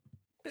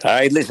All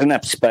right, listen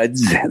up,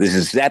 Spuds. This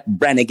is Zap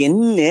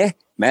Brannigan,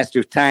 master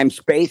of time,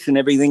 space, and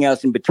everything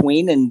else in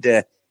between.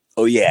 And,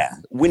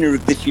 winner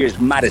of this year's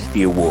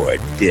Modesty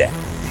Award.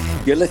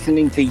 You're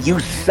listening to You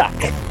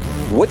Suck.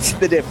 What's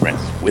the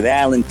difference with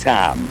Al and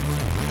Tom?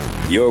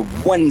 Your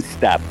one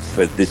stop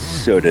for this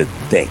sort of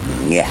thing.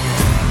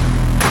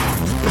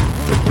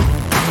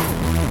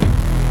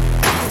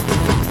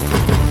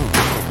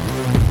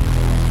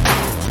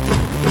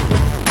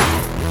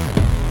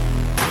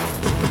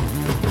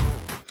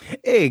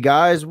 Hey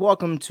guys,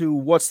 welcome to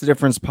What's the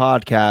Difference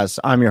podcast.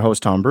 I'm your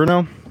host, Tom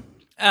Bruno.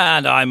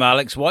 And I'm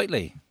Alex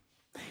Whiteley.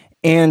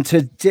 And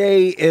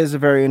today is a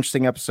very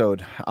interesting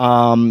episode.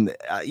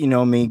 You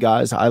know me,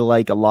 guys. I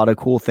like a lot of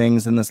cool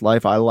things in this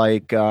life. I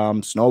like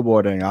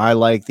snowboarding. I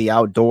like the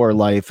outdoor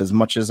life as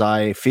much as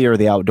I fear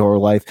the outdoor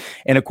life.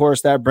 And of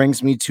course, that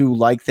brings me to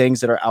like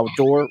things that are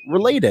outdoor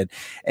related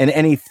and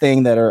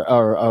anything that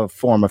are a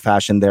form of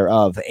fashion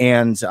thereof.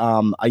 And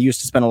I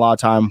used to spend a lot of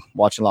time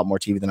watching a lot more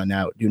TV than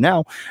I do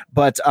now.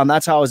 But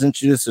that's how I was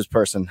introduced to this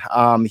person.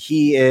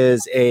 He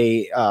is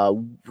a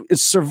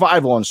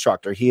survival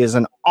instructor. He is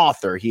an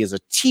author. He is a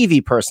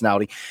TV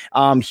personality.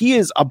 He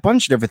is a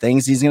bunch of different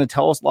things. He's going to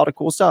tell us a lot of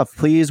cool stuff.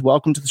 Please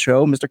welcome to the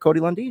show, Mr. Cody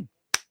Lundeen.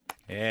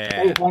 Yeah.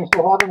 Hey, thanks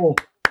for having me.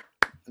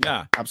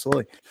 Yeah,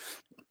 absolutely.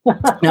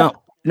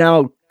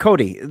 Now,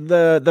 Cody,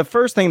 the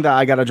first thing that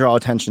I got to draw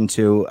attention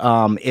to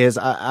is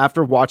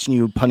after watching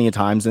you plenty of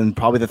times, and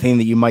probably the thing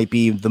that you might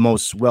be the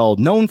most well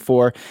known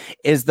for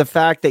is the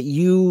fact that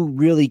you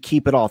really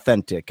keep it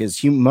authentic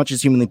as much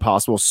as humanly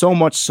possible, so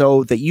much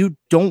so that you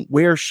don't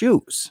wear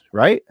shoes,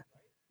 right?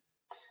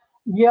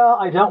 Yeah,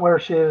 I don't wear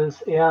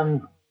shoes,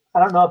 and I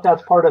don't know if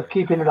that's part of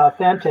keeping it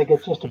authentic.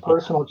 It's just a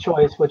personal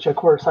choice, which of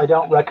course I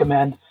don't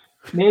recommend.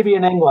 Maybe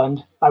in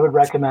England, I would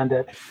recommend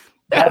it,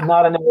 but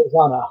not in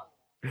Arizona.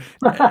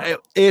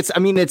 It's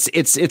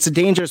a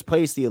dangerous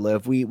place that you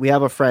live. We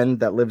have a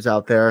friend that lives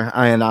out there,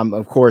 and I'm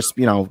of course,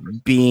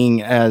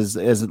 being as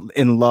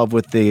in love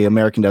with the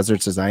American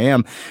deserts as I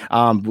am.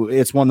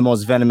 It's one of the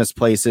most venomous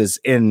places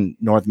in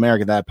North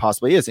America that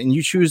possibly is, and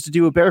you choose to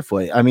do it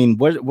barefoot. I mean,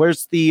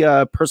 where's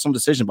the personal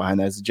decision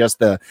behind that? Is it just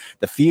the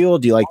feel?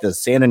 Do you like the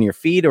sand on your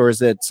feet, or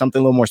is it something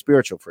a little more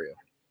spiritual for you?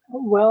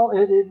 Well,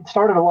 it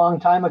started a long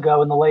time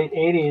ago in the late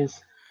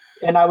 80s.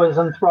 And I was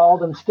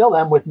enthralled and still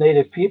am with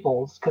native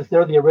peoples because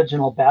they're the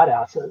original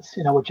badasses.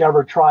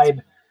 Whichever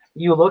tribe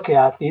you look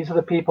at, these are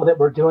the people that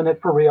were doing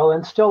it for real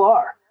and still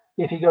are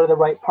if you go to the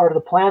right part of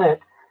the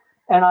planet.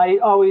 And I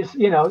always,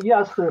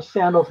 yes, there's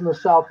sandals in the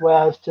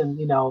Southwest and,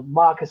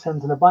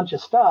 moccasins and a bunch of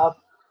stuff.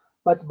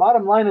 But the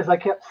bottom line is I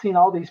kept seeing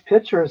all these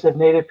pictures of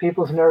native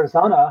peoples in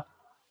Arizona.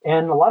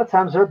 And a lot of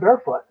times they're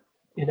barefoot,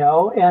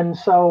 And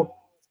so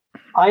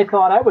I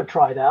thought I would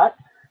try that.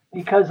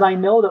 Because I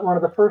know that one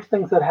of the first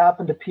things that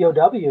happen to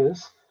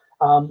POWs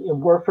in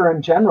warfare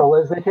in general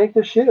is they take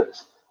their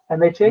shoes. And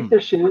they take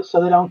their shoes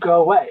so they don't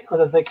go away, or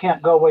that they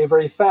can't go away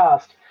very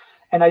fast.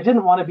 And I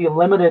didn't want to be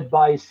limited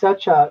by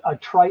such a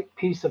trite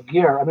piece of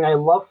gear. I mean, I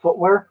love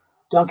footwear.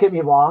 Don't get me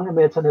wrong. I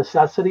mean, it's a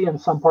necessity in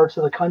some parts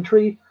of the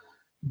country.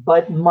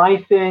 But my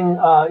thing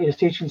is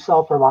teaching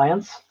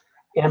self-reliance.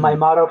 And my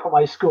motto for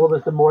my school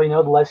is the more you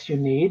know, the less you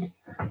need.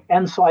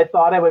 And so I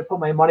thought I would put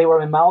my money where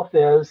my mouth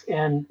is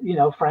and,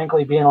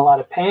 frankly, be in a lot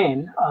of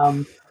pain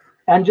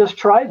and just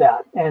try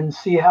that and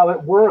see how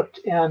it worked.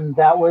 And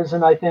that was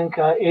in, I think,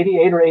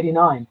 88 or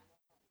 89.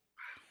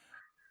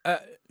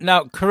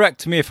 Now,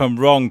 correct me if I'm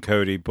wrong,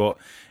 Cody, but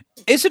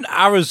isn't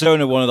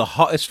Arizona one of the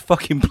hottest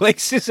fucking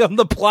places on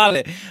the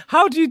planet?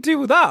 How do you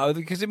deal with that?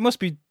 Because it must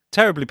be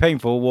terribly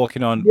painful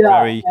walking on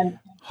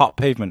hot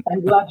pavement.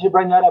 I'm glad you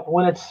bring that up.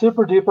 When it's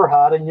super duper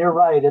hot, and you're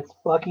right, it's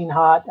fucking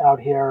hot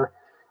out here.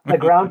 The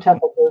ground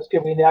temperatures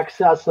can be in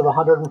excess of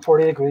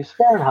 140 degrees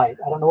Fahrenheit.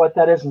 I don't know what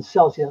that is in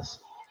Celsius.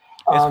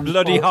 It's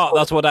bloody hot.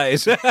 That's what that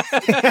is.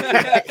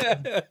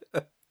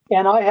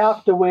 And I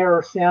have to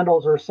wear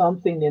sandals or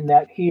something in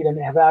that heat and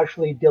have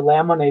actually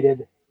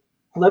delaminated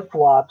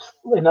flip-flops.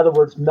 In other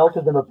words,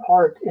 melted them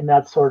apart in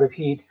that sort of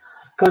heat.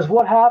 Because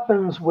what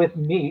happens with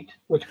meat,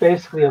 which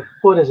basically a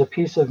foot is a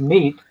piece of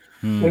meat,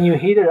 when you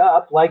heat it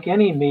up, like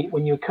any meat,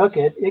 when you cook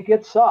it, it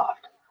gets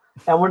soft.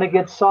 And when it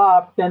gets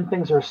soft, then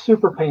things are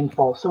super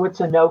painful. So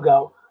it's a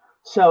no-go.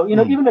 So,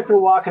 even if you're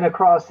walking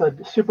across a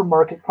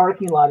supermarket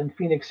parking lot in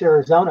Phoenix,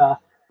 Arizona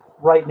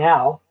right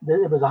now,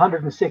 it was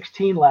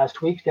 116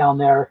 last week down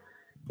there,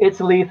 it's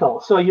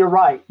lethal. So you're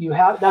right.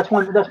 That's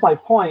my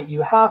point.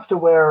 You have to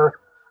wear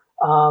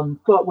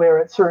footwear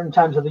at certain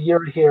times of the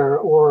year here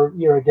or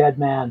you're a dead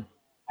man.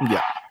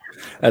 Yeah.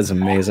 That's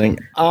amazing.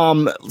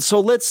 So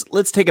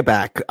let's take it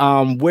back.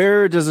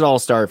 Where does it all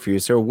start for you?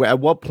 So at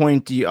what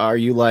point are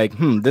you like,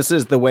 this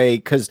is the way?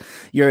 Because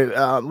you're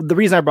the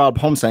reason I brought up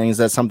homesteading is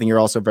that something you're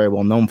also very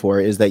well known for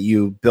is that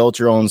you built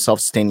your own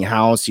self-sustaining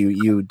house.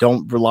 You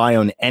don't rely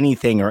on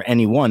anything or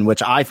anyone,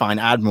 which I find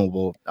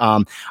admirable.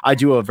 I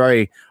do a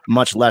very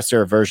much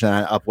lesser version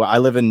of that. I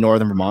live in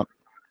northern Vermont.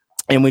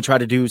 And we try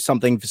to do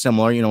something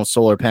similar,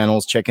 solar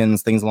panels,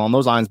 chickens, things along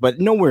those lines, but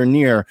nowhere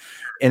near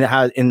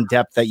in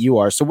depth that you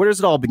are. So where does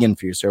it all begin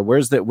for you, sir? Where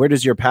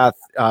does your path,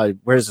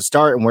 where does it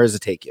start and where does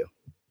it take you?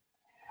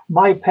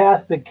 My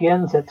path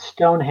begins at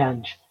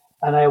Stonehenge.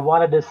 And I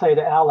wanted to say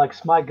to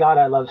Alex, my God,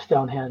 I love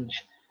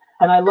Stonehenge.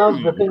 And I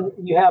love the thing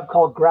you have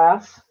called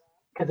grass,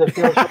 because it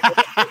feels like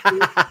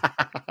and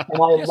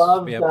I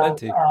love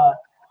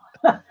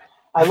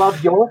I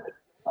love York.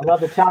 I love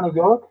the town of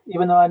York,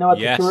 even though I know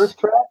it's a tourist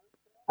trap.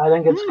 I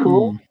think it's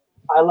cool.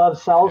 I love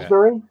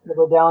Salisbury. To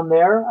go down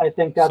there, I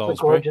think that's a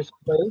gorgeous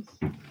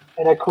place.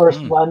 And of course,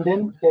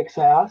 London kicks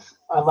ass.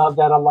 I love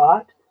that a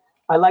lot.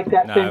 I like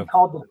that thing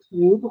called the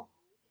Tube.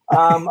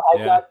 I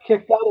got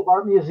kicked out of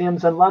art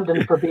museums in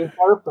London for being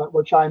barefoot,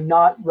 which I'm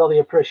not really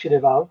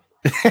appreciative of.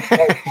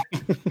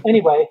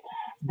 Anyway,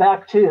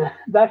 back to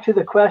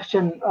the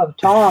question of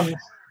Tom's.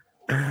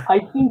 I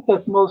think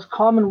the most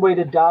common way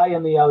to die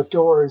in the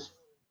outdoors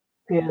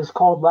is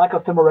called lack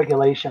of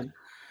thermoregulation.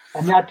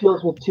 And that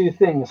deals with two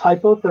things: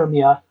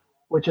 hypothermia,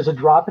 which is a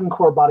drop in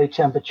core body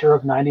temperature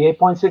of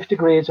 98.6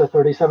 degrees or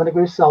 37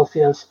 degrees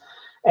Celsius,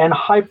 and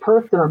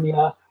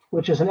hyperthermia,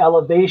 which is an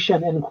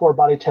elevation in core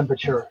body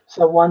temperature.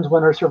 So one's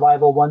winter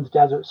survival, one's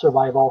desert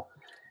survival.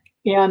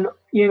 And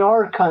in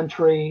our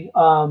country,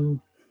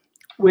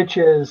 which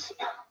is,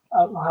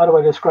 how do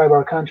I describe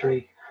our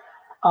country?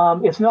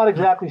 It's not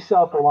exactly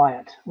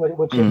self-reliant,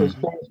 which it is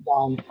based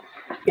on.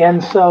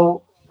 And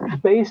so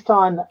based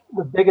on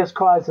the biggest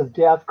cause of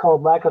death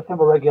called lack of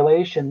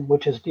thermoregulation,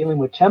 which is dealing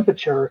with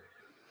temperature,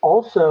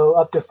 also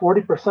up to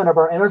 40% of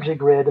our energy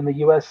grid in the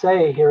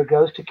USA here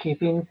goes to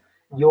keeping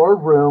your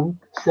room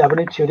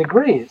 72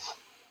 degrees.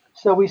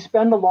 So we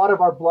spend a lot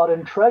of our blood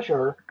and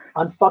treasure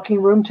on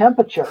fucking room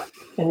temperature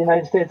in the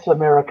United States of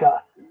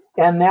America.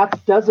 And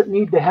that doesn't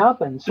need to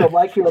happen. So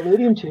like you're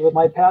alluding to, in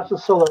my passive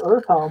solar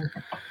earth home,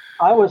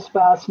 I was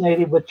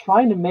fascinated with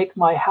trying to make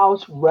my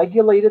house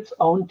regulate its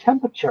own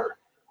temperature.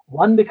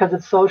 One, because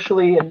it's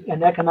socially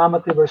and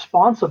economically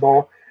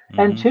responsible.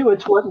 And two,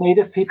 it's what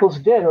native peoples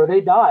did, or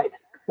they died,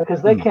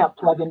 because they can't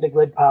plug into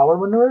grid power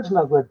when there is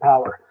no grid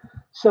power.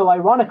 So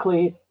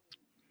ironically,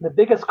 the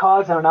biggest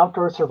cause in an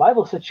outdoor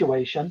survival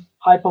situation,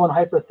 hypo and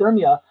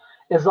hyperthermia,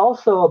 is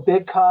also a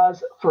big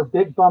cause for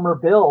big bummer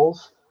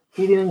bills,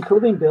 heating and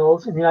cooling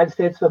bills in the United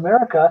States of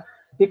America,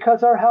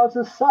 because our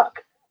houses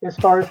suck as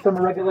far as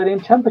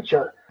thermoregulating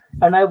temperature.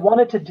 And I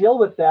wanted to deal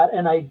with that,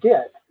 and I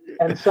did.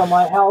 And so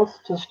my house,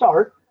 to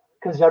start,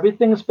 because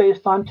everything's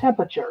based on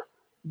temperature,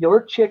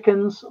 your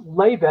chickens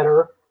lay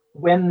better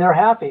when they're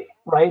happy,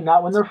 right?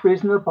 Not when they're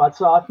freezing their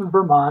butts off in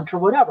Vermont or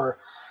whatever.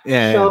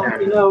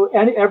 So,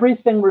 and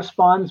everything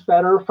responds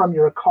better, from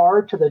your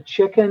car to the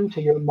chicken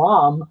to your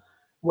mom,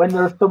 when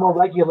they're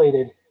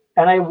thermoregulated.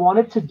 And I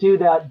wanted to do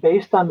that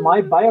based on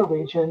my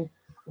bioregion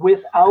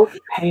without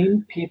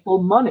paying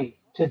people money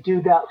to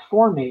do that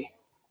for me.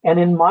 And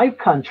in my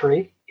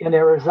country, in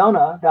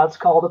Arizona, that's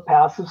called a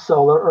passive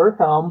solar earth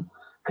home,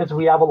 because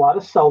we have a lot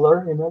of solar.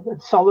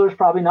 And solar is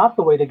probably not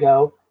the way to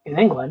go in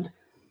England,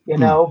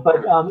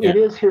 but it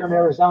is here in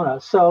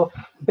Arizona. So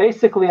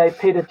basically, I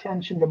paid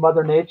attention to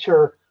Mother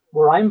Nature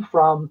where I'm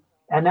from,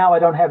 and now I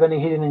don't have any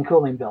heating and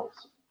cooling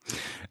bills.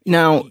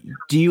 Now,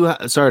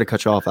 sorry to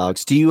cut you off,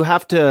 Alex. Do you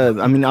have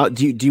to,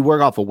 do you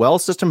work off a well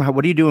system?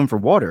 What are you doing for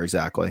water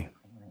exactly?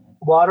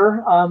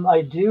 Water,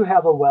 I do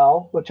have a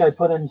well, which I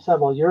put in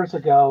several years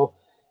ago,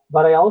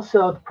 but I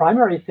also, the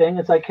primary thing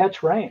is I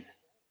catch rain.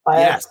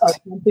 I have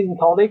something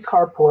called a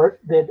carport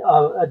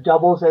that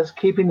doubles as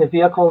keeping the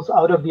vehicles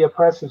out of the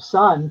oppressive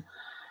sun.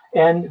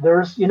 And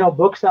there's,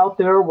 books out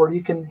there where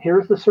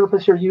here's the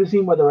surface you're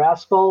using, whether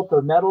asphalt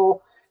or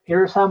metal.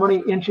 Here's how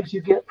many inches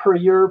you get per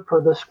year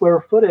per the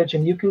square footage,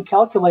 and you can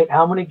calculate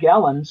how many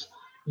gallons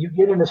you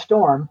get in a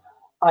storm.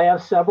 I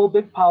have several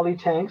big poly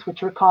tanks,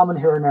 which are common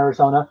here in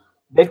Arizona,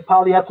 big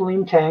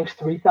polyethylene tanks,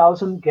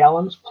 3,000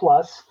 gallons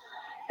plus,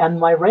 and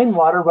my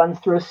rainwater runs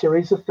through a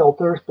series of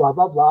filters, blah,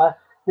 blah, blah,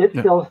 that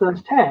fills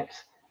those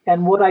tanks.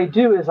 And what I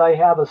do is I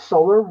have a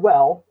solar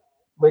well,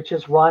 which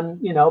is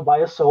run, by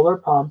a solar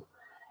pump,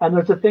 and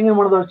there's a thing in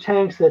one of those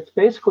tanks that's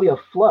basically a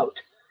float.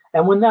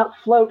 And when that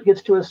float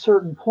gets to a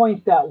certain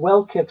point, that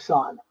well kicks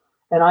on.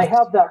 And I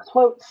have that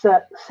float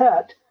set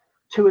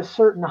to a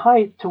certain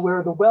height to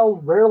where the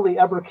well rarely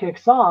ever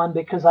kicks on,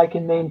 because I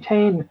can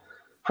maintain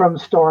from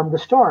storm to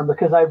storm,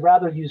 because I'd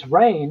rather use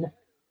rain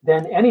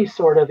than any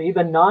sort of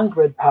even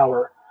non-grid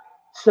power.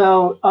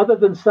 So other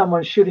than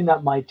someone shooting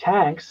up my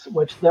tanks,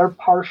 which they're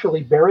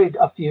partially buried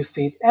a few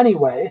feet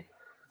anyway,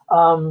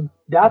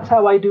 that's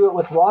how I do it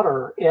with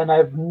water. And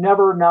I've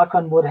never, knock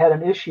on wood, had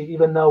an issue,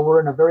 even though we're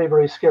in a very,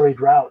 very scary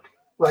drought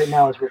right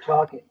now as we're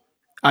talking.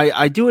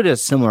 I do it a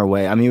similar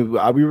way. I mean,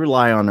 we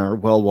rely on our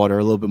well water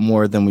a little bit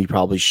more than we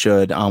probably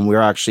should.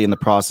 We're actually in the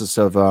process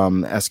of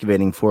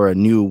excavating for a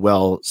new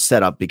well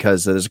setup,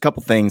 because there's a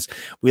couple things.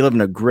 We live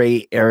in a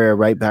great area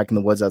right back in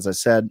the woods, as I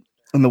said,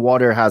 and the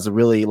water has a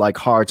really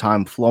hard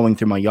time flowing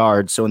through my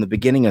yard. So in the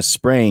beginning of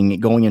spring,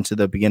 going into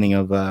the beginning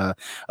of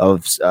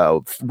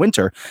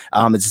winter,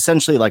 it's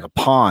essentially like a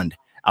pond.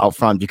 out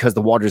front because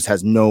the water just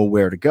has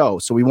nowhere to go.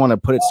 So we want to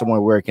put it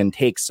somewhere where it can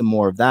take some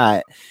more of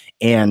that.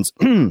 And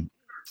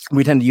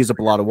we tend to use up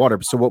a lot of water.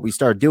 So what we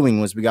started doing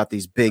was we got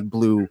these big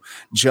blue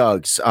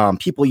jugs.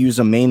 People use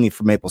them mainly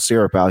for maple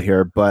syrup out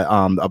here, but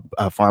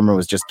a farmer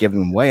was just giving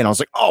them away. And I was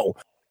like, oh,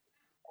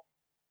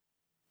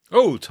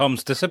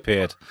 Tom's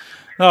disappeared.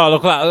 Oh,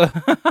 look at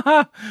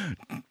that.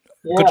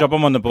 Good job,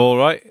 I'm on the ball,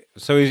 right?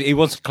 So he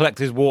wants to collect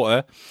his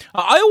water.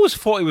 I always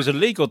thought it was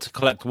illegal to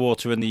collect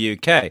water in the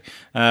UK,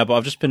 but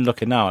I've just been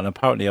looking now, and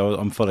apparently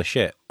I'm full of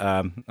shit.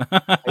 I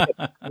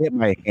hit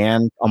my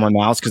hand on my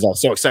mouse because I was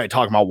so excited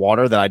talking about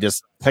water that I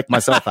just picked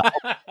myself out.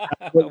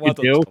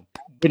 What you do?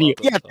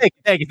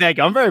 Thank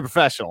you. I'm very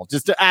professional.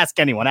 Just to ask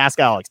anyone, ask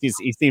Alex. He's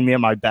seen me at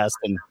my best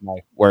and my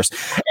worst.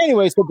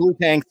 Anyways, so blue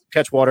tanks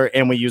catch water,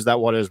 and we use that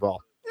water as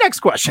well. Next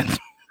question.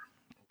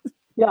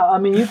 Yeah, I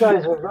mean, you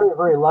guys are very,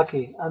 very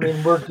lucky. I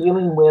mean, we're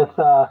dealing with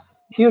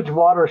huge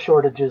water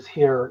shortages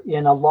here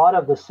in a lot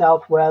of the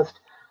Southwest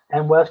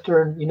and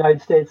Western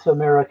United States of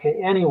America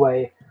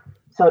anyway.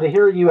 So to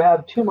hear you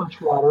have too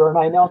much water, and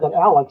I know that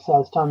Alex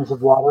has tons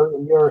of water,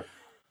 and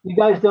you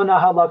guys don't know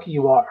how lucky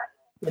you are.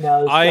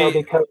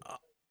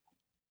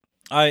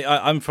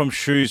 I'm from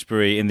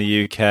Shrewsbury in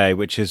the UK,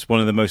 which is one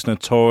of the most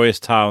notorious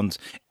towns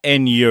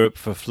in Europe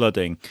for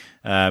flooding.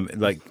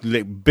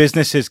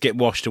 Businesses get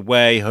washed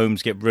away,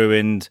 homes get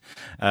ruined.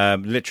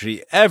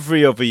 Literally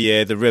every other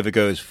year, the river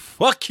goes,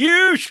 "Fuck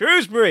you,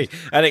 Shrewsbury,"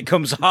 and it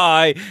comes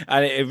high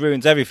and it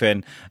ruins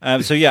everything.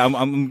 So yeah,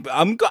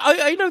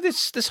 I know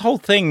this whole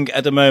thing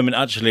at the moment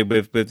actually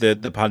with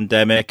the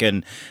pandemic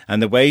and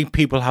the way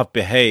people have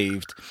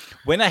behaved.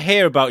 When I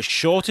hear about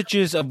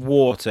shortages of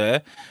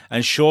water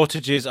and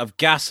shortages of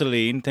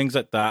gasoline, things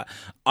like that,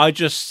 I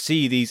just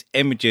see these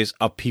images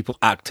of people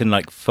acting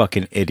like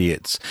fucking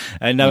idiots.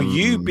 And now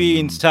you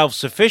being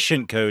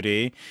self-sufficient,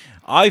 Cody,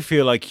 I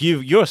feel like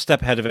you're a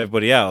step ahead of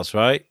everybody else,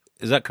 right?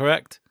 Is that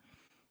correct?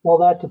 Well,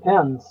 that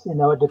depends.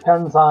 It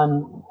depends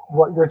on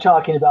what you're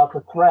talking about,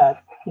 the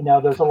threat.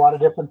 There's a lot of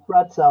different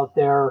threats out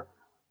there.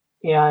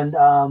 And,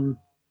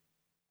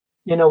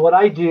 what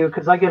I do,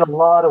 because I get a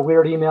lot of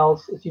weird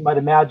emails, as you might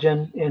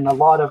imagine, and a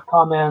lot of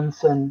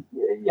comments and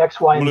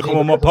X, Y, and Z. Come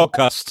on my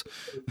podcast.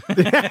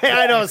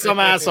 I know some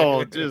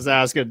asshole just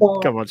asking,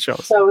 come on, show.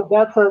 So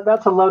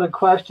that's a loaded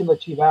question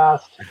that you've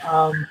asked.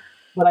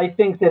 But I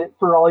think that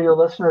for all your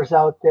listeners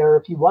out there,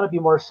 if you want to be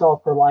more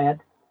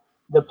self-reliant,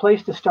 the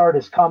place to start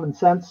is common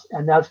sense,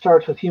 and that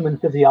starts with human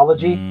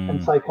physiology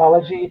and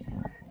psychology,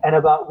 and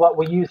about what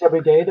we use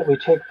every day that we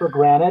take for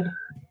granted,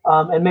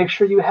 and make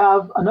sure you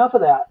have enough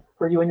of that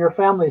for you and your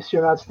family, so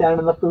you're not standing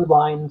in the food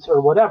lines or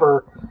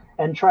whatever,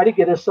 and try to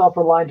get as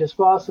self-reliant as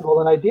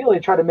possible, and ideally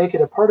try to make it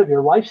a part of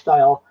your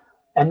lifestyle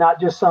and not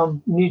just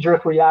some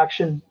knee-jerk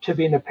reaction to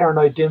being a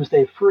paranoid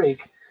doomsday freak.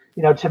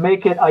 To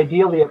make it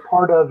ideally a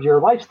part of your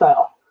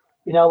lifestyle,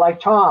 like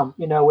Tom,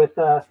 with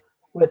the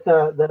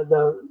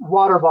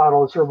water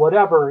bottles or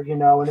whatever,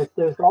 and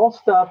there's all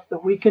stuff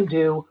that we can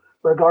do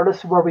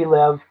regardless of where we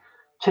live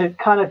to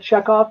kind of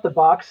check off the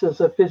boxes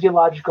of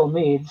physiological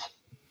needs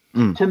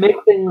to make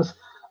things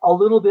a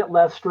little bit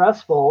less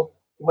stressful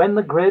when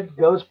the grid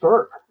goes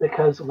burp.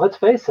 Because let's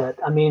face it,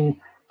 I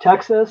mean,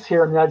 Texas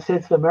here in the United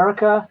States of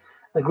America,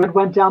 the grid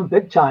went down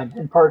big time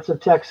in parts of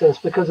Texas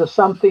because of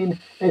something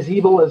as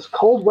evil as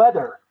cold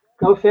weather.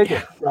 Go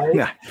figure, right?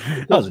 Yeah,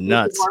 that was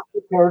nuts. People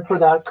weren't prepared for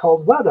that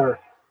cold weather.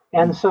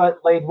 And so it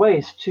laid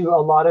waste to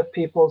a lot of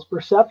people's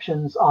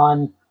perceptions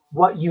on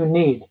what you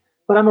need.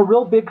 But I'm a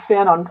real big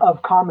fan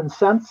of common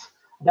sense.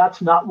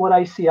 That's not what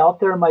I see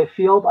out there in my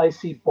field. I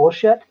see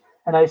bullshit,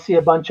 and I see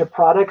a bunch of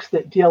products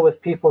that deal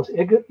with people's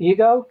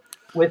ego,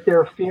 with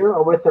their fear,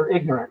 or with their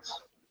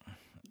ignorance.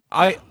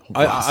 I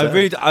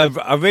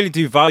really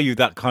do value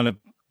that kind of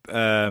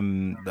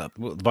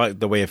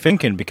the way of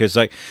thinking, because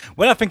like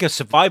when I think of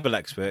survival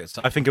experts,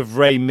 I think of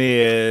Ray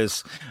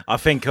Mears, I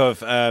think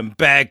of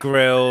Bear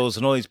Grylls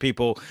and all these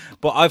people,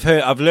 but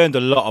I've learned a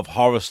lot of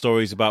horror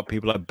stories about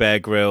people like Bear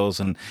Grylls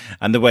and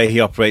the way he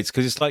operates,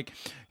 because it's like,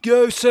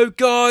 so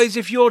guys,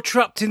 if you're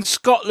trapped in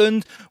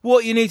Scotland,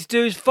 what you need to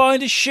do is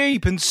find a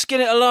sheep and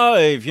skin it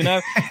alive,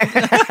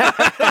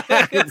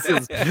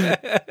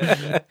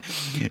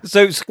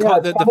 So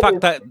the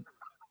fact that...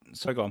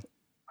 Sorry, go on.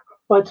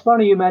 But it's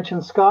funny you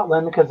mentioned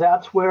Scotland, because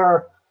that's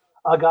where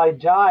a guy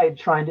died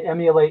trying to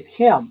emulate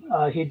him.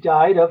 He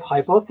died of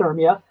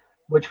hypothermia,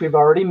 which we've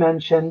already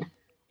mentioned,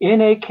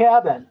 in a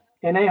cabin,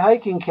 in a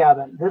hiking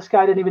cabin. This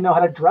guy didn't even know how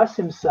to dress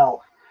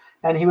himself.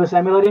 And he was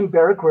emulating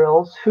Bear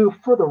Grylls, who,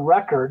 for the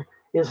record,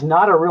 is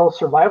not a real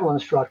survival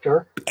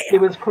instructor.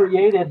 It was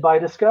created by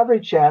Discovery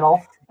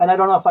Channel, and I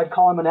don't know if I'd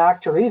call him an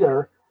actor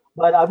either,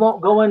 but I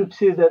won't go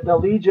into the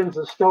legions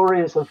of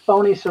stories of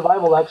phony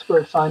survival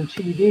experts on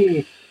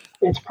TV.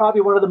 It's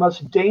probably one of the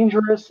most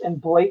dangerous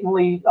and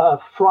blatantly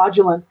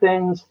fraudulent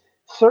things,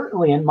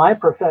 certainly in my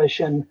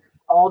profession.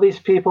 All these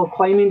people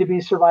claiming to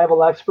be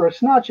survival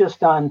experts, not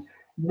just on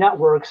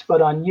networks,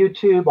 but on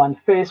YouTube, on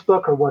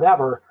Facebook, or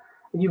whatever.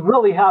 You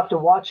really have to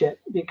watch it,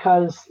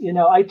 because,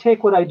 I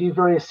take what I do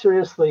very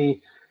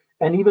seriously,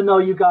 And even though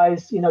you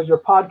guys, your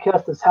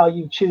podcast is how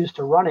you choose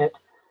to run it,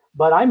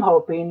 but I'm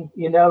hoping,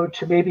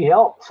 to maybe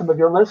help some of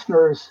your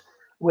listeners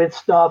with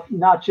stuff,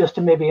 not just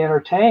to maybe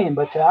entertain,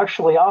 but to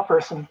actually offer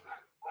some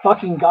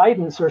fucking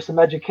guidance or some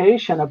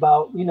education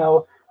about,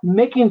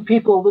 making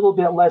people a little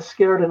bit less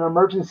scared in an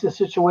emergency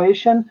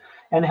situation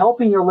and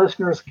helping your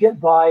listeners get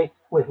by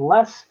with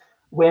less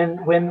when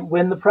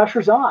the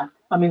pressure's on.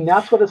 I mean,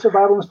 that's what a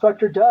survival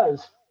instructor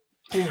does.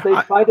 Is they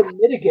try to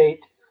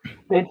mitigate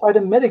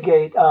a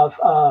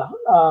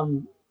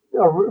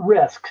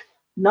risk,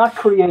 not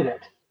create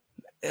it.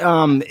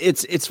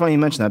 It's funny you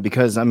mention that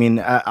because I mean,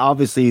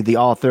 obviously the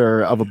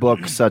author of a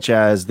book such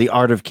as The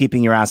Art of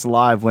Keeping Your Ass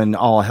Alive When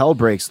All Hell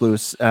Breaks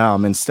Loose,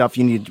 and stuff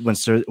you need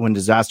when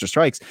disaster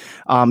strikes,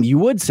 you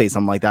would say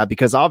something like that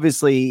because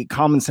obviously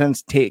common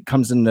sense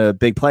comes into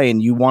big play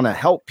and you want to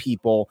help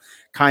people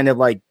kind of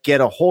like get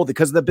a hold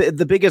because the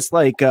biggest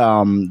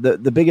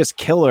the biggest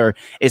killer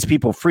is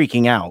people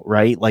freaking out,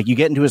 right? Like you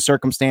get into a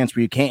circumstance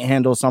where you can't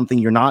handle something,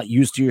 you're not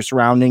used to your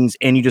surroundings,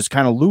 and you just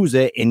kind of lose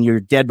it and you're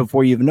dead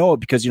before you even know it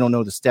because you don't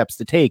know the steps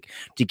to take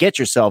to get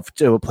yourself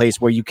to a place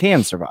where you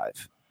can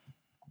survive.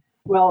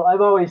 Well,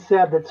 I've always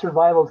said that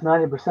survival is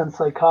 90%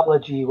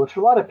 psychology, which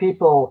a lot of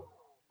people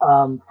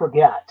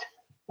forget.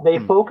 They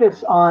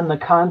focus on the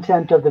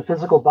content of the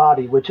physical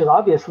body, which is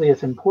obviously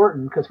is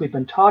important because we've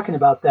been talking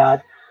about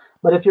that.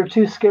 But if you're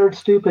too scared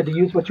stupid to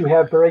use what you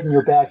have buried in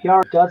your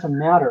backyard, it doesn't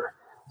matter.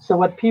 So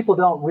what people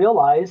don't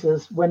realize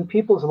is when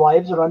people's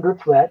lives are under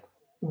threat,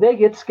 they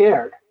get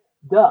scared.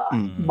 Duh.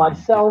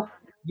 Myself,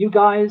 you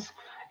guys.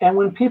 And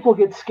when people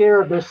get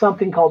scared, there's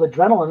something called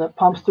adrenaline that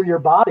pumps through your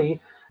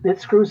body that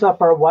screws up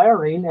our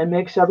wiring and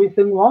makes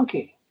everything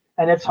wonky.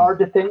 And it's hard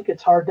to think,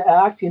 it's hard to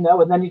act, and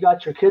then you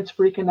got your kids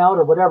freaking out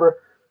or whatever.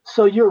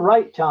 So you're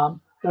right, Tom.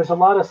 There's a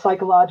lot of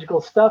psychological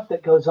stuff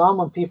that goes on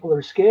when people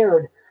are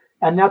scared.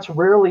 And that's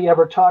rarely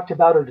ever talked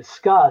about or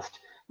discussed.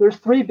 There's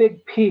 3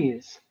 big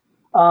P's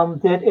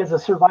that as a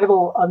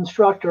survival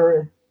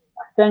instructor,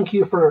 thank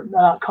you for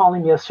not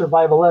calling me a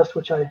survivalist,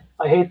 which I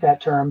hate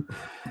that term.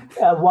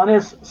 One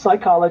is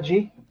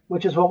psychology,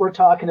 which is what we're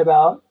talking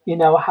about,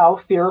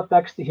 how fear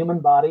affects the human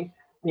body.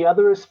 The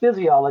other is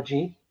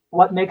physiology,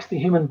 what makes the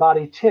human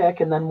body tick,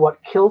 and then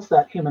what kills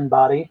that human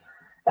body.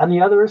 And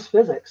the other is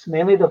physics,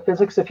 mainly the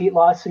physics of heat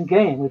loss and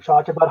gain. We've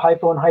talked about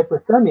hypo and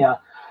hyperthermia.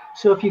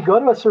 So if you go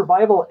to a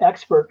survival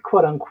expert,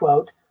 quote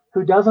unquote,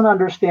 who doesn't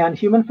understand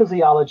human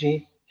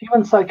physiology,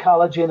 human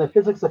psychology, and the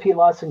physics of heat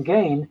loss and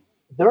gain,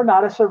 they're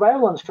not a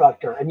survival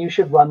instructor, and you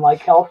should run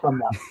like hell from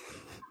them.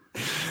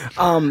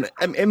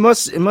 It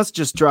must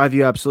just drive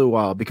you absolutely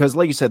wild because,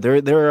 like you said,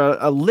 there are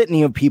a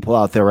litany of people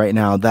out there right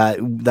now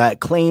that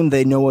claim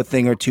they know a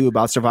thing or two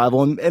about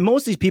survival, and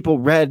most of these people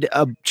read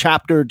a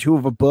chapter or 2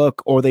 of a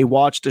book or they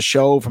watched a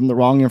show from the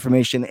wrong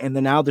information, and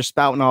then now they're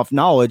spouting off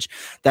knowledge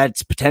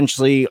that's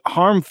potentially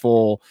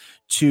harmful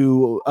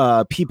to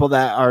people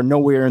that are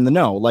nowhere in the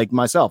know, like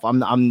myself. I'm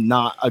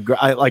not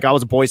I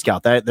was a Boy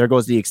Scout. There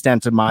goes the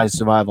extent of my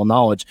survival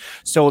knowledge.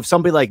 So if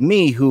somebody like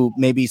me, who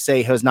maybe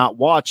say has not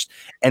watched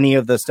any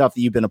of the stuff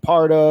that you've been a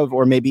part of,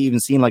 or maybe even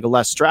seen like a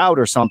Les Stroud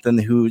or something,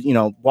 who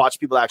watch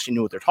people actually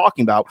know what they're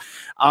talking about,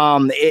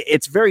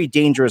 it's very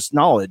dangerous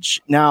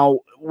knowledge. Now,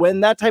 when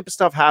that type of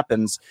stuff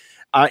happens,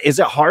 is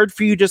it hard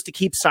for you just to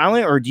keep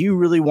silent, or do you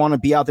really want to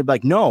be out there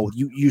like, no,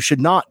 you should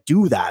not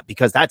do that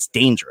because that's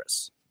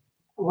dangerous?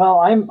 Well,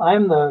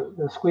 I'm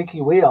the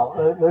squeaky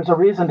wheel. There's a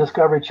reason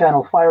Discovery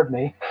Channel fired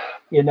me,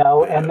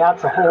 and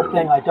that's a whole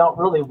thing I don't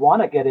really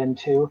want to get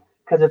into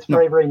because it's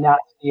very, very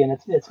nasty and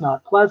it's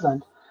not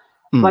pleasant.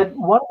 But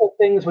one of the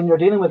things when you're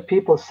dealing with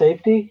people's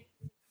safety,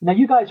 now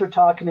you guys are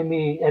talking to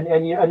me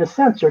and you, in a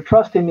sense, you're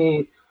trusting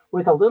me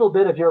with a little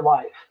bit of your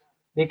life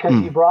because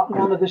you brought me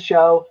onto the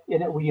show.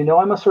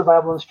 I'm a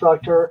survival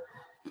instructor.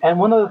 And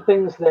one of the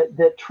things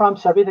that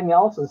trumps everything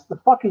else is the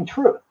fucking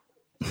truth.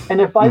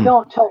 And if I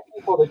don't tell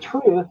people the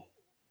truth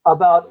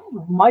about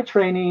my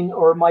training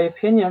or my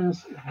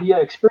opinions via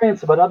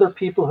experience about other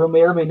people who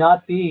may or may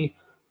not be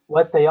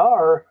what they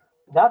are,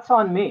 that's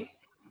on me.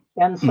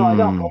 And so I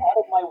don't go out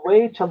of my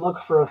way to look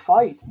for a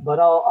fight, but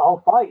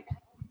I'll fight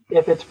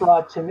if it's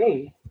brought to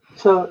me.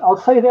 So I'll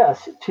say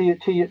this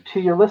to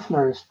your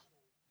listeners.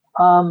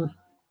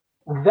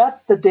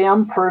 Vet the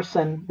damn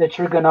person that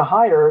you're going to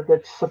hire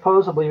that's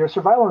supposedly your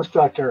survival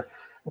instructor.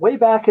 Way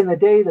back in the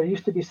day, there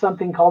used to be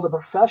something called a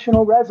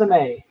professional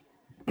resume.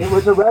 It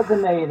was a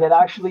resume that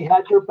actually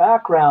had your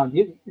background.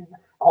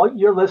 All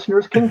your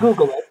listeners can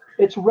Google it.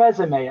 It's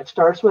resume. It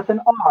starts with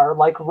an R,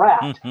 like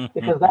rat,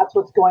 because that's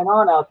what's going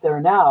on out there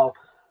now.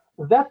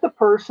 Vet the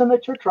person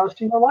that you're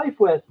trusting your life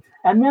with,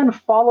 and then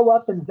follow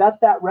up and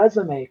vet that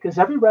resume, because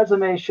every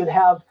resume should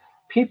have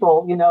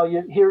people,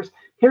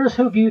 here's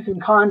who you can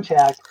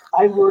contact.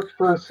 I worked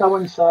for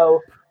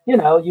so-and-so.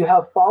 You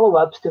have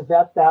follow-ups to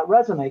vet that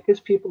resume because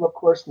people, of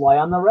course, lie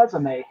on the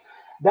resume.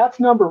 That's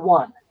number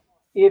one.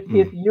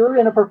 If you're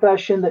in a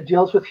profession that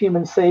deals with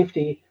human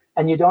safety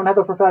and you don't have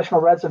a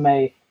professional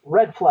resume,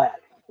 red flag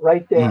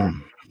right there.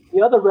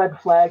 The other red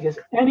flag is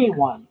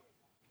anyone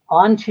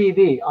on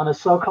TV, on a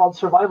so-called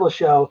survival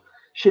show,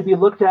 should be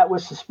looked at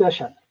with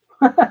suspicion.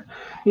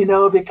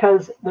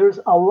 Because there's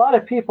a lot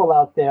of people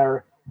out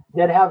there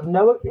that have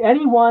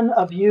any one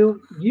of your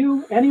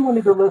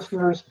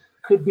listeners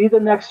could be the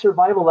next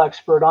survival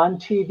expert on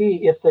TV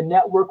if the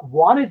network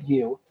wanted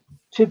you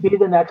to be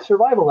the next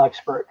survival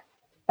expert.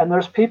 And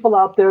there's people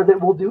out there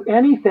that will do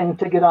anything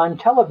to get on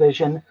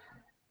television.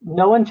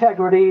 No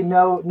integrity,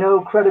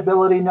 no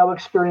credibility, no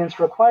experience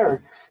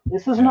required.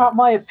 This is not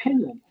my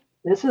opinion.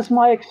 This is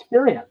my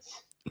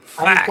experience.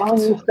 Fact. I'm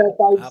telling you stuff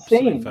I've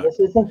seen. Fact. This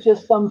isn't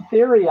just some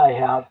theory I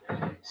have.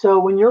 So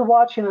when you're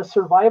watching a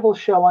survival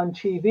show on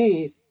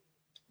TV,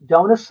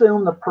 don't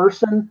assume the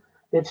person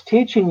that's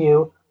teaching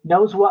you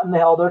knows what in the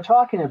hell they're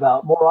talking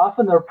about. More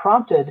often they're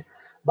prompted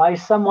by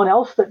someone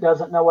else that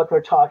doesn't know what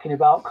they're talking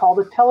about, called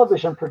a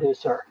television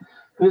producer,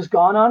 who's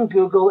gone on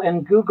Google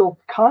and Googled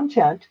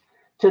content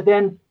to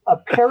then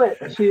parrot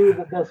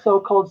to the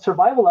so-called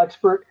survival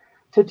expert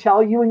to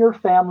tell you and your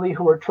family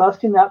who are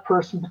trusting that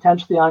person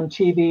potentially on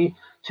TV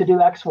to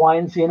do X, Y,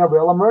 and Z in a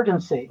real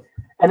emergency.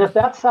 And if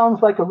that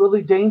sounds like a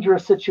really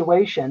dangerous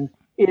situation,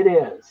 it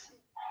is.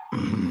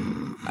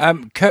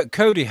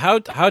 Cody, how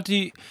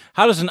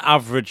does an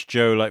average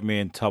Joe like me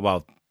and Tom,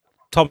 well,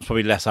 Tom's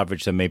probably less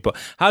average than me, but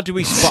how do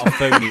we spot a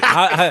phony?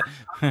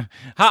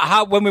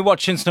 how when we're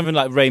watching something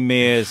like Ray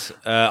Mears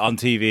on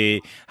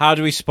TV, how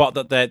do we spot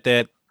that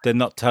they're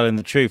not telling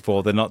the truth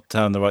or they're not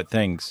telling the right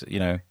things?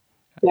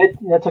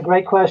 That's a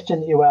great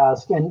question you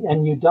ask,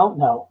 and you don't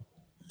know,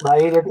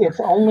 right? It's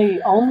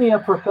only a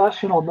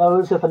professional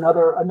knows if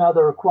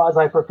another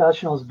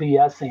quasi-professional is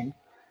BSing,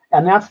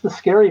 and that's the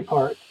scary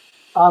part.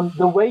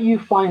 The way you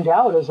find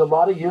out is a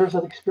lot of years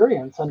of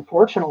experience,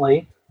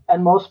 unfortunately,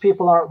 and most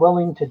people aren't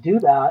willing to do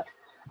that.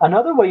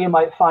 Another way you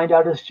might find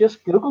out is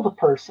just Google the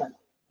person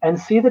and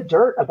see the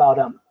dirt about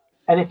them.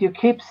 And if you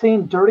keep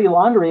seeing dirty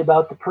laundry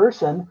about the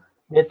person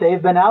that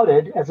they've been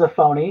outed as a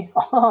phony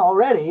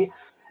already,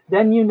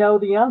 then you know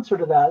the answer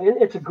to that.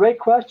 It's a great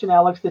question,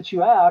 Alex, that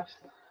you asked.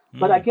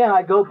 But again,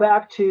 I go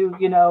back to,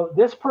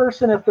 this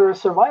person, if they're a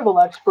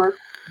survival expert,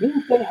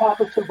 means they have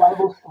a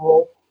survival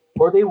school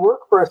or they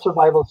work for a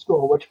survival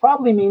school, which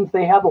probably means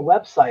they have a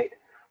website,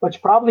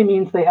 which probably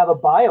means they have a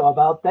bio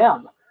about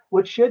them,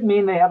 which should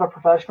mean they have a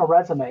professional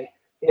resume.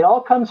 It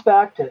all comes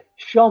back to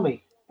show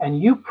me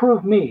and you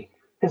prove me.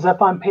 Because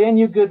if I'm paying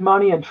you good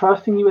money and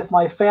trusting you with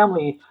my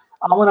family,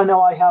 I want to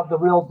know I have the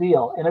real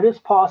deal. And it is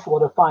possible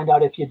to find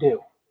out if you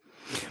do.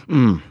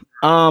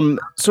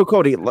 So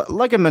Cody,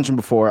 like I mentioned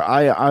before,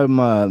 I'm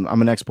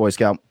an ex-Boy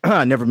Scout.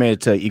 I never made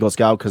it to Eagle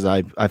Scout because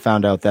I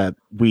found out that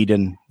weed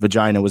and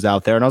vagina was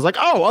out there, and I was like,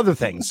 oh, other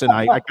things, and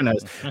I kind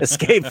of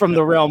escaped from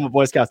the realm of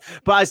Boy Scouts.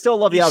 But I still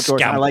love the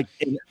outdoors.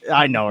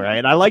 I know,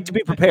 right? I like to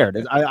be prepared.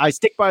 I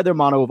stick by their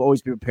motto of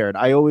always be prepared.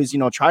 I always,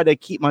 try to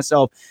keep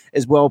myself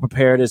as well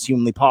prepared as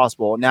humanly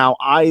possible. Now,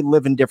 I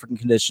live in different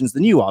conditions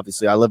than you.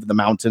 Obviously, I live in the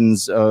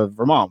mountains of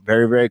Vermont,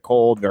 very, very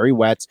cold, very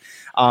wet.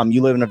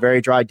 You live in a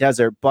very dry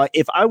desert. But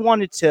if I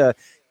wanted to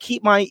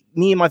keep me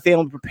and my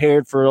family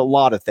prepared for a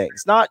lot of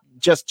things, not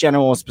just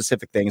general and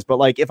specific things, but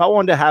like if I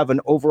wanted to have an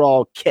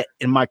overall kit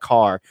in my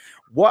car,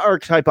 what are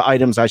type of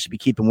items I should be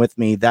keeping with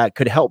me that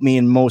could help me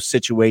in most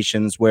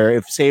situations where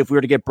if we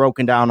were to get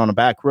broken down on a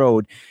back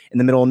road in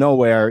the middle of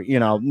nowhere,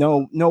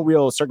 no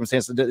real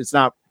circumstances, it's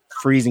not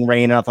freezing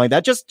rain or nothing like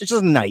that, just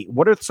a night.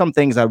 What are some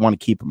things I want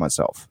to keep with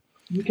myself?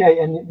 Okay.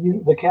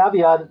 And the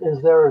caveat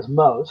is there is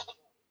most,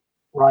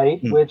 right?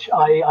 Which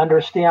I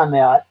understand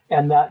that,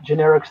 and that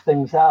generics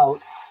things out.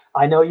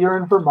 I know you're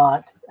in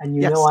Vermont, and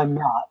you know I'm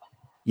not.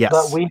 Yes.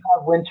 But we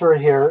have winter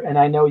here, and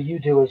I know you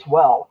do as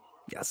well.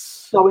 Yes.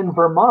 So in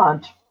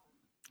Vermont,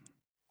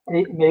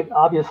 it may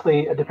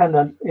obviously depend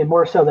on, and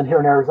more so than here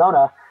in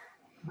Arizona,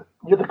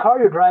 the car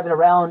you're driving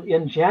around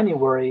in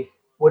January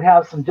would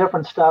have some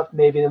different stuff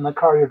maybe than the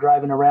car you're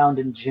driving around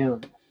in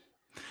June.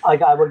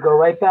 Like I would go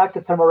right back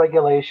to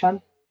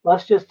thermoregulation.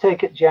 Let's just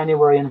take it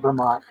January in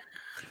Vermont.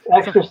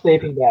 Extra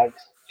sleeping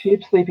bags,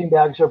 cheap sleeping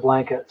bags or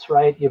blankets,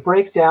 right? You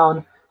break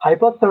down.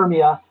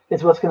 Hypothermia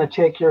is what's going to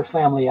take your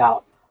family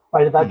out,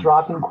 right? That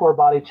drop in core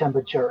body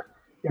temperature.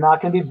 You're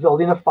not going to be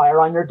building a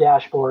fire on your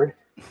dashboard.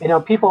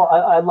 People,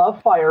 I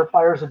love fire.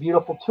 Fire is a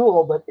beautiful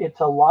tool, but it's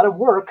a lot of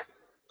work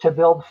to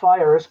build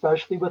fire,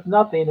 especially with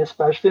nothing,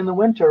 especially in the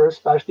winter,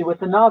 especially with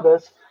the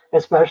novice,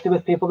 especially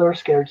with people that are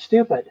scared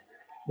stupid.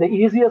 The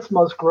easiest,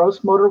 most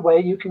gross motor way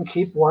you can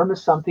keep warm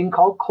is something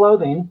called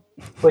clothing,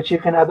 which you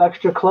can have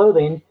extra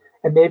clothing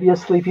and maybe a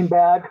sleeping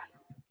bag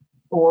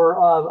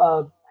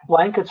or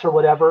blankets or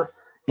whatever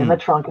in the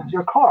trunk of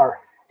your car.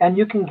 And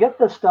you can get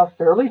this stuff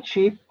fairly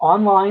cheap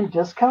online,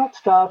 discount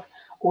stuff,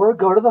 or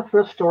go to the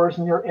thrift stores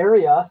in your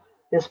area,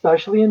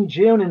 especially in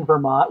June in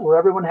Vermont, where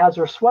everyone has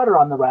their sweater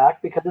on the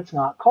rack because it's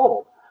not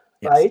cold,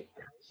 right?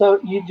 So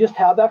you just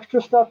have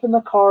extra stuff in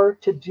the car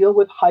to deal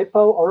with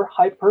hypo or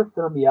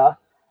hyperthermia.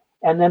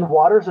 And then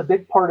water is a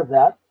big part of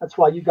that. That's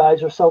why you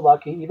guys are so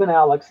lucky, even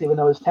Alex, even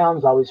though his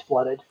town's always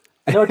flooded.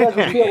 I know it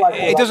doesn't feel like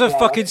it doesn't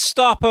fucking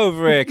stop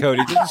over here,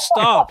 Cody. It doesn't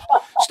stop.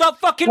 Stop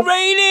fucking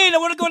raining. I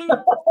want to go and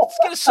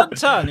get a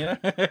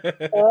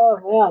suntan.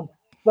 Oh man,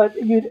 But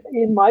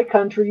in my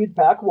country, you'd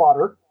pack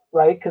water,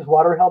 right? Because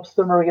water helps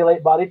them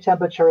regulate body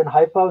temperature in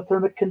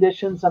hypothermic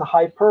conditions and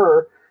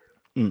hyper.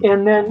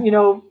 And then,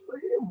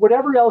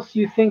 whatever else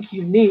you think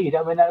you need.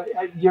 I mean,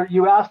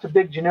 you asked a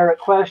big generic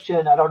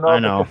question. I don't know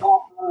if it's a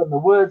bathroom in the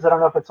woods. I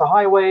don't know if it's a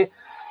highway.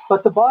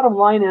 But the bottom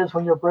line is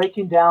when you're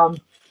breaking down,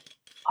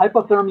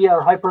 hypothermia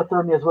or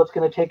hyperthermia is what's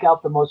going to take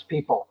out the most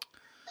people.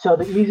 So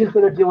the easiest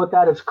way to deal with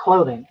that is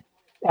clothing.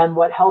 And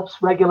what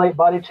helps regulate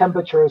body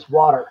temperature is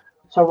water.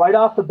 So right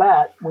off the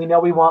bat, we know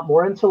we want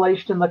more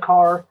insulation in the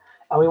car,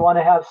 and we want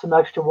to have some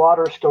extra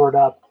water stored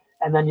up,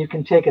 and then you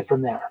can take it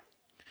from there.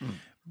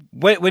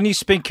 When you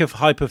speak of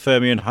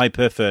hypothermia and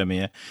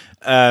hyperthermia,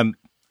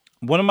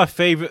 one of my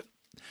favorite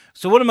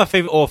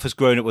authors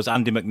growing up was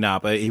Andy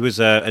McNabb. He was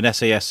an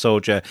SAS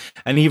soldier,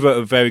 and he wrote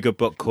a very good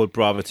book called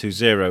Bravo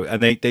 20.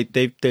 And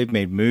they've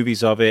made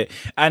movies of it,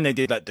 and they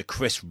did like the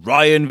Chris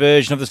Ryan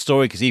version of the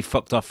story because he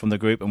fucked off from the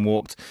group and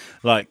walked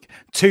like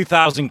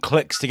 2,000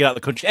 clicks to get out of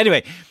the country.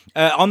 Anyway,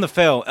 on the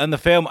film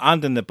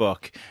and in the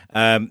book,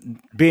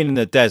 being in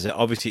the desert,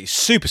 obviously it's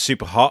super,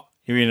 super hot.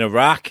 You're in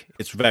Iraq,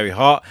 it's very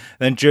hot.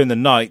 Then during the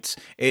night,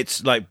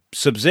 it's like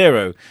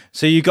sub-zero.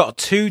 So you got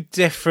two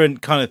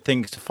different kind of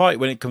things to fight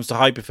when it comes to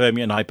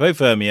hypothermia and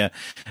hypothermia.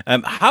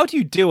 How do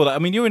you deal with that? I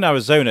mean, you're in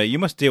Arizona, you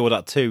must deal with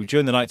that too.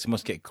 During the nights, it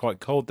must get quite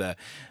cold there.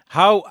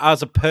 How,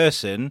 as a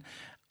person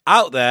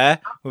out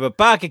there with a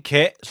bag of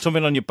kit,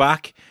 something on your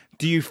back,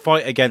 do you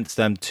fight against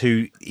them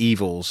two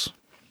evils?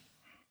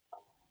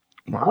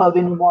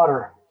 Clothing and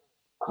water.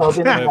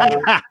 Clothing and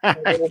water. I'm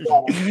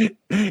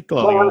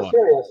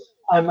serious.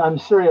 I'm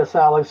serious,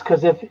 Alex,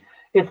 because if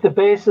it's the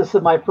basis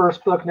of my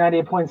first book,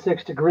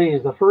 98.6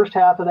 Degrees, the first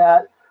half of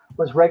that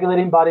was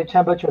regulating body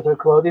temperature through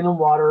clothing and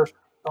water.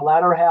 The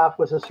latter half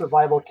was a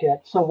survival kit.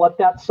 So what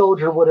that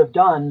soldier would have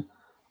done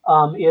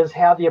is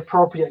have the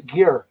appropriate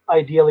gear,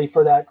 ideally,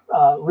 for that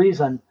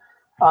reason.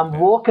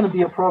 Wool can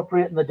be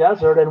appropriate in the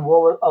desert, and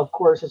wool, of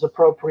course, is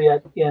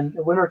appropriate in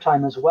the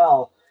wintertime as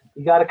well.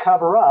 You got to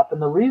cover up.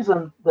 And the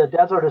reason the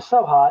desert is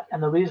so hot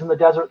and the reason the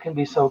desert can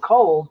be so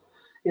cold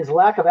is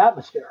lack of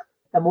atmosphere.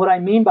 And what I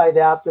mean by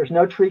that, there's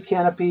no tree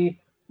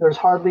canopy, there's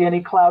hardly any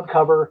cloud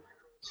cover.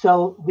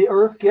 So the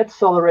Earth gets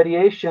solar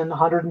radiation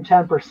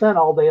 110%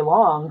 all day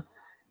long.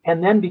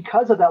 And then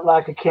because of that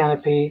lack of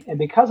canopy and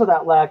because of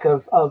that lack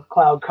of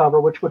cloud cover,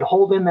 which would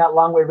hold in that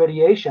long wave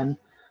radiation,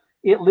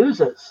 the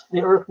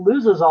Earth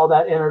loses all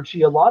that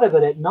energy, a lot of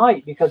it at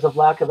night because of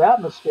lack of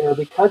atmosphere,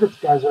 because it's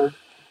desert.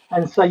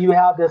 And so you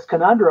have this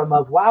conundrum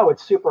of, wow,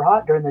 it's super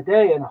hot during the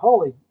day and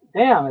holy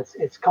damn,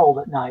 it's cold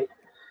at night.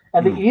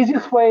 And the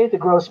easiest way, the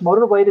gross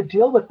motor way to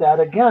deal with that,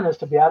 again, is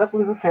to be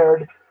adequately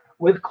prepared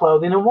with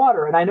clothing and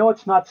water. And I know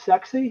it's not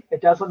sexy.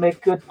 It doesn't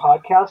make good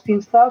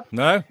podcasting stuff.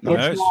 No.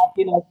 It's not,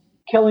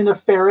 killing a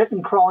ferret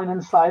and crawling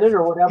inside it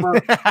or whatever.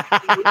 That's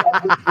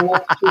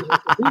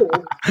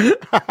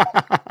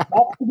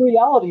the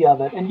reality of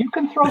it. And you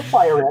can throw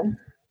fire in,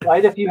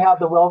 right? If you have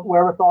the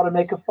wherewithal to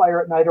make a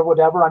fire at night or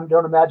whatever. I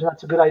don't imagine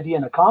that's a good idea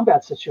in a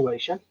combat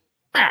situation.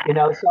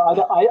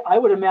 So I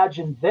would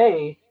imagine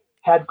they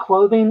had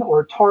clothing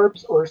or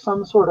tarps or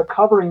some sort of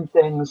covering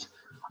things.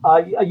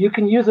 You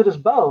can use it as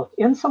both.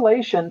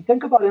 Insulation,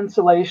 think about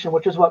insulation,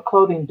 which is what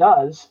clothing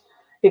does.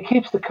 It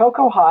keeps the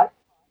cocoa hot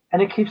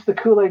and it keeps the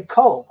Kool-Aid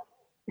cold.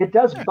 It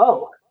does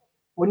both.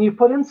 When you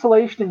put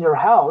insulation in your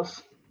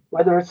house,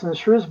 whether it's in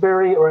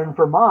Shrewsbury or in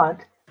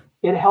Vermont,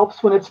 it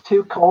helps when it's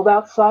too cold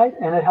outside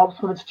and it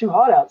helps when it's too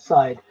hot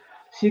outside.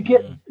 So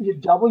you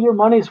double your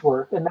money's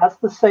worth. And that's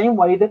the same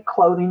way that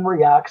clothing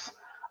reacts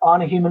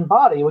on a human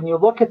body. When you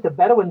look at the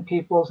Bedouin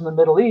peoples in the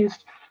Middle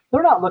East,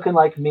 they're not looking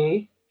like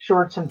me,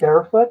 shorts and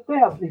barefoot. They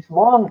have these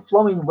long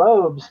flowing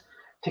robes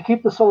to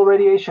keep the solar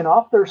radiation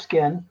off their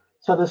skin,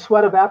 so the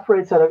sweat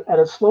evaporates at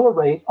a slower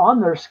rate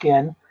on their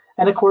skin.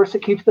 And of course,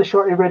 it keeps the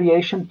short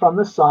radiation from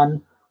the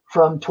sun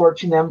from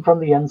torching them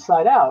from the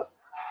inside out.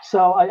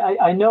 So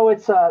I know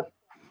it's a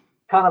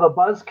kind of a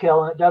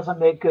buzzkill and it doesn't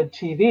make good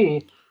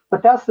TV,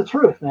 but that's the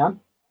truth, man.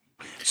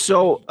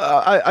 So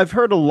I've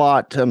heard a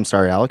lot. I'm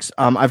sorry, Alex.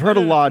 I've heard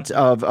a lot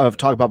of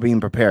talk about being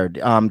prepared.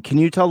 Can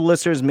you tell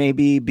listeners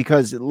maybe,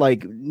 because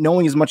like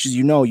knowing as much as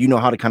you know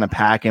how to kind of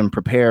pack and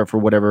prepare for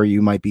whatever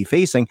you might be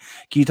facing.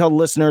 Can you tell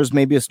listeners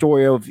maybe a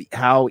story of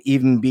how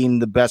even being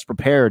the best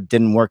prepared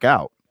didn't work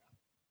out?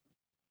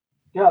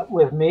 Yeah,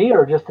 with me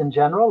or just in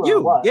general? Or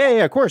you? What?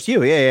 Yeah, of course,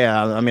 you.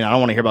 Yeah. I mean, I don't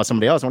want to hear about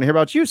somebody else. I want to hear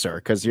about you, sir,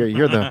 because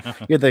you're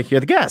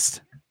the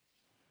guest.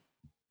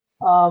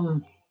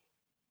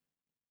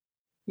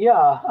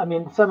 Yeah, I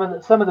mean, some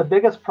of the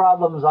biggest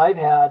problems I've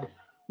had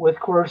with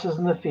courses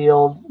in the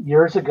field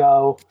years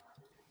ago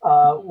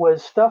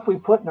was stuff we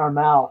put in our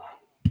mouth.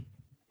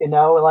 And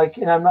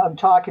I'm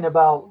talking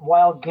about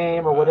wild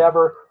game or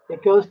whatever.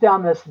 It goes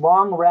down this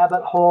long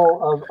rabbit hole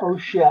of oh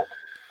shit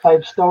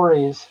type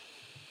stories.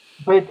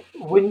 But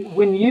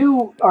when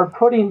you are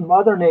putting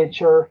Mother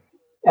Nature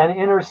and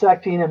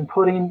intersecting and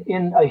putting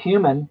in a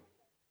human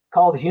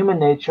called human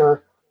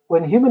nature,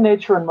 when human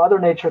nature and Mother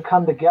Nature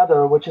come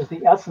together, which is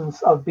the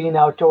essence of being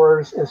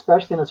outdoors,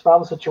 especially in a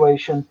survival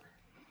situation,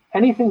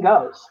 anything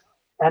goes.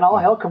 and all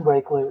hell can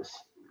break loose.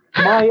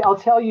 I'll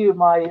tell you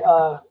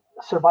my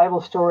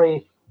survival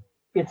story.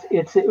 It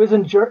was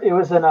in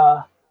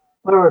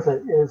where was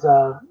it?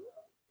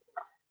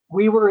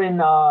 We were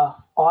in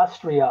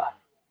Austria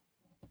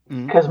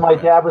because my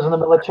dad was in the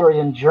military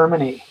in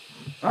Germany,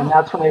 and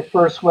that's when I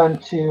first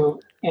went to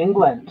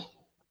England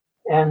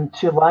and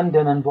to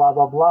London and blah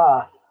blah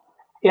blah.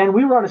 And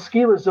we were on a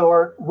ski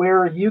resort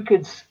where you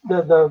could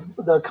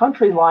the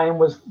country line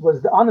was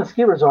on the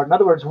ski resort. In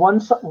other words,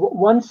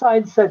 one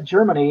side said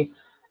Germany,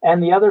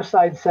 and the other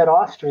side said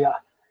Austria.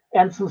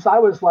 And since I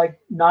was like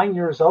 9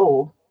 years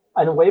old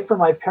and away from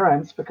my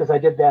parents because I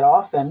did that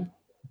often,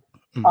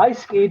 I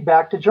skied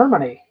back to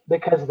Germany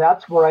because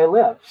that's where I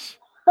live.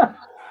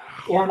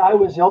 And I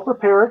was ill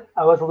prepared.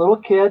 I was a little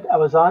kid. I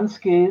was on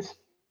skis.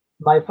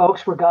 My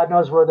folks were God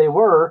knows where they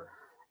were.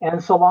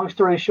 And so long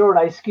story short,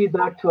 I skied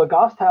back to a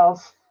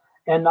Gasthaus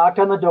and knocked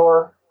on the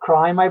door,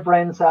 crying my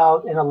brains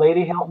out. And a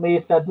lady helped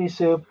me, fed me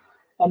soup.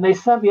 And they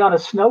sent me on a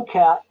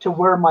snowcat to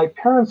where my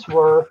parents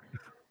were,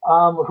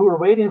 who were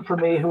waiting for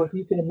me, who, if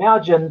you can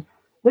imagine,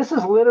 this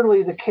is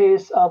literally the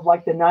case of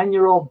like the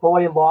 9-year-old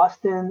boy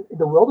lost in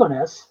the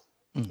wilderness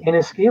in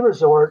a ski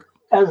resort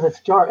as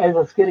it's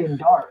getting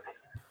dark.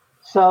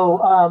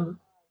 So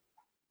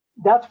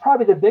that's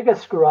probably the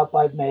biggest screw up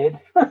I've made,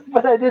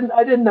 but I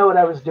didn't know what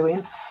I was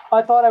doing.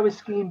 I thought I was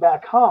skiing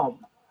back home.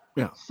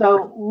 Yeah.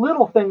 So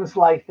little things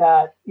like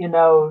that,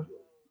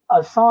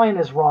 a sign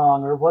is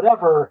wrong or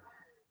whatever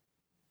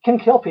can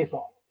kill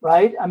people,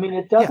 right? I mean,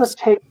 it doesn't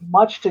take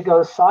much to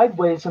go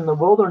sideways in the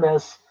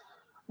wilderness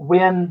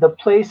when the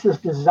place is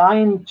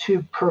designed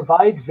to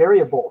provide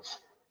variables.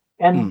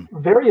 And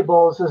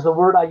variables is the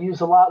word I use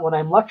a lot when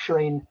I'm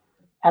lecturing.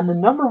 And the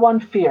number one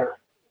fear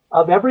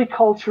of every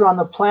culture on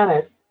the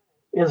planet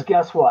is,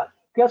 guess what?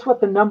 Guess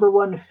what the number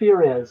one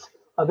fear is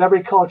of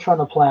every culture on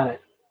the planet?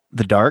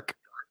 The dark?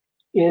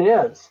 It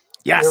is.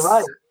 Yes. You're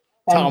right.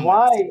 And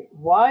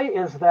why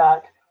is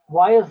that?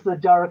 Why is the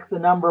dark the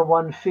number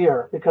one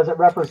fear? Because it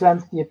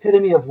represents the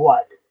epitome of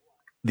what?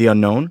 The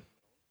unknown?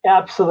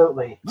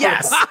 Absolutely.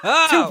 Yes.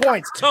 2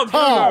 points.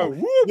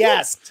 Tom.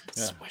 Yes.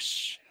 Yeah.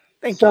 Swish.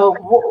 Thank you. So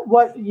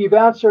what you've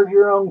answered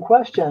your own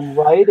question,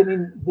 right? I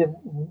mean,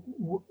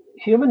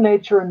 human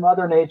nature and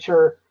Mother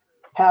Nature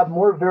have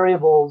more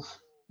variables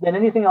than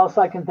anything else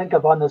I can think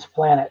of on this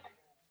planet.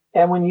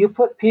 And when you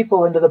put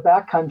people into the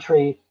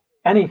backcountry,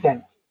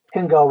 anything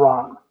can go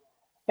wrong.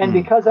 And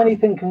because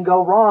anything can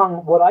go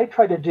wrong, what I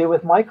try to do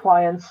with my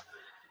clients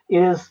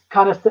is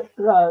kind of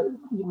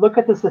look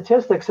at the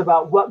statistics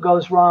about what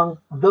goes wrong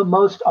the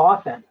most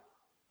often.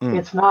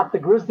 It's not the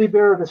grizzly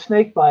bear or the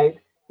snake bite.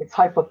 It's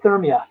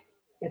hypothermia.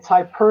 It's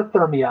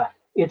hyperthermia.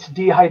 It's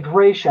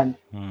dehydration.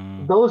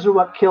 Those are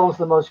what kills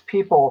the most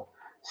people.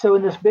 So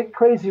in this big,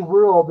 crazy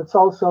world, it's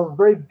also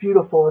very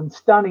beautiful and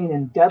stunning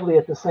and deadly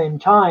at the same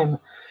time.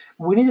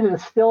 We need to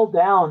distill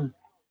down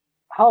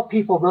how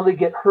people really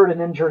get hurt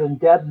and injured and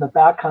dead in the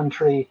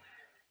backcountry.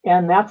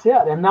 And that's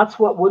it. And that's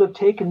what would have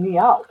taken me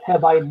out.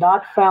 Have I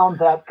not found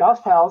that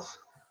Gasthaus,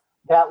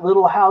 that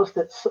little house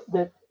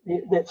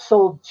that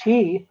sold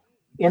tea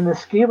in the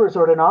ski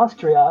resort in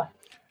Austria,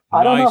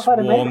 I don't know if I'd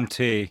have made it.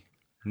 Tea.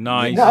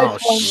 Nice.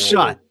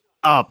 Shut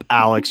up,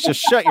 Alex. Just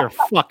shut your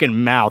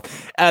fucking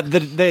mouth.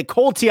 The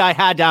cold tea I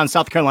had down in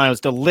South Carolina was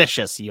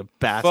delicious, you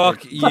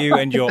bastard. Fuck you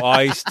and your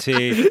iced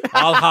tea.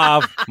 I'll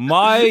have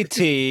my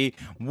tea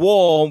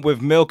warm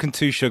with milk and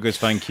 2 sugars.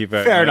 Thank you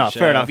very much.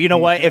 Fair enough. You know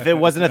what? If it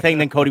wasn't a thing,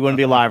 then Cody wouldn't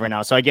be alive right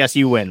now. So I guess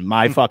you win.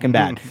 My fucking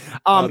bad.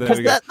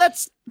 Because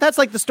that's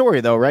like the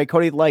story, though, right,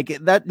 Cody? Like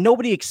that,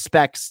 nobody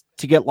expects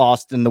to get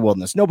lost in the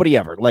wilderness. Nobody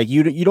ever. Like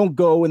you don't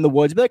go in the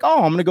woods and be like,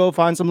 oh, I'm gonna go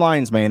find some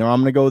lion's mane, or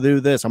I'm gonna go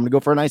do this. I'm gonna go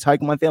for a nice hike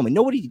with my family.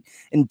 Nobody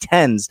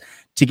intends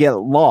to get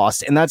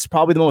lost, and that's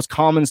probably the most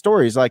common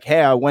story. Is like,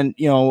 hey, I went,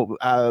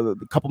 a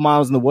couple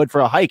miles in the wood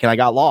for a hike, and I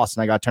got lost,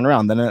 and I got turned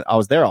around. Then I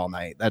was there all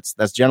night. That's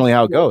generally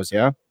how it goes.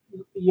 Yeah.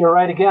 You're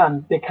right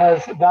again,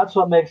 because that's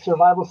what makes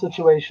survival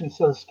situations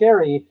so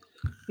scary.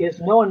 Is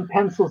no one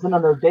pencils in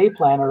on their day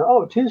planner.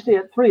 Oh, Tuesday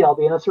at 3, I'll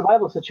be in a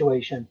survival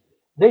situation.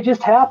 They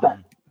just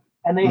happen,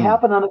 and they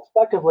happen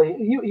unexpectedly.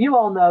 You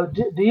all know.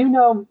 Do you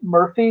know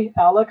Murphy,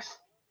 Alex?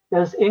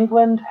 Does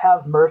England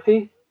have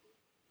Murphy?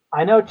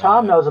 I know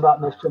Tom knows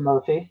about Mr.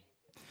 Murphy.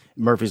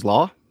 Murphy's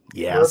Law?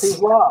 Yes. Murphy's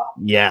Law.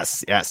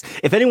 Yes.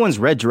 If anyone's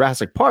read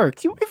Jurassic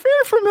Park, you'll be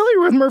very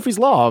familiar with Murphy's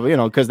Law,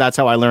 because that's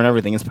how I learn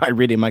everything is by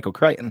reading Michael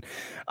Crichton.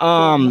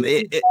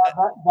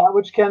 That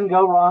which can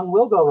go wrong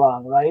will go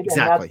wrong, right?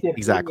 Exactly. And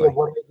that's the of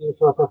what we do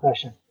for a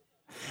profession.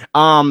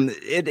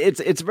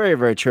 It's very,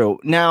 very true.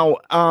 Now,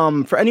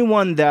 for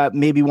anyone that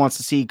maybe wants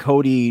to see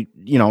Cody,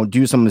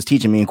 do some of his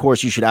teaching, of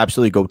course, you should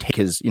absolutely go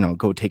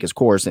take his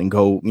course and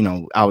go,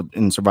 out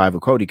and survive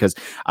with Cody. Because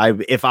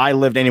if I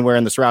lived anywhere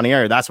in the surrounding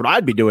area, that's what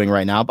I'd be doing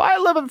right now. But I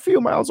live a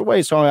few miles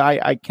away, so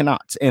I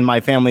cannot. And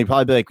my family would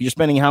probably be like, "You're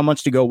spending how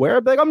much to go where?"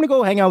 I'd be like, "I'm gonna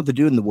go hang out with the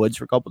dude in the woods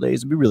for a couple of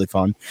days. It'd be really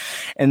fun."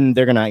 And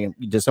they're gonna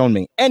disown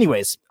me.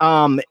 Anyways,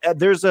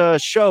 there's a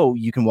show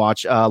you can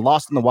watch,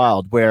 Lost in the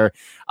Wild, where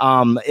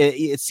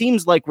it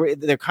seems like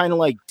they're kind of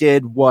like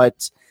did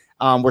what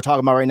we're talking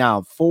about right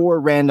now. 4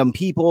 random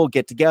people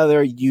get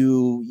together.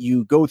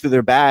 You go through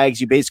their bags.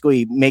 You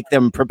basically make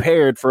them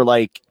prepared for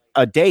like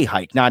a day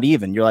hike. Not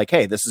even. You're like,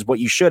 hey, this is what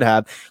you should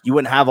have. You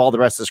wouldn't have all the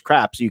rest of this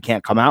crap, so you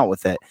can't come out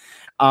with it.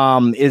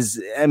 Trying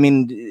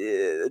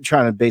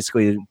to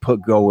basically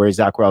go where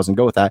exactly where I was gonna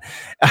go with that,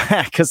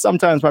 because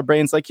sometimes my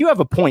brain's like, you have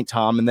a point,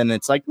 Tom, and then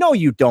it's like, no,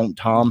 you don't,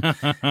 Tom.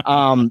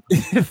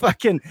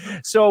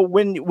 So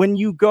when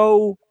you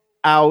go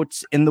out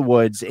in the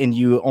woods and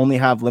you only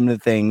have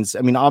limited things,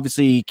 I mean,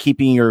 obviously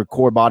keeping your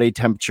core body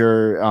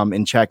temperature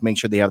in check, make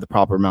sure they have the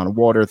proper amount of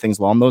water, things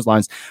along those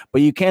lines,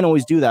 but you can't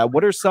always do that.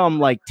 What are some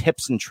like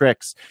tips and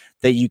tricks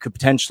that you could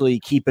potentially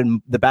keep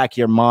in the back of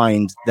your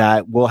mind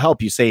that will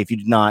help you, say, if you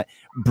do not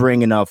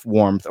bring enough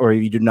warmth or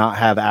if you do not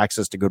have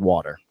access to good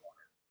water?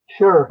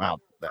 Sure. Wow.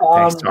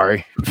 Thanks,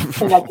 sorry.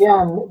 And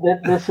again,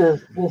 this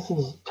is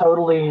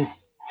totally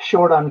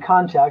short on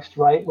context,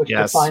 right? Which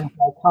defines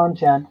my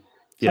content.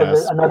 So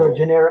there's another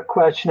generic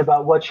question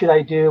about what should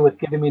I do with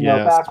giving me no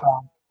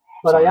background.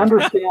 But I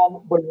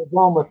understand where you're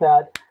going with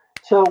that.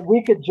 So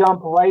we could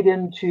jump right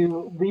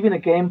into leaving a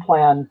game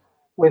plan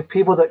with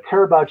people that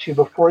care about you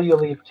before you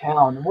leave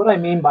town. And what I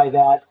mean by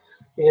that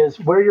is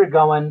where you're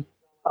going,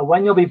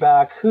 when you'll be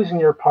back, who's in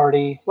your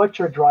party, what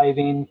you're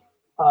driving,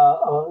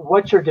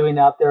 what you're doing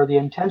out there, the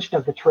intention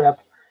of the trip.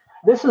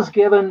 This is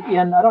given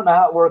in, I don't know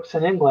how it works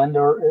in England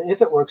or if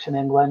it works in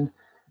England,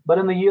 but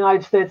in the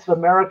United States of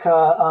America,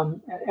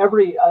 I'm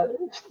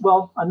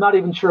not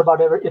even sure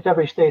about if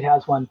every state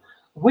has one.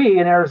 We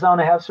in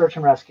Arizona have search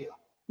and rescue.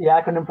 The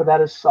acronym for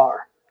that is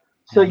SAR.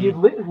 So you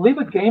leave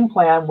a game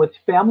plan with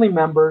family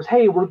members.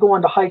 Hey, we're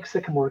going to hike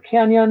Sycamore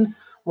Canyon.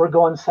 We're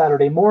going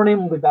Saturday morning.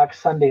 We'll be back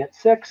Sunday at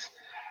 6.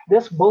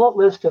 This bullet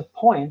list of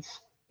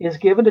points is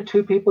given to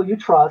 2 people you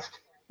trust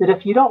that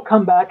if you don't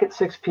come back at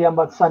 6 p.m.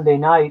 on Sunday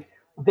night,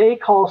 they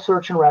call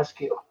search and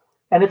rescue.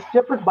 And it's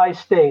different by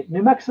state.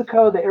 New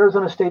Mexico, the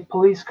Arizona State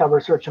Police cover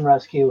search and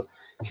rescue.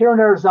 Here in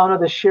Arizona,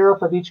 the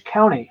sheriff of each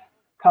county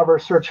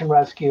covers search and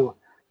rescue.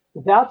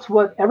 That's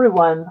what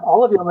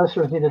all of your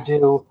listeners need to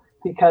do,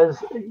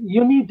 because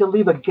you need to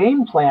leave a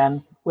game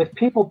plan with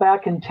people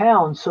back in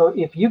town. So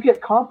if you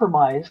get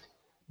compromised,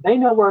 they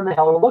know where in the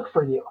hell to look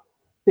for you.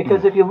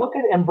 Because if you look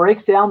at and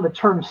break down the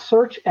term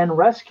search and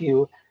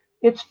rescue,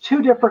 it's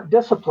 2 different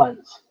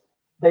disciplines.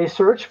 They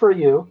search for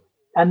you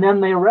and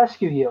then they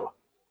rescue you.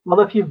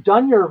 Well, if you've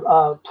done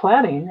your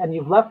planning and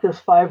you've left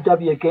this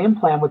 5W game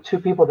plan with 2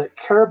 people that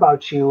care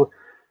about you,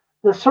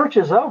 the search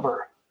is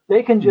over.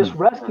 They can just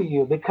rescue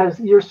you because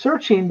you're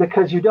searching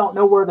because you don't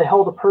know where the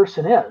hell the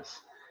person is.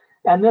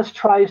 And this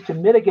tries to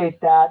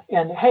mitigate that.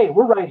 And hey,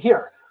 we're right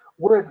here.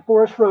 We're at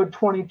Forest Road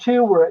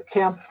 22. We're at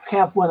Camp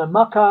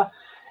Winnemucca,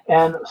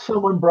 and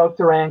someone broke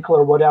their ankle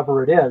or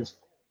whatever it is.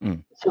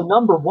 So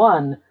number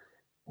 1,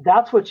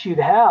 that's what you'd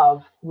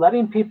have,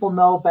 letting people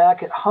know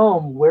back at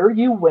home where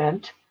you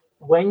went,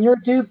 when you're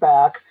due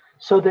back,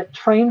 so that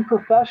trained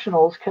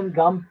professionals can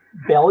come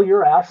bail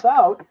your ass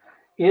out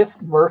if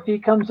Murphy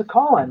comes a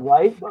calling,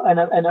 right?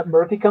 And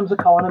Murphy comes a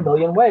call in a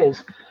million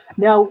ways.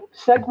 Now,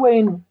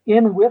 segueing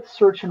in with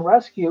search and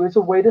rescue is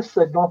a way to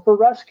signal for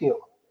rescue.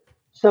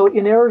 So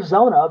in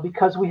Arizona,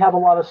 because we have a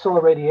lot of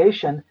solar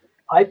radiation,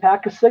 I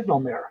pack a signal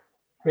mirror,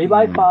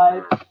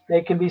 3x5.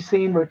 They can be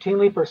seen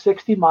routinely for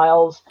 60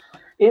 miles.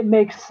 It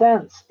makes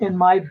sense in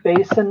my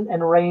basin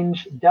and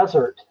range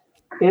desert.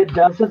 It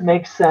doesn't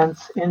make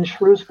sense in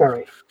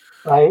Shrewsbury,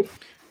 right?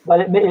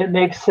 But it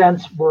makes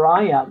sense where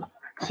I am.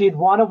 So you'd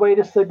want a way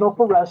to signal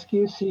for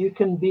rescue so you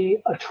can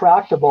be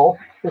attractable.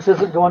 This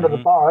isn't going to the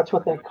bar. That's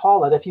what they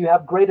call it. If you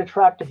have great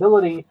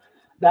attractability,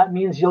 that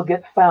means you'll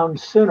get found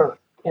sooner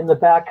in the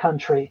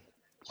backcountry.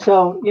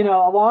 So,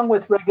 along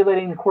with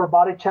regulating core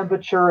body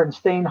temperature and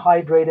staying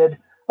hydrated,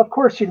 of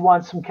course, you'd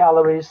want some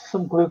calories,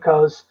 some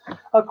glucose.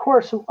 Of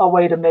course, a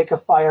way to make a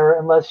fire,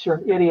 unless you're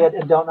an idiot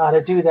and don't know how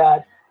to do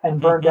that, and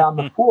burn down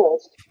the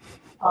forest.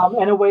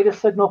 And a way to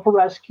signal for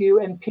rescue,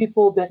 and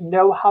people that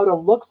know how to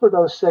look for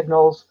those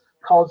signals,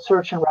 called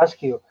search and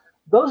rescue.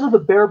 Those are the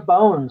bare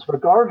bones,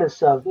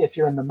 regardless of if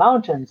you're in the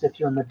mountains, if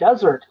you're in the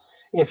desert,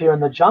 if you're in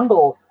the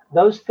jungle.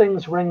 Those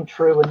things ring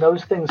true, and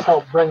those things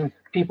help bring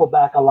people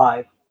back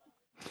alive.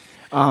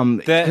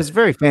 It's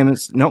very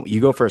famous. No,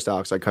 you go first,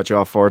 Alex. I cut you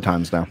off 4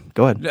 times now.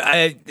 Go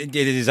ahead. It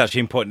is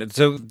actually important.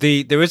 So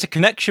there is a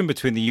connection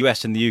between the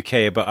US and the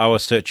UK about our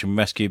search and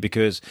rescue,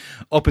 because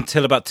up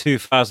until about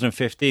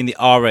 2015, the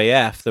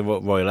RAF, the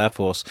Royal Air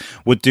Force,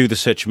 would do the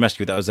search and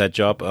rescue. That was their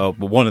job,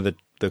 one of the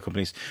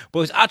companies. But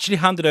it was actually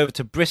handed over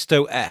to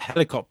Bristow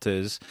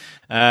Helicopters,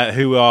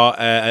 who are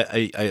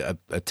a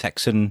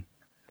Texan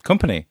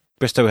company.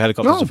 Bristow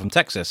Helicopters are from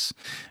Texas.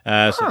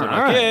 So they're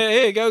like,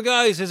 here you go,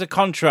 guys. There's a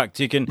contract.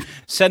 You can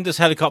send us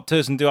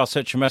helicopters and do our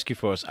search and rescue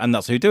for us. And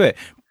that's who do it.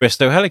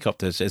 Bristow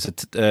Helicopters is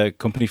a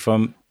company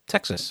from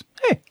Texas.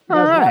 Hey.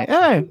 All right.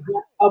 Does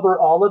that cover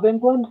all of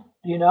England?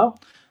 Do you know?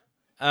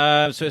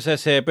 So it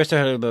says here, Bristow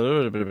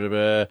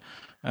Helicopters.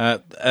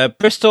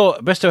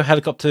 Bristol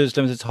Helicopters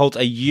Limited holds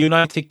a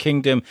United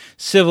Kingdom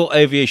Civil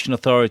Aviation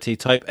Authority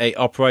Type A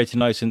operating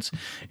license.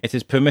 It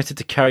is permitted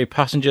to carry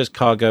passengers,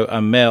 cargo,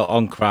 and mail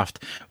on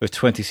craft with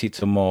 20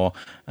 seats or more.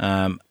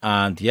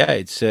 And yeah,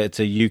 it's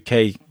a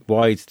UK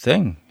wide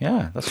thing.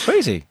 Yeah, that's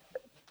crazy.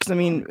 I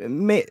mean,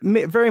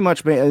 very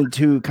much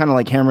to kind of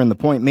like hammer in the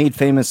point, made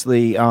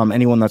famously,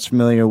 anyone that's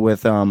familiar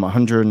with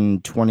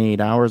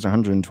 128 hours,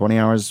 120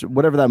 hours,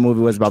 whatever that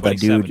movie was about that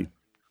dude.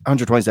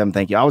 127,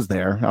 thank you. I was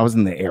there. I was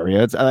in the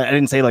area. I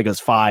didn't say like it was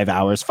 5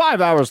 hours. 5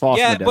 hours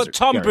lost in the desert. Yeah, but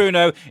Tom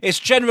Bruno, it's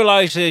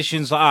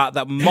generalizations like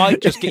that might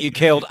just get you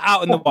killed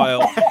out in the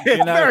wild. You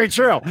know? Very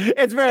true.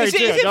 It's very true.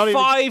 Is it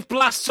 5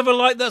 blasts of a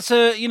light that's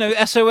a,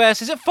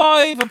 SOS? Is it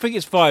 5? I think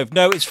it's 5.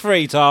 No, it's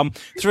 3, Tom.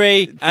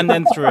 3 and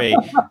then 3.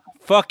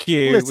 Fuck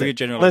you.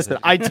 Listen,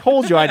 I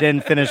told you I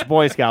didn't finish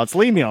Boy Scouts.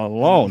 Leave me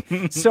alone.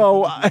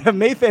 So,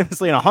 made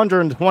famously in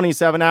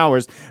 127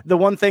 hours, the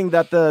one thing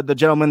that the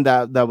gentleman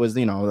that was,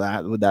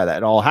 that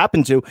all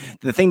happened to,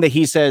 the thing that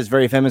he says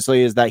very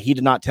famously is that he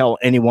did not tell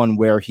anyone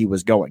where he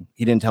was going.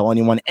 He didn't tell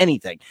anyone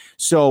anything.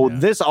 So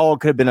this all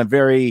could have been a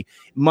very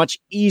much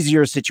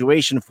easier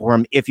situation for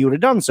him if he would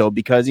have done so,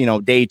 because,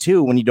 day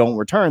 2, when you don't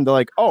return, they're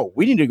like, oh,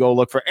 we need to go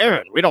look for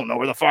Aaron. We don't know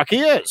where the fuck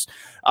he is.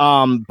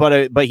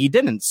 But he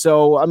didn't.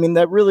 So, I mean,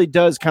 that really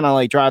does kind of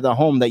like drive that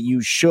home that you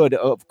should,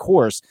 of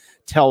course,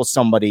 tell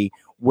somebody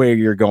where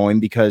you're going,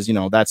 because,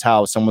 that's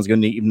how someone's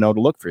going to even know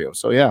to look for you.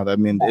 So, yeah, I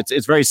mean,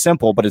 it's very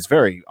simple, but it's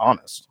very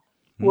honest.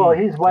 Well,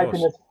 he's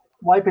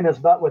wiping his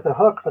butt with a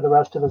hook for the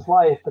rest of his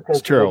life because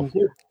it's true. He didn't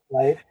do it,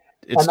 right?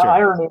 And the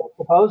irony is,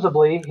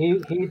 supposedly, he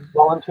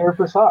volunteered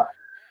for SAR.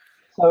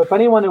 So if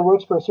anyone who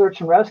works for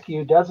search and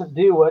rescue doesn't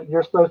do what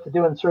you're supposed to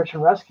do in search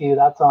and rescue,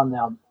 that's on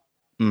them.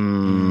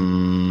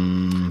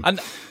 And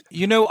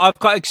I've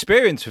got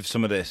experience with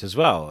some of this as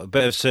well. A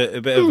bit of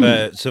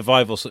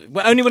survival.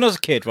 Well, only when I was a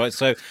kid, right?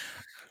 So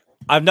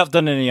I've not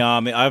done any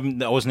army. I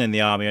wasn't in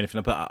the army or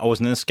anything. But I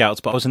wasn't in the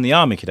scouts, but I was in the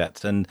army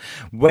cadets. And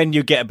when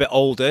you get a bit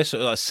older, so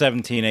like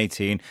 17,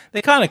 18,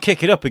 they kind of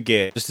kick it up a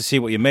gear just to see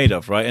what you're made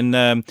of, right?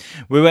 And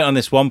we went on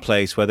this one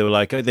place where they were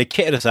like, they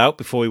kitted us out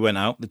before we went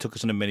out. They took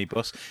us on a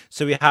minibus.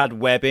 So we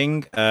had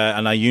webbing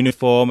and our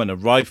uniform and a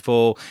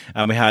rifle.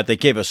 And they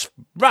gave us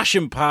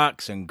ration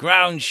packs and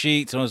ground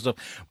sheets and all that stuff.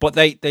 But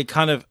they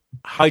kind of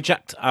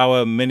hijacked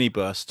our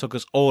minibus, took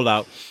us all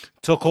out,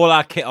 took all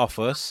our kit off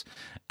us.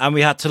 And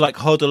we had to like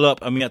huddle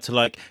up, and we had to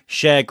like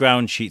share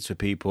ground sheets with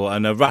people,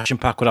 and a ration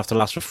pack would have to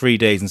last for 3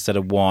 days instead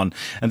of 1,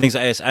 and things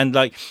like this. And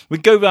like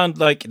we'd go around,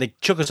 like they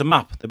chuck us a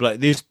map. They'd be like,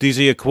 "These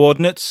are your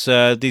coordinates.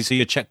 These are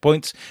your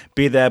checkpoints.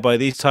 Be there by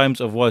these times,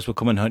 otherwise we'll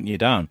come and hunt you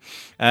down."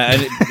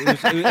 And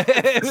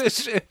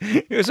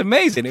it was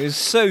amazing. It was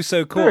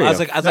so cool as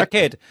a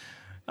kid.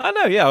 I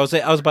know, yeah. I was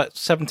about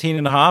 17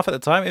 and a half at the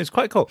time. It was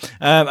quite cool.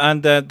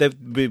 And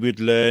we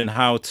would learn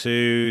how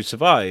to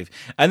survive.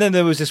 And then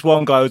there was this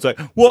one guy who was like,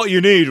 what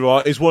you need,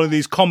 right, is one of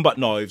these combat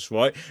knives,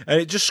 right?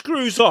 And it just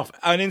screws off.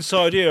 And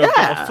inside here, I've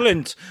got a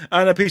flint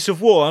and a piece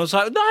of wool. And I was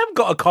like, no, I haven't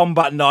got a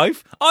combat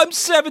knife. I'm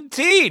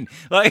 17.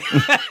 Like,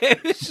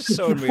 it was just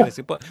so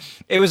unrealistic. But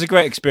it was a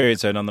great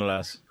experience, though,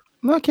 nonetheless.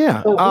 Look,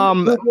 yeah.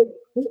 So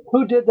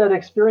who did that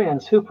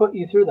experience? Who put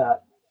you through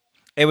that?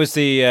 It was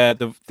the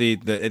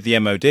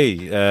MOD,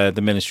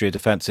 the Ministry of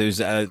Defence. It was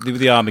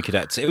the Army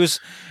Cadets. It was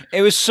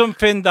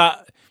something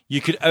that you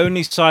could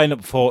only sign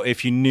up for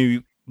if you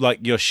knew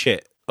like your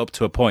shit up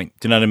to a point.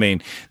 Do you know what I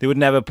mean? They would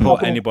never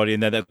put anybody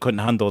in there that couldn't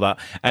handle that,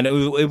 and it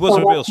was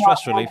a real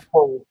stress relief.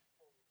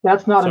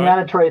 That's not a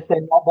mandatory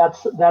thing.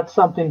 That's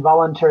something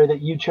voluntary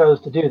that you chose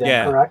to do.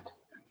 Correct?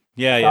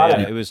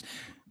 Yeah. It was.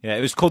 Yeah,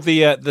 it was called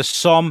the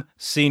Somme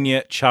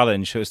Senior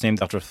Challenge. It was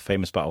named after a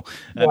famous battle.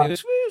 And it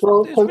was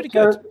pretty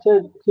good.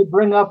 To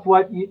bring up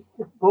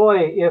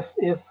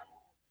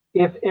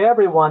if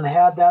everyone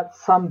had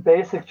some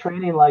basic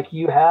training like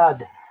you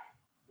had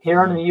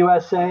here in the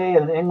USA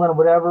and England,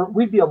 whatever,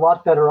 we'd be a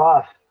lot better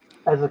off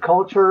as a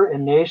culture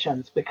and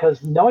nations,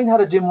 because knowing how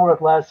to do more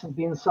with less and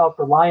being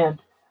self-reliant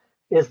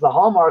is the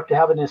hallmark to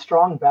having a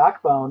strong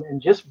backbone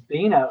and just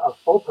being a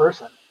full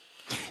person.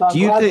 So I'm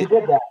glad you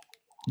did that.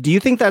 Do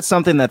you think that's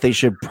something that they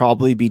should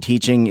probably be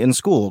teaching in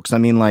school? Because, I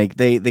mean, like,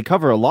 they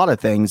cover a lot of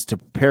things to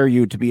prepare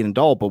you to be an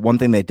adult, but one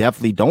thing they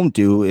definitely don't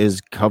do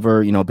is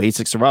cover,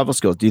 basic survival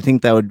skills. Do you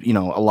think that would,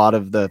 a lot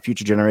of the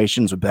future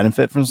generations would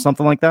benefit from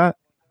something like that?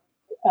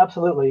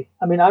 Absolutely.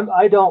 I mean,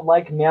 I don't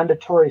like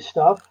mandatory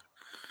stuff,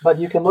 but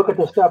you can look at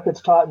the stuff that's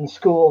taught in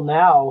school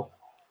now,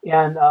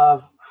 and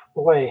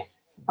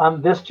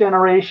this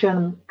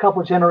generation,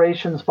 couple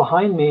generations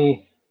behind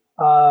me,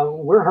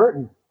 we're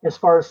hurting. As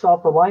far as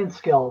self-reliance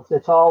skills,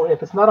 it's all,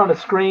 if it's not on a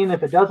screen,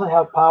 if it doesn't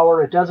have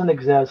power, it doesn't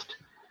exist.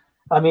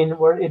 I mean,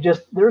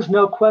 there's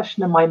no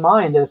question in my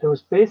mind that if there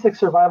was basic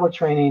survival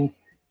training,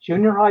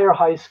 junior high or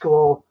high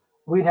school,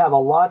 we'd have a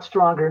lot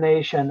stronger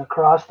nation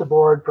across the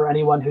board for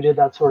anyone who did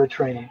that sort of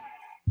training.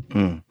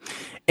 And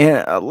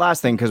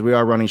last thing, because we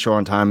are running short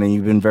on time, and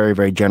you've been very,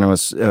 very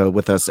generous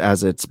with us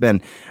as it's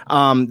been.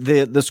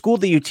 The school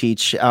that you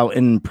teach out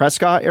in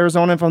Prescott,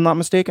 Arizona, if I'm not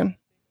mistaken.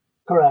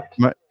 Correct.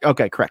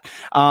 Okay, correct.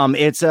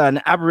 It's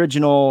an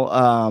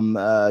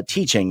Aboriginal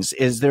teachings.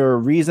 Is there a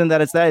reason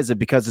that it's that? Is it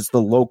because it's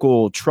the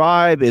local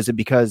tribe? Is it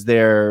because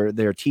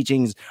their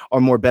teachings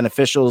are more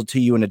beneficial to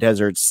you in a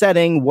desert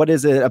setting? What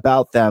is it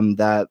about them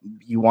that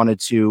you wanted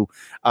to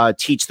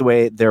teach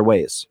their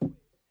ways?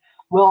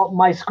 Well,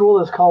 my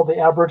school is called the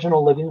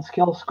Aboriginal Living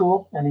Skills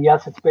School, and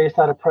yes, it's based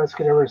out of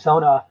Prescott,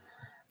 Arizona.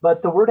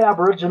 But the word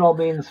Aboriginal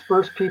means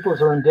First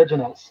Peoples or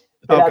Indigenous.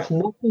 It has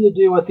nothing to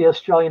do with the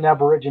Australian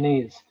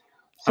Aborigines.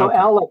 So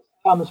Alex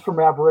comes from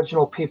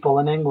Aboriginal people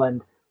in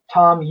England.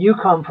 Tom, you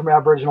come from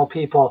Aboriginal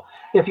people.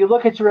 If you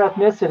look at your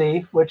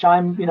ethnicity, which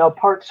I'm,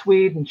 part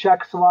Swede and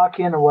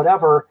Czechoslovakian or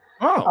whatever,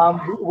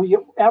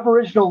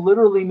 Aboriginal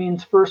literally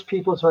means First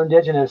Peoples or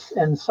Indigenous,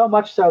 and so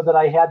much so that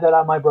I had that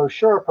on my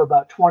brochure for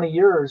about 20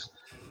 years,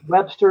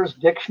 Webster's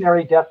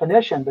dictionary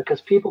definition,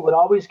 because people would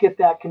always get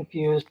that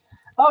confused.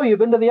 Oh, you've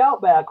been to the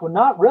Outback. Well,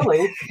 not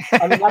really.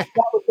 I mean, that's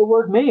not what the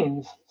word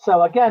means.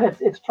 So again,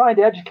 it's trying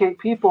to educate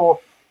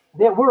people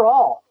that we're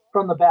all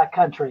from the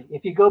backcountry.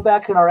 If you go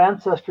back in our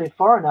ancestry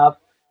far enough,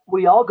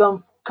 we all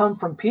come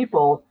from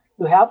people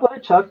who have what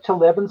it took to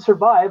live and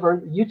survive,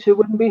 or you two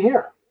wouldn't be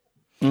here.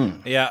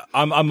 Yeah,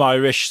 I'm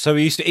Irish, so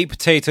we used to eat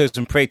potatoes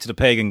and pray to the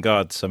pagan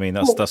gods. I mean,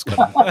 that's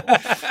kind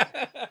of...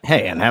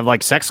 Hey, and have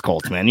like sex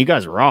cults, man. You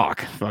guys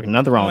rock. Fucking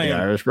nothing wrong with the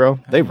Irish, bro.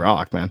 They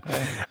rock, man.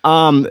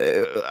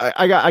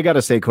 I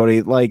gotta say,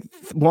 Cody, like,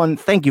 one,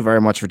 thank you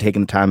very much for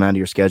taking the time out of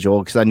your schedule,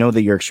 because I know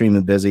that you're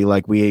extremely busy.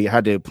 Like, we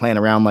had to plan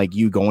around like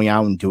you going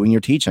out and doing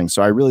your teaching,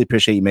 so I really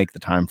appreciate you make the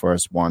time for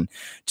us. One,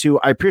 two,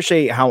 I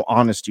appreciate how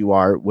honest you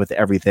are with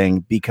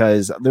everything,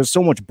 because there's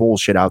so much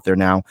bullshit out there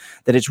now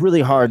that it's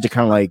really hard to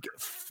kind of like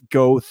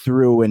go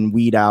through and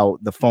weed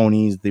out the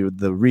phonies,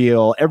 the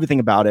real, everything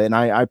about it. And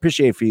I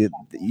appreciate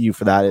you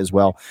for that as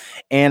well.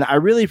 And I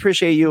really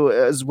appreciate you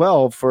as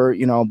well for,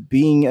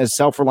 being as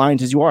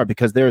self-reliant as you are,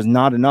 because there's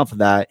not enough of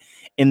that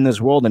in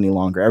this world any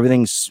longer.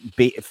 Everything's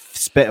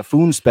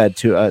spoon-fed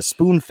to us.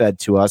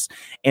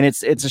 And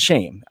it's a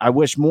shame. I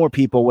wish more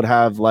people would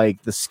have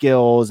like the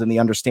skills and the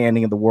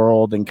understanding of the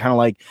world and kind of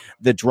like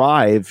the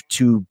drive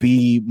to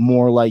be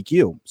more like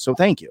you. So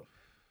thank you.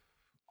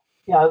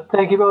 Yeah,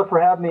 thank you both for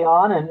having me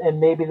on, and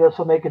maybe this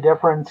will make a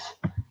difference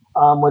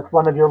with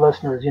one of your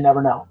listeners. You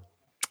never know.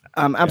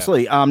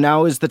 Absolutely.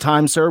 Now is the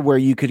time, sir, where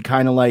you could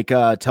kind of like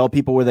tell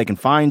people where they can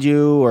find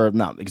you, or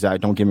not exactly,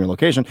 don't give me your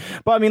location,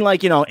 but I mean,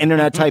 like,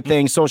 internet type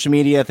things, social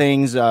media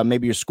things,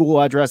 maybe your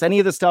school address, any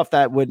of the stuff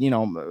that would,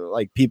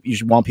 like you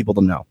should want people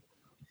to know.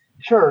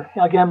 Sure.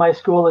 Again, my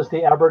school is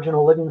the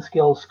Aboriginal Living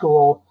Skills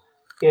School.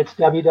 It's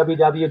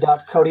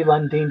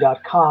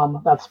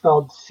www.codylundin.com. That's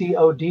spelled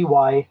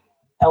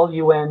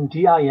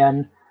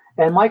CODYLUNDIN.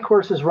 And my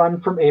courses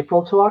run from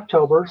April to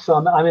October,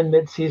 so I'm in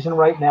mid-season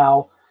right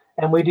now.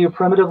 And we do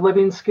primitive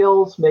living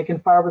skills,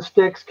 making fire with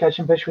sticks,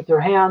 catching fish with your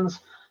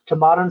hands, to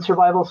modern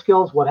survival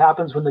skills, what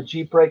happens when the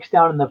Jeep breaks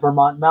down in the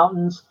Vermont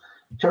mountains,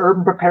 to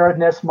urban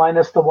preparedness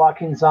minus the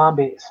walking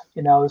zombies.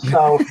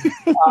 So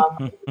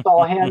it's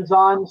all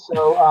hands-on.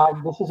 So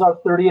this is our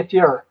 30th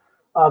year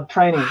of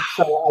training.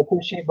 So I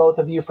appreciate both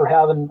of you for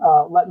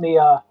let me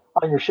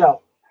on your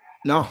show.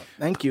 No,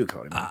 thank you,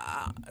 Cody.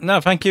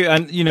 No, thank you.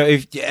 And,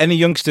 if any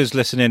youngsters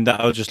listening that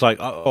are just like,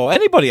 or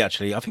anybody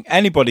actually, I think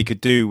anybody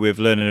could do with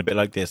learning a bit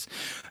like this.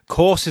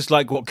 Courses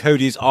like what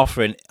Cody's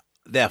offering,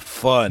 they're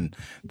fun.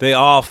 They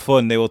are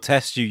fun. They will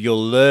test you.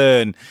 You'll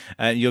learn,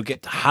 and you'll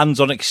get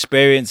hands-on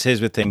experiences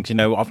with things.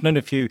 I've known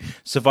a few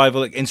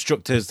survival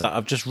instructors that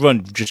have just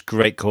run just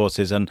great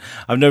courses, and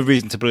I've no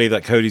reason to believe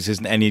that Cody's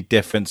isn't any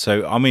different.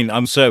 So, I mean,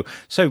 I'm so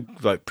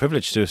like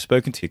privileged to have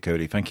spoken to you,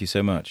 Cody. Thank you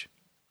so much.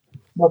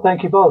 Well,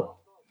 thank you both.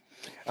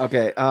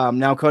 Okay.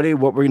 Now, Cody,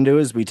 what we're going to do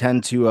is we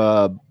tend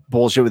to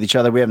bullshit with each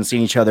other. We haven't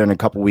seen each other in a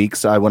couple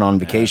weeks. I went on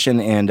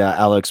vacation, and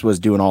Alex was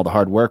doing all the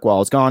hard work while I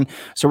was gone.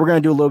 So we're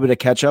going to do a little bit of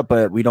catch up,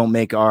 but we don't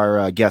make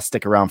our guests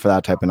stick around for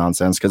that type of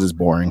nonsense because it's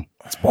boring.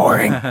 It's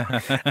boring.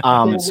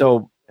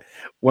 So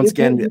once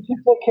again, you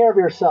take care of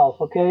yourself,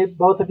 okay?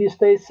 Both of you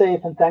stay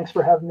safe, and thanks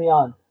for having me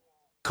on.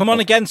 Come on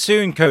again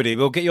soon, Cody.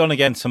 We'll get you on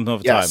again some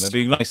other time. It'd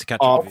be nice to catch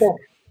up. Okay.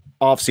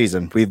 Off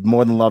season. We'd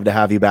more than love to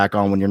have you back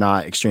on when you're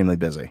not extremely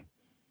busy.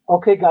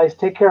 Okay, guys,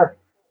 take care.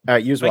 All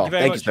right, you as well.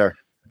 Thank you, sir.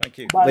 Thank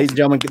you. Bye. Ladies and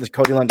gentlemen, this is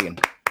Cody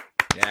Lundin.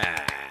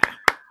 Yeah.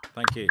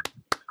 Thank you.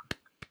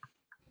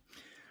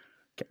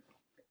 Okay.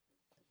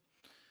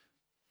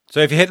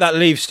 So if you hit that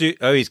leave,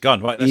 oh, he's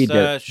gone. Right, he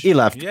did. He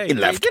left. Yeah, he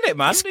left. He did it,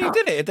 man. He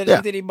did it. He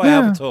didn't even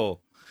have at all.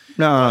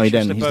 No, he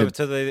didn't. Slip over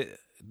to the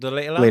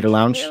later lounge. Later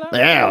lounge.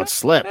 Yeah, let's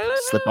slip.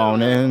 Slip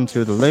on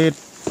into the late.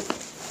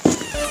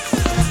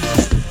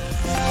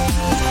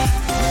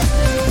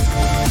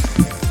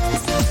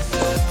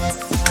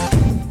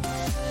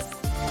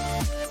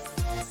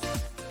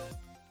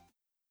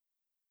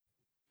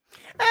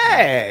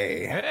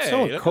 Hey,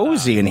 so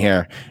cozy in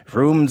here.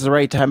 Room's the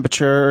right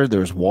temperature.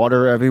 There's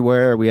water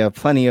everywhere. We have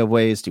plenty of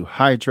ways to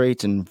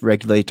hydrate and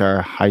regulate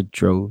our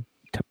hydro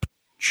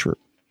temperature.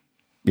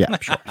 Yeah,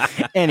 sure.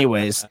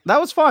 Anyways, that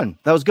was fun.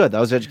 That was good. That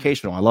was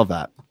educational. I love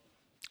that.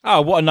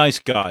 Oh, what a nice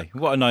guy!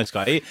 What a nice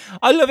guy!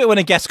 I love it when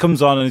a guest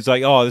comes on and he's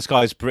like, "Oh, this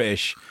guy's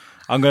British.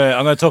 I'm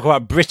gonna talk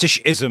about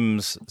British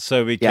isms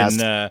so we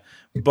can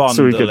bond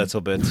a little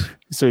bit."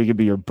 So he could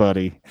be your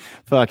buddy.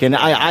 Fucking,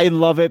 I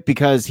love it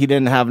because he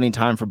didn't have any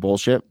time for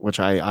bullshit. Which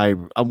I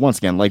once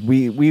again, like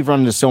we've run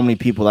into so many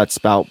people that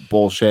spout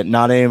bullshit.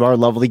 Not any of our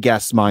lovely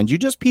guests, mind you,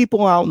 just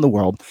people out in the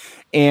world,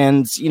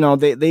 and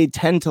they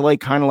tend to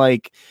kind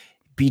of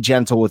be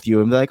gentle with you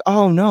and be like,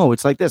 oh no,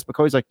 it's like this. But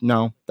Cody's like,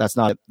 no, that's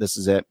not it. This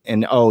is it.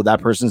 And oh,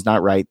 that person's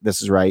not right.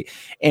 This is right.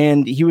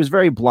 And he was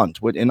very blunt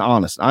and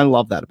honest. I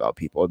love that about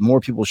people. More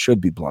people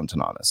should be blunt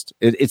and honest.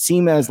 It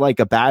seemed as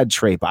like a bad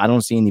trait, but I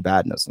don't see any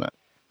badness in it.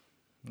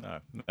 No,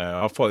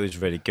 I thought it was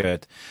really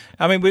good.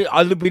 I mean, we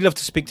love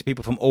to speak to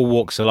people from all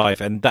walks of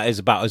life, and that is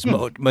about as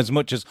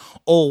much as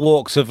all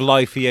walks of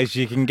life as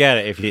you can get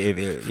it. If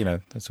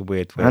you that's a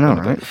weird way. I know,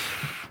 right?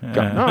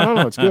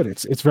 No, it's good.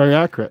 It's very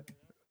accurate.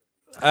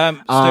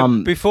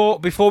 So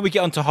before we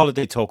get on to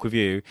holiday talk with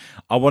you,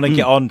 I want to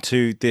get on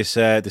to this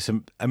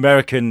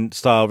American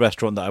style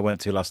restaurant that I went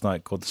to last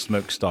night called the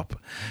Smoke Stop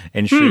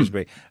in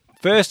Shrewsbury.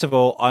 First of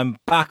all, I'm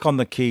back on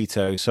the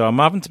keto, so I'm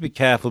having to be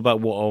careful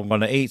about what I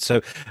want to eat.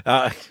 So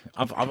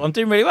I'm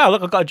doing really well.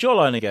 Look, I've got a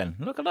jawline again.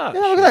 Look at that.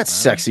 Yeah, look at that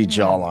sexy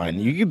jawline.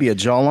 You could be a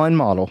jawline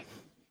model.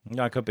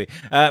 Yeah, I could be.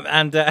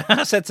 And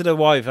I said to the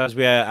wife as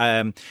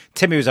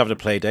Timmy was having a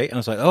play date, and I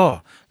was like,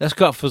 oh, let's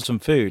go out for some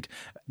food.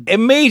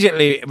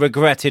 Immediately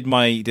regretted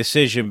my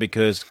decision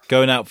because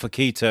going out to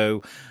eat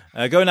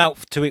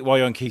while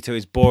you're on keto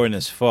is boring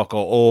as fuck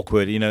or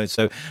awkward,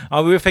 So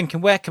we were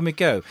thinking, where can we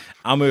go?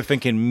 And we were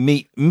thinking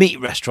meat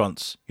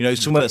restaurants,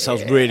 somewhere that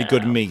sells really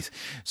good meat.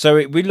 So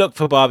we looked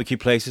for barbecue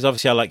places.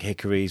 Obviously, I like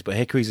Hickory's, but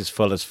Hickory's is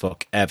full as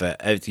fuck ever.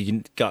 I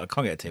can't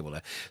get a table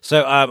there.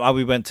 So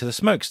we went to the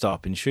Smoke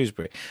Stop in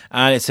Shrewsbury,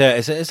 and it's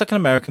like an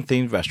American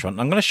themed restaurant.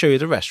 I'm going to show you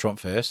the restaurant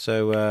first.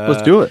 So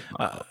let's do it.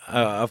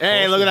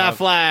 Hey, look at that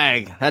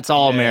flag. That's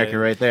all American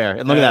right there.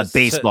 And look at that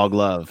baseball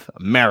glove,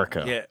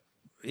 America. Yeah.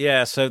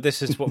 Yeah, so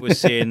this is what we're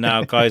seeing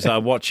now, guys. That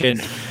are watching.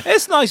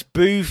 It's nice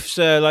booths,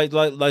 like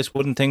nice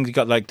wooden things. You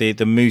got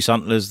the moose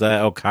antlers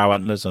there, or cow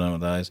antlers. I don't know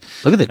what that is.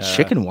 Look at the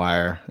chicken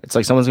wire. It's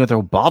like someone's gonna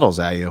throw bottles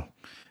at you.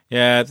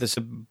 Yeah, there's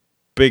a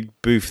big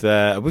booth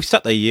there. We've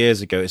sat there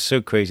years ago. It's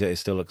so crazy that it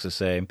still looks the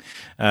same.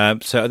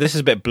 So this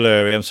is a bit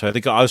blurry. I'm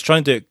sorry. I was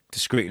trying to do it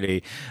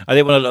discreetly. I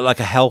didn't want to look like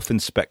a health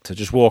inspector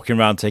just walking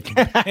around taking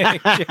pictures.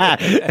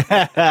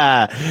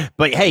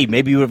 But hey,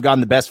 maybe you would have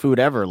gotten the best food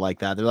ever like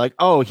that. They're like,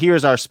 oh,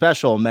 here's our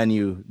special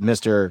menu,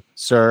 Mr.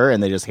 Sir,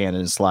 and they just hand it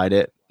and slide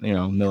it.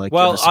 And they're like,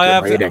 well, I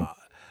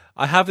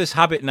have this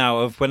habit now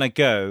of when I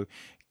go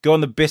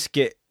on the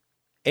biscuit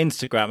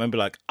Instagram and be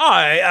like,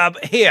 I am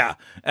here,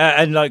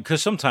 and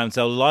because sometimes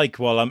they'll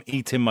while I'm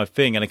eating my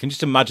thing, and I can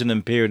just imagine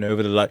them peering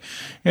over the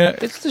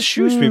it's the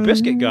Shrewsbury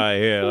biscuit guy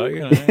here.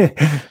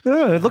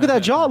 Look at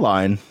that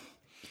jawline.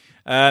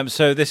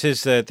 So this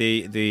is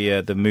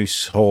the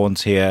moose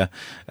horns here,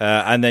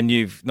 and then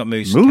you've not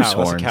moose horns.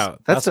 That's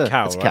a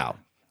cow. That's a cow.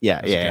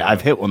 Yeah.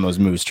 I've hit one of those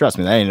moose. Trust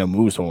me, that ain't no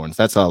moose horns.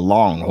 That's a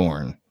long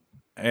horn.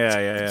 Yeah.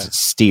 It's a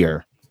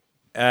steer.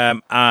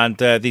 And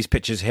these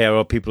pictures here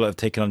are people that have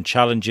taken on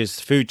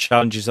food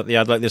challenges that they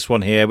had, like this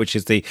one here, which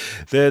is the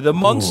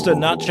Monster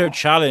Nacho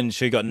Challenge.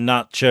 So you got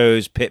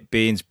nachos, pit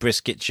beans,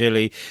 brisket,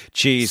 chili,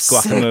 cheese,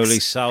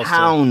 guacamole, salsa.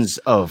 Pounds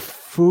of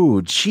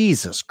food.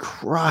 Jesus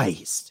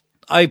Christ.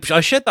 I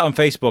shared that on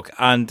Facebook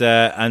and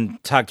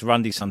tagged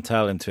Randy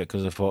Santel into it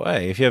because I thought,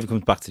 hey, if he ever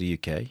comes back to the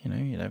UK,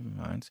 you never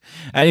mind.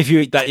 And if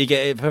you eat that, you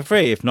get it for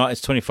free. If not, it's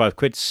 25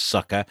 quid,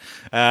 sucker.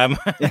 And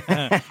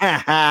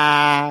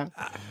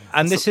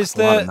this is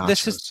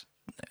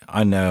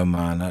I know,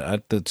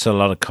 man. It's a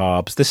lot of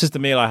carbs. This is the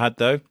meal I had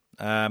though.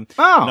 Nice.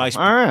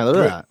 All right, look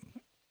at that.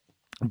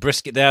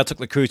 Brisket there. I took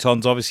the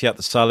croutons, obviously, had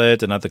the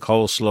salad and had the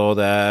coleslaw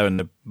there, and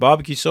the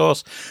barbecue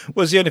sauce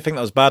was the only thing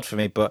that was bad for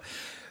me, but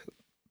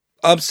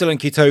I'm still in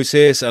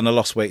ketosis and I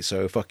lost weight,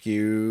 so fuck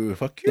you.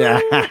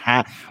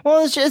 Yeah.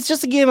 Well, it's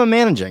just a game of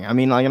managing. I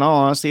mean, in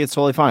all honesty, it's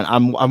totally fine.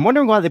 I'm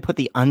wondering why they put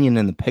the onion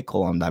and the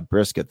pickle on that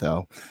brisket,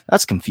 though.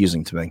 That's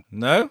confusing to me.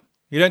 No?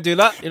 You don't do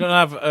that? You don't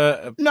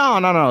have... No.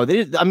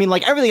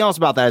 Everything else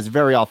about that is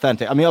very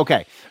authentic. I mean,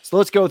 okay, so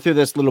let's go through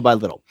this little by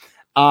little.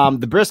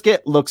 The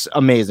brisket looks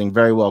amazing,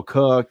 very well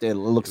cooked. It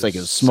looks like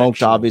it's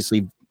smoked,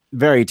 obviously.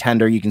 Very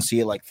tender. You can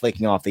see it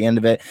flaking off the end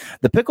of it.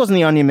 The pickles and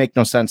the onion make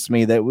no sense to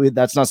me.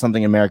 That's not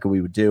something in America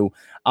we would do.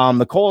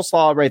 The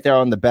coleslaw right there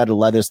on the bed of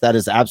lettuce, that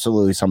is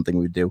absolutely something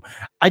we would do.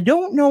 I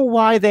don't know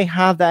why they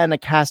have that in a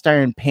cast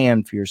iron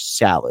pan for your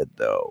salad,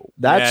 though.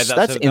 That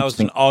was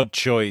an odd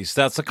choice.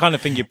 That's the kind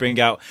of thing you bring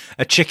out.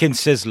 A chicken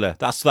sizzler.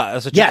 That's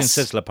a chicken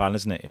sizzler pan,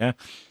 isn't it? Yeah.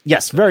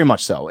 Yes, very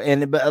much so.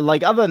 And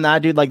other than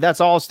that, dude, that's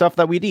all stuff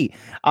that we'd eat.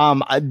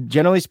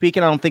 Generally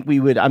speaking, I don't think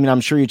we would. I mean,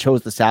 I'm sure you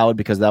chose the salad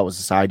because that was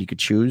the side you could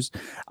choose.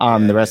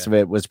 The rest of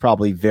it was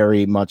probably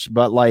very much,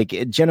 but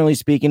generally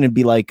speaking, it'd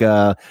be like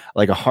a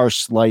harsh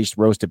sliced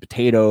roasted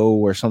potato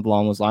or something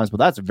along those lines. But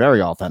that's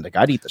very authentic.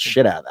 I'd eat the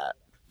shit out of that.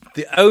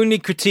 The only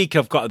critique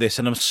I've got of this,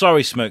 and I'm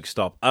sorry, Smoke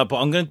Stop, but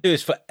I'm going to do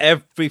this for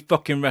every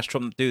fucking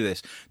restaurant that do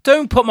this.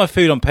 Don't put my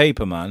food on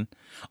paper, man.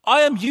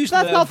 I am using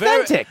That's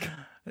authentic.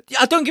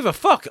 I don't give a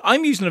fuck.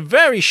 I'm using a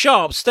very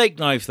sharp steak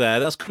knife there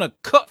that's going to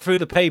cut through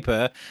the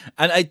paper.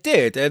 And I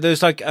did.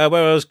 There's like where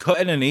I was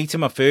cutting and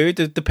eating my food,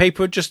 the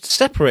paper had just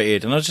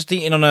separated. And I was just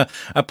eating on a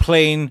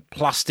plain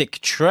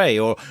plastic tray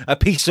or a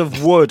piece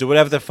of wood or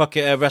whatever the fuck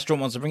a restaurant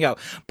wants to bring out.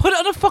 Put it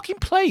on a fucking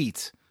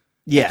plate.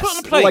 Yes, Put it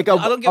on a plate. like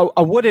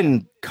a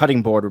wooden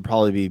cutting board would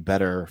probably be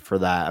better for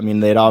that. I mean,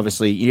 they'd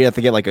obviously, you have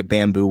to get like a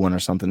bamboo one or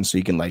something so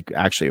you can like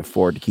actually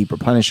afford to keep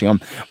replenishing them.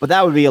 But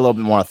that would be a little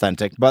bit more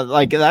authentic. But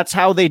like that's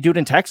how they do it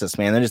in Texas,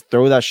 man. They just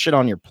throw that shit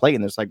on your plate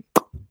and it's like,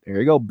 there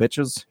you go,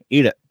 bitches,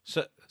 eat it.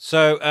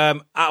 So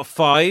out of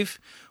 5,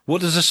 what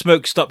does a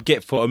Smoke Stop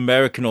get for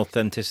American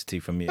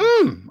authenticity from you?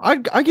 I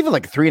give it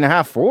like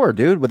 3.5, 4,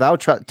 dude. Without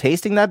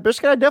tasting that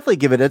brisket, I definitely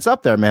give it. It's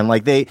up there, man.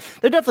 Like they're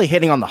definitely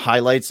hitting on the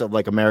highlights of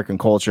like American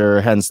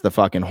culture, hence the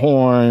fucking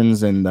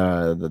horns and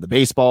the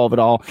baseball of it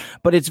all.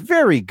 But it's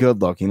very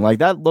good looking. Like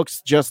that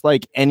looks just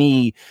like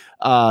any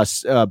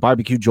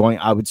barbecue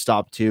joint I would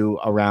stop to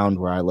around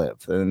where I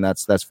live, and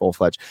that's full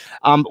fledged.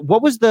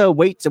 What was the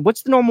wait?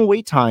 What's the normal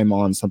wait time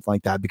on something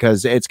like that?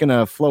 Because it's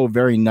gonna flow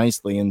very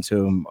nicely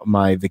into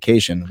my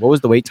vacation. What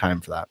was the wait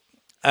time for that?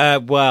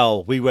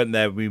 Well, we went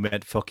there. We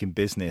meant fucking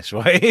business,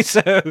 right?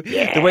 So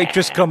the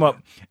waitress come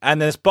up,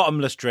 and there's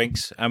bottomless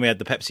drinks, and we had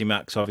the Pepsi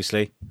Max,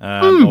 obviously,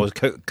 or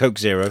Coke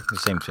Zero, the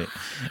same shit.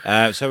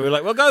 So we were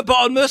like, "We'll go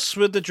bottomless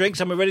with the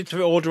drinks, and we're ready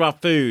to order our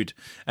food."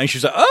 And she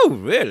was like, "Oh,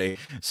 really?"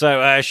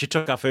 So she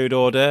took our food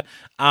order,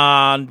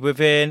 and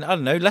within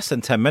less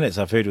than 10 minutes,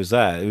 our food was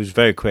there. It was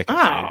very quick.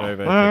 Very, very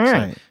quick.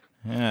 Right.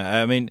 So,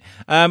 yeah, I mean.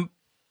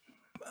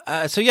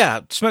 So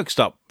yeah, Smoke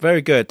Stop,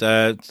 very good.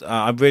 I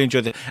really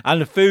enjoyed it,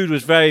 and the food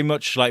was very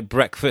much like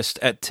breakfast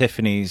at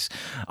Tiffany's.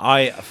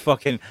 I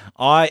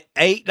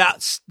ate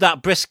that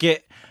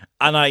brisket,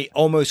 and I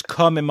almost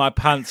cum in my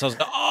pants. I was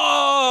like,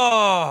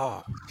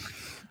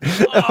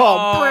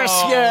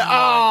 brisket,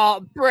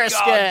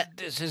 God,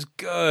 this is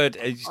good.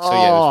 So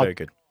yeah, it was very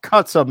good.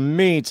 Cuts of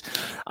meat.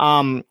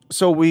 I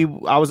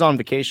was on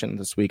vacation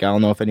this week. I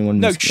don't know if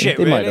anyone no shit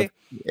me. Really?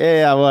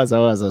 Yeah, I was. I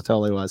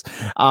totally was.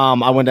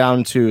 I went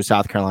down to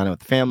South Carolina with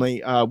the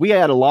family. We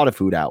had a lot of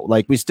food out.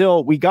 Like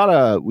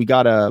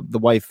the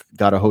wife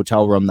got a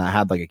hotel room that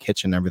had like a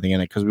kitchen and everything in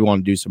it because we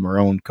wanted to do some of our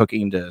own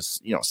cooking to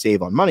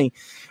save on money.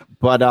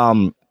 But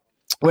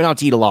went out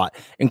to eat a lot,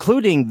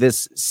 including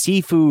this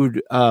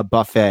seafood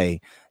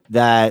buffet.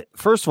 That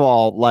first of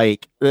all,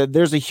 like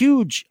there's a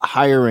huge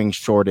hiring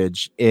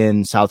shortage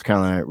in South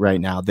Carolina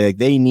right now.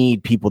 They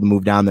need people to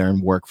move down there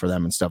and work for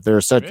them and stuff.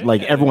 There's such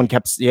like everyone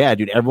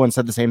dude. Everyone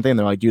said the same thing.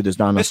 They're like, dude, there's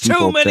not enough. There's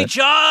too many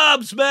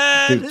jobs,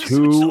 man. It's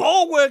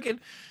all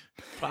working.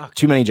 Fuck.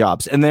 Too many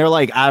jobs, and they're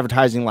like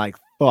advertising like.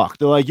 Fuck.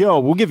 They're like, yo,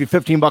 we'll give you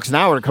 $15 an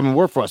hour to come and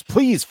work for us.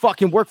 Please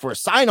fucking work for us.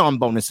 Sign-on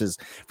bonuses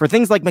for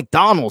things like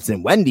McDonald's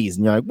and Wendy's.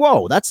 And you're like,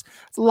 whoa, that's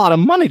a lot of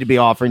money to be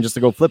offering just to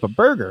go flip a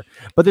burger.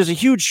 But there's a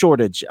huge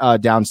shortage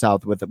down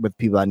south with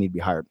people that need to be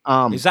hired.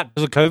 Is that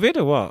because of COVID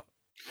or what?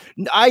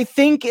 I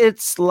think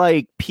it's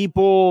like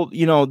people,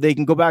 they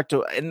can go back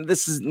to, and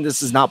this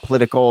is not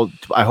political.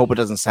 I hope it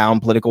doesn't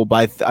sound political,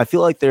 but I feel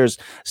like there's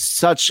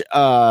such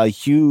a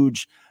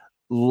huge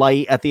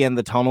light at the end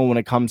of the tunnel when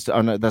it comes to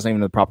that's not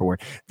even the proper word.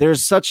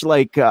 There's such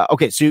like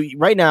okay, so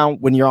right now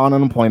when you're on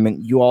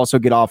unemployment, you also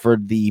get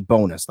offered the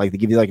bonus. Like they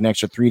give you like an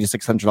extra $300 to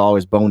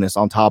 $600 bonus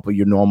on top of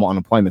your normal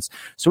unemployments.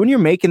 So when you're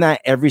making that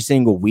every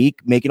single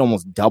week, making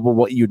almost double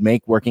what you'd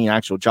make working an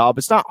actual job,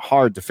 it's not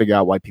hard to figure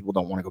out why people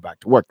don't want to go back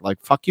to work. Like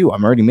fuck you,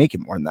 I'm already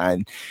making more than that.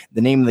 And the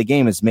name of the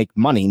game is make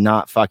money,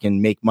 not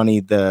fucking make money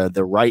the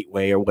right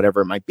way or whatever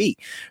it might be.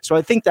 So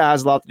I think that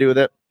has a lot to do with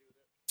it.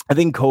 I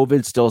think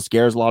COVID still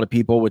scares a lot of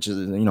people, which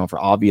is, for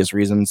obvious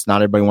reasons.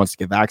 Not everybody wants to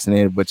get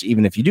vaccinated, which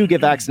even if you do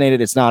get vaccinated,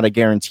 it's not a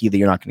guarantee that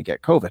you're not going to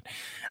get COVID.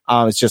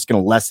 It's just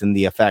going to lessen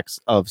the effects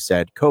of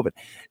said COVID.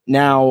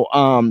 Now,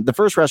 the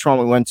first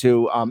restaurant we went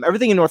to,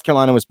 everything in North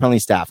Carolina was plenty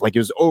staffed. Like it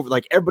was over,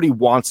 like everybody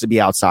wants to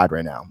be outside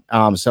right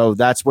now. So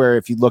that's where,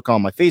 if you look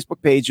on my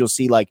Facebook page, you'll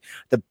see like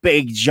the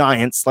big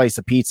giant slice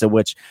of pizza,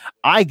 which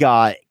I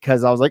got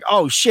because I was like,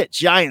 oh shit,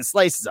 giant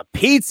slices of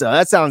pizza.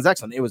 That sounds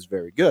excellent. It was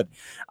very good.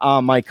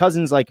 My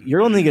cousin's like,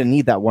 you're only going to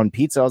need that one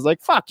pizza. I was like,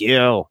 fuck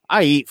you.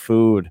 I eat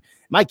food.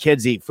 My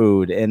kids eat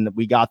food, and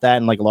we got that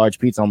in like a large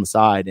pizza on the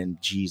side. And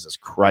Jesus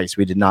Christ,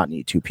 we did not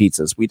need 2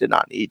 pizzas. We did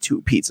not need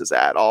 2 pizzas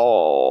at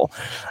all.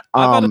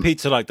 I've had a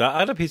pizza like that. I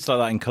had a pizza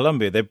like that in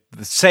Colombia. They're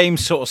the same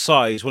sort of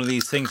size. One of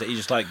these things that you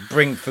just like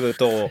bring for the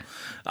door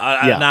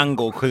at an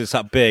angle because it's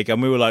that big.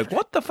 And we were like,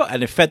 what the fuck?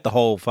 And it fed the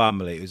whole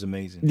family. It was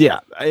amazing.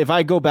 Yeah. If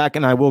I go back,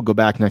 and I will go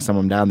back next time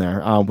I'm down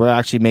there, we're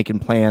actually making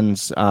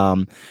plans.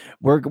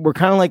 We're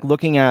kind of like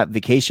looking at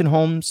vacation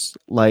homes,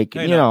 like,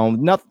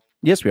 nothing.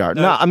 Yes, we are.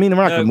 No, I mean,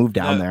 we're not going to move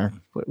down there.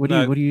 What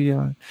do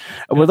you?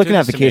 We're looking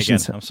at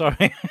vacations. I'm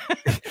sorry.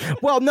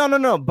 Well,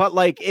 no. But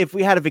like, if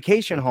we had a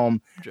vacation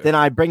home, then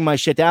I bring my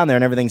shit down there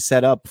and everything's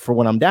set up for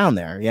when I'm down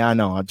there. Yeah, I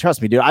know.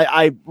 Trust me, dude.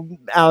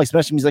 Alex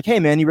messaged me. He's like, "Hey,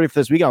 man, you ready for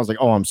this weekend?" I was like,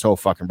 "Oh, I'm so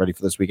fucking ready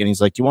for this weekend."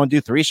 He's like, "Do you want to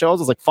do 3 shows?"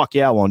 I was like, "Fuck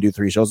yeah, I want to do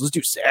 3 shows. Let's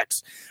do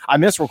 6." I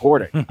miss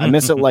recording. I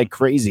miss it like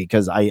crazy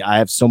because I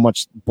have so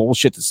much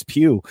bullshit to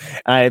spew.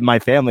 My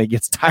family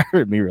gets tired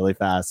of me really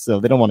fast, so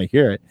they don't want to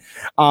hear it.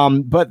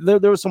 But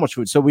there was so much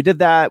food. So we did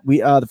that. We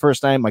the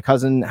first night, my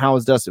cousin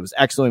housed us. It was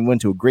excellent. We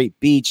went to a great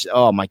beach.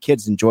 Oh, my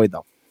kids enjoyed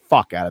the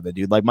fuck out of it,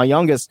 dude. Like, my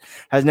youngest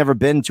has never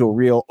been to a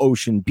real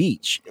ocean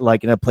beach,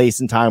 like in a place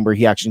and time where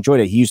he actually enjoyed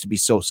it. He used to be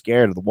so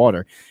scared of the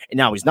water, and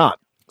now he's not.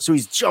 So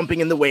he's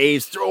jumping in the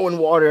waves, throwing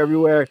water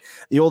everywhere.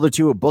 The older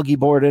two are boogie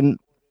boarding.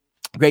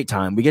 Great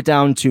time. We get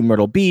down to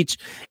Myrtle Beach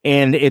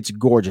and it's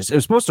gorgeous. It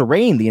was supposed to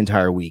rain the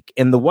entire week,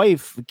 and the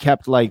wife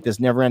kept like this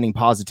never-ending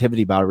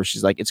positivity about it where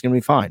she's like, "It's gonna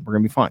be fine. We're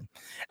gonna be fine."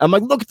 I'm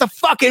like, "Look at the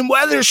fucking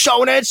weather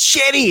showing it. It's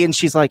shitty." And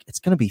she's like, "It's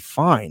gonna be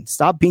fine.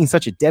 Stop being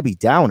such a Debbie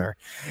Downer."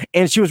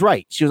 And she was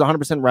right. She was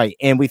 100% right.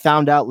 And we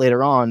found out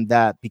later on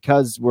that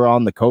because we're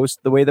on the coast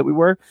the way that we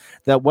were,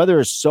 that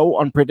weather is so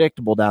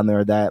unpredictable down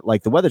there that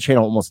like the Weather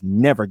Channel almost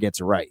never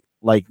gets it right.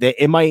 Like they're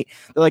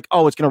like,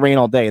 "Oh, it's gonna rain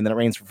all day," and then it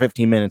rains for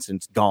 15 minutes and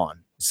it's gone.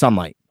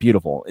 Sunlight,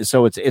 beautiful.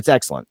 So it's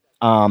excellent.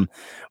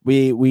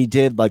 We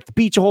did like the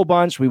beach a whole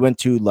bunch. We went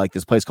to like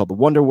this place called the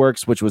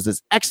Wonderworks, which was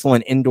this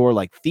excellent indoor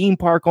like theme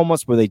park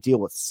almost, where they deal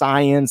with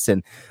science.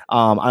 And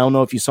I don't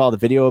know if you saw the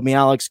video of me,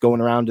 Alex, going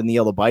around in the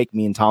yellow bike,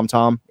 me and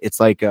Tom. It's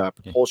like a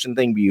propulsion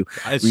thing where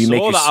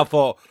I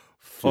thought,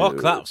 fuck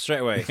that straight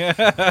away.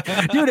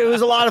 Dude, it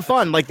was a lot of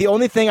fun. Like, the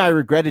only thing I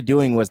regretted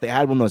doing was they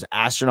had one of those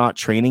astronaut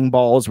training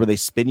balls where they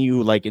spin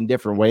you like in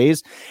different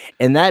ways,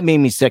 and that made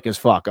me sick as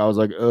fuck. I was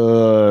like,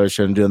 I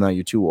shouldn't do that.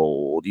 You're too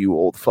old, you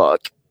old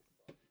fuck.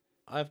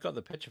 I've got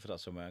the picture for that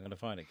somewhere. I'm gonna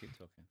find it. Keep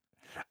talking.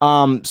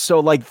 So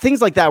like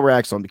things like that were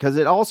excellent because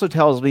it also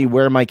tells me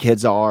where my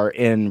kids are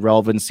in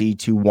relevancy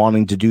to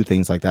wanting to do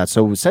things like that.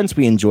 So since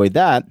we enjoyed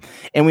that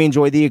and we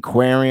enjoyed the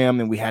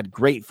aquarium and we had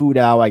great food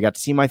out, I got to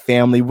see my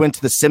family, went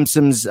to the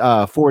Simpsons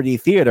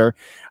 4D theater,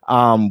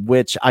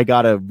 which I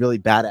got a really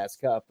badass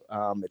cup.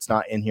 It's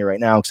not in here right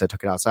now because I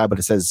took it outside, but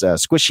it says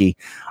Squishy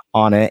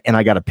on it, and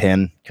I got a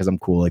pin because I'm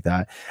cool like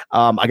that.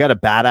 I got a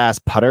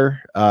badass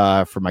putter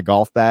for my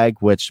golf bag,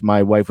 which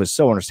my wife was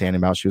so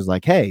understanding about. She was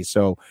like, "Hey,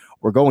 so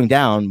we're going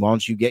down. Why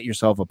don't you get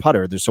yourself a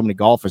putter? There's so many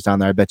golfers down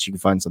there. I bet you can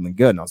find something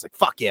good." And I was like,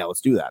 "Fuck yeah,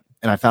 let's do that."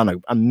 And I found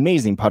an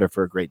amazing putter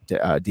for a great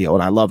deal,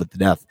 and I love it to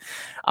death.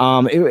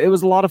 It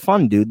was a lot of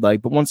fun, dude.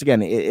 Like, but once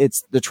again,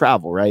 it's the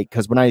travel, right?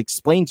 Because when I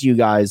explained to you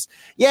guys,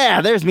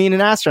 yeah, there's me in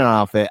an astronaut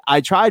outfit.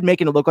 I tried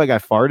making it look like I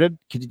farted.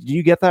 Did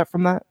you get that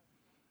from that?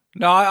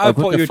 No, I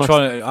thought you were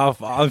trying. I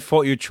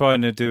thought you were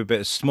trying to do a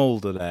bit of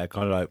smolder there,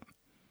 kind of like.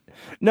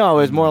 No,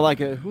 it was more like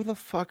who the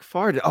fuck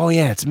farted? Oh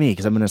yeah, it's me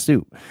because I'm in a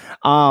suit.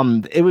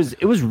 It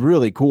was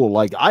really cool.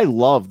 Like, I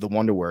love the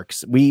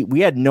Wonderworks. We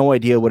had no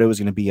idea what it was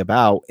going to be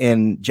about,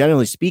 and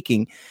generally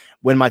speaking,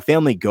 when my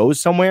family goes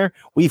somewhere,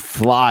 we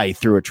fly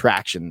through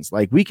attractions.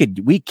 Like, we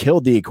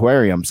killed the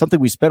aquarium, something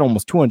we spent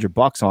almost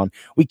 $200 on.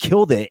 We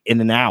killed it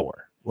in an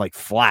hour. Like,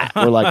 flat.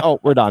 We're like, "Oh,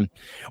 we're done."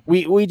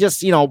 We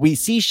just, we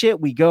see shit,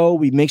 we go,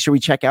 we make sure we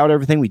check out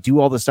everything, we do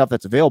all the stuff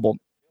that's available.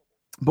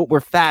 But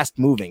we're fast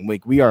moving.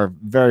 We are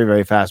very,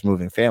 very fast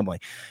moving family.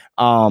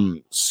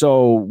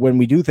 So when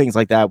we do things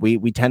like that,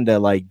 we tend to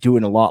like do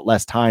in a lot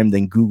less time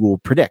than Google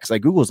predicts.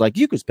 Like, Google's like,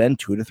 you could spend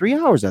 2 to 3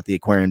 hours at the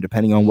aquarium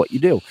depending on what you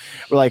do.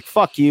 We're like,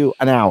 fuck you,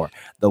 an hour.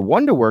 The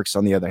Wonderworks,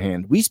 on the other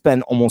hand, we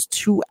spend almost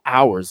 2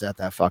 hours at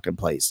that fucking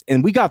place,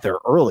 and we got there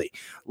early.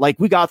 Like,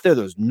 we got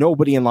there's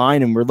nobody in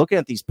line, and we're looking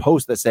at these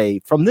posts that say,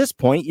 from this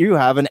point you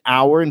have an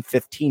hour and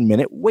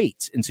 15-minute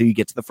wait until you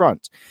get to the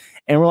front.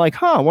 And we're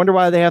like, I wonder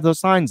why they have those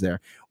signs there.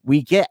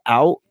 We get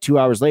out 2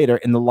 hours later,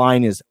 and the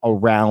line is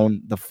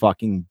around the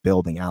fucking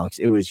building, Alex.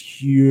 It was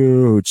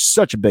huge,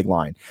 such a big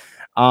line.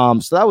 So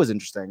that was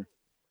interesting.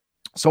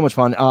 So much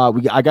fun.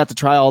 I got to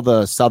try all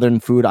the Southern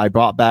food. I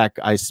brought back.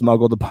 I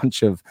smuggled a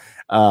bunch of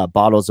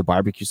bottles of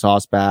barbecue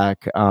sauce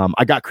back.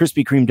 I got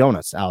Krispy Kreme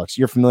donuts, Alex.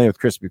 You're familiar with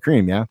Krispy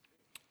Kreme, yeah?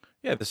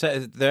 Yeah,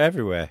 they're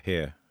everywhere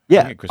here.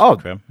 Yeah.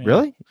 Kreme. Yeah.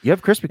 Really? You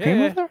have Krispy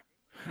Kreme over there?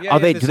 Yeah.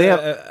 Do they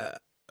have?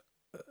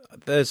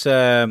 There's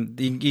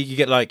you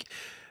get like.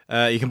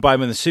 You can buy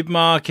them in the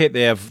supermarket.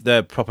 They have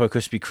the proper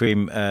Krispy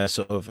Kreme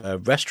sort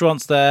of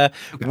restaurants there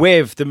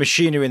with the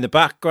machinery in the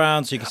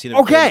background, so you can see the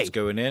donuts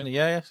going in.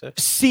 Yeah. So.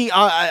 See,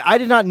 I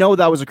did not know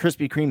that was a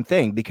Krispy Kreme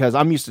thing because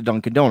I'm used to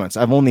Dunkin' Donuts.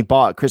 I've only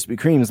bought Krispy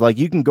Kremes. Like,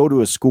 you can go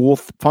to a school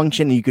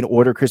function and you can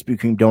order Krispy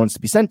Kreme donuts to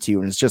be sent to you,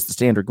 and it's just the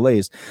standard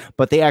glaze.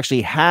 But they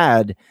actually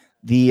had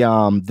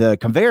the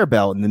conveyor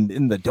belt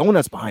and the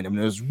donuts behind them.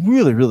 And it was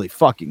really, really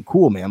fucking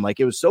cool, man. Like,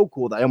 it was so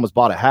cool that I almost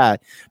bought a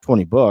hat,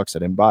 $20. I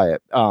didn't buy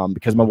it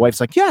because my wife's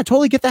like, "Yeah,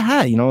 totally get the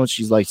hat."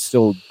 She's like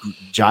still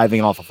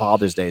jiving off of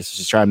Father's Day, so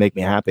she's trying to make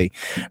me happy.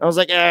 I was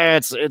like,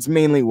 it's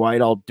mainly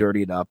white. I'll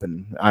dirty it up,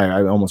 and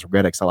I almost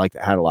regret it because I like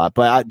the hat a lot.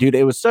 But dude,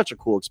 it was such a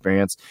cool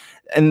experience.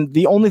 And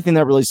the only thing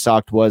that really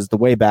sucked was the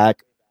way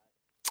back.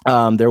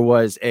 there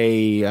was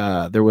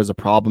a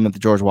problem at the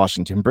George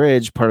Washington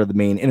Bridge, part of the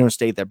main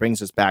interstate that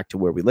brings us back to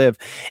where we live,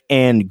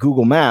 and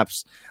Google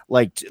Maps,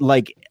 like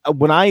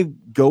when I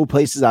go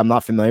places I'm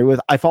not familiar with,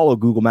 I follow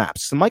Google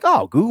Maps. I'm like,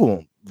 oh,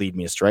 Google lead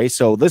me astray.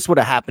 So this would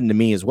have happened to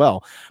me as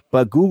well.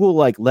 But Google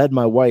like led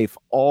my wife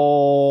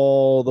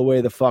all the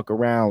way the fuck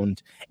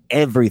around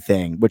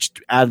everything, which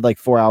added like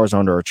 4 hours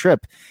onto our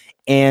trip.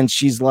 And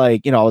she's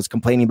like, I was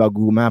complaining about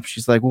Google Maps.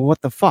 She's like, well, what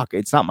the fuck?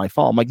 It's not my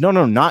fault. I'm like, no,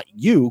 not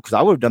you. Because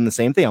I would have done the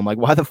same thing. I'm like,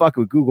 why the fuck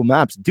would Google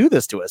Maps do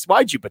this to us?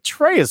 Why'd you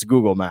betray us,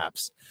 Google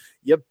Maps?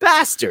 You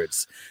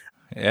bastards.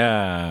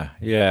 Yeah.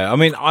 I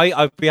mean,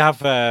 we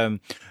have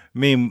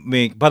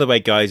me. By the way,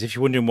 guys, if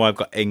you're wondering why I've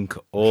got ink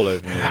all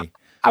over me,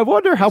 I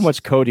wonder how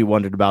much Cody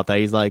wondered about that.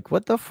 He's like,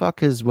 "What the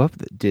fuck is what?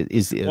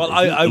 Is well,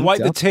 I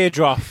wiped the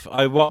teardrop.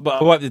 I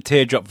wiped the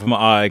teardrop from my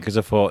eye because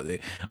I thought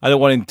I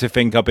don't want him to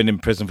think I've been in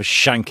prison for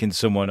shanking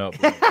someone up.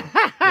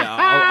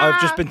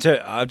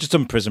 I've just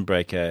done Prison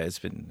Break. It's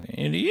been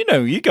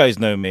you guys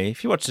know me.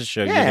 If you watch the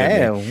show,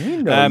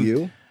 we know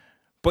you.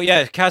 But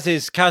yeah,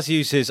 Kaz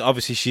uses,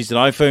 obviously she's an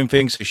iPhone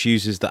thing, so she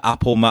uses the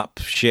Apple Map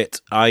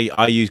shit.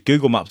 I use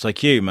Google Maps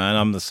like you, man.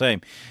 I'm the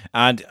same,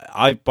 and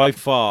by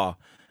far.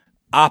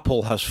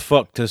 Apple has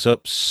fucked us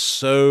up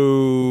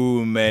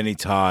so many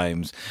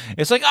times.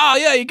 It's like, oh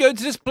yeah, you go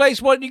to this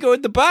place, why don't you go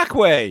in the back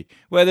way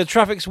where the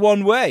traffic's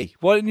one way?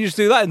 Why don't you just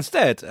do that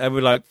instead? And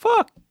we're like,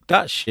 fuck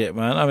that shit,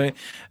 man. I mean,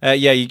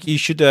 you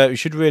should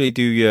really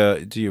do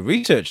your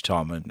research,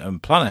 Tom,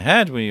 and plan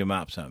ahead when your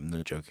maps out. I'm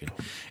not joking.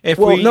 If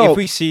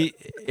we see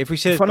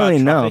funnily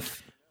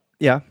enough,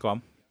 yeah, go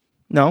on.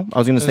 No, I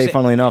was going to say,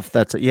 funnily enough,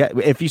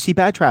 if you see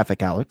bad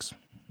traffic, Alex,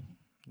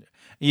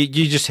 you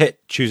just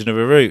hit choose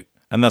another route.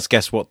 And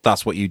guess what?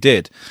 That's what you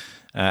did.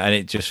 And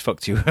it just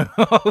fucked you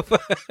up.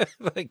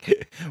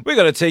 Like, we're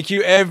going to take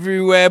you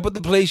everywhere but the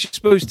place you're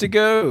supposed to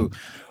go.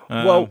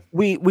 Well,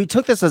 we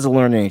took this as a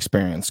learning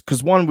experience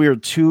because, one, we are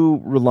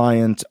too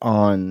reliant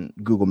on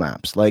Google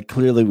Maps. Like,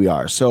 clearly we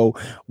are. So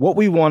what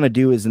we want to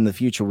do is in the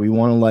future, we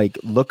want to like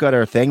look at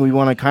our thing. We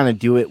want to kind of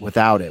do it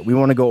without it. We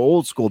want to go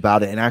old school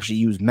about it and actually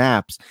use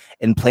maps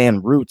and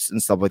plan routes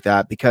and stuff like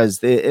that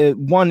because it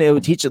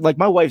would teach it. Like,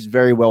 my wife's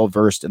very well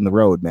versed in the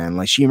road, man.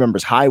 Like, she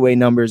remembers highway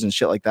numbers and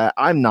shit like that.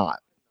 I'm not.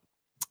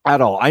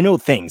 At all. I know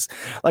things.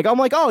 Like, I'm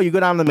like, oh, you go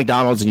down to the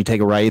McDonald's and you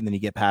take a right and then you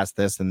get past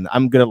this, and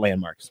I'm good at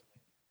landmarks.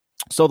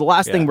 So the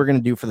last thing we're going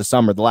to do for the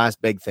summer, the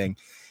last big thing,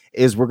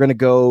 is we're going to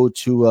go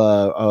to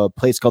a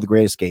place called the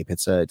Great Escape.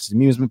 It's an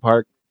amusement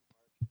park.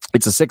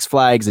 It's a Six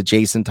Flags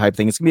adjacent type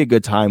thing. It's going to be a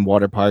good time,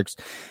 water parks.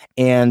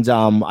 And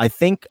I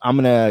think I'm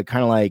going to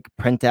kind of like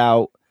print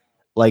out,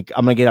 like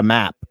I'm going to get a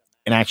map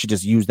and actually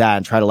just use that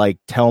and try to like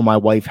tell my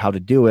wife how to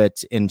do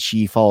it. And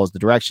she follows the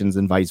directions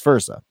and vice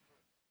versa.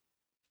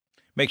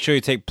 Make sure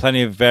you take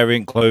plenty of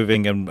variant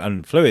clothing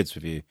and fluids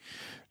with you.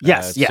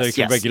 Yes, so you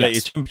can regulate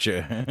your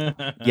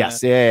temperature.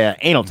 Yes, yeah,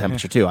 anal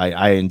temperature too.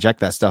 I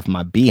inject that stuff in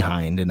my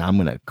behind, and I'm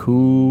gonna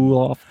cool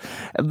off.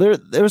 There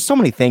were so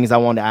many things I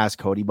wanted to ask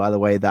Cody, by the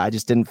way, that I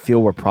just didn't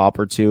feel were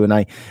proper to, and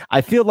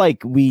I feel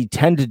like we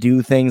tend to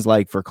do things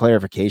like for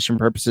clarification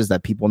purposes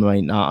that people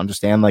might not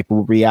understand. Like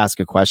we'll re-ask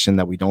a question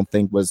that we don't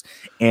think was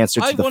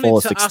answered to the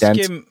fullest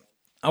extent.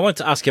 I wanted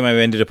to ask him how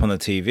he ended up on the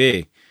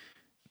TV.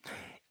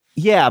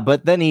 Yeah,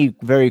 but then he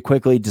very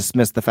quickly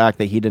dismissed the fact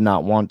that he did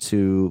not want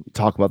to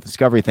talk about the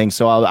Discovery thing.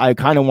 So I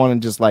kind of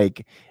want to just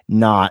like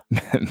not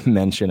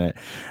mention it.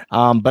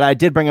 But I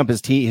did bring up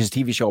his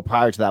TV show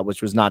prior to that,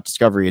 which was not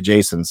Discovery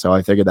adjacent. So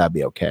I figured that'd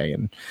be okay.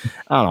 And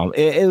I don't know,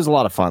 it was a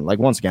lot of fun. Like,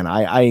 once again,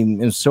 I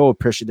am so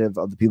appreciative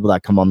of the people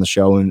that come on the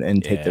show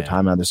and take their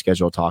time out of their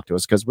schedule to talk to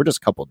us, because we're just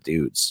a couple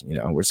dudes,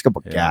 we're just a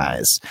couple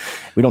guys.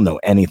 We don't know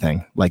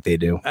anything like they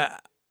do.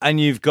 And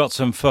you've got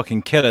some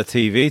fucking killer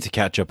TV to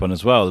catch up on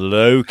as well.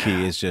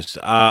 Loki is just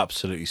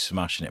absolutely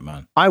smashing it,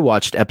 man. I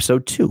watched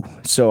episode 2,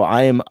 so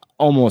I am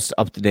almost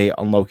up to date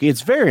on Loki. It's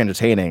very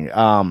entertaining.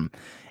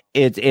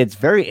 It's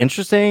very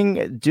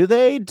interesting. Do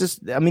they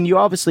just? I mean, you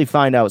obviously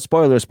find out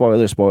spoilers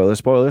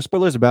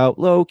about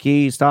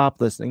Loki.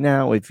 Stop listening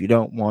now if you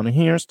don't want to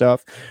hear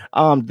stuff.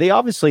 They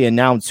obviously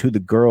announce who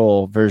the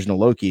girl version of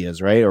Loki is,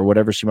 right, or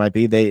whatever she might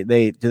be.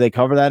 They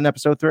cover that in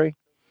episode 3?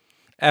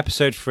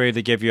 Episode 3,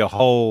 they give you a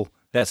whole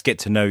let's get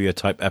to know you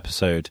type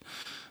episode.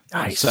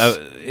 Nice.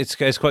 So it's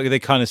quite. They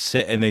kind of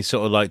sit and they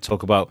sort of like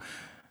talk about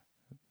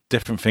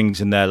different things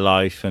in their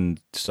life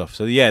and stuff.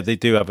 So yeah, they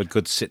do have a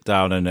good sit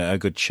down and a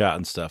good chat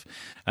and stuff.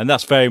 And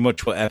that's very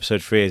much what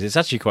episode 3 is. It's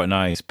actually quite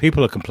nice.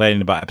 People are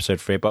complaining about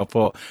episode 3, but I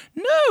thought,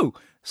 no,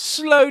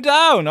 slow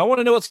down. I want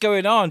to know what's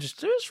going on.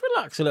 Just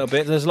relax a little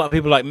bit. There's a lot of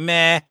people like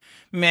meh,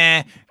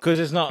 because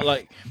it's not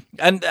like.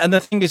 And the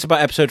thing is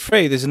about episode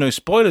 3, there's no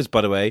spoilers, by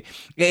the way.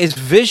 It is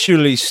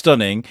visually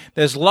stunning.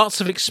 There's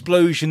lots of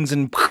explosions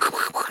and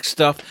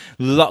stuff,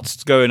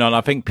 lots going on. I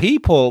think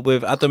people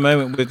at the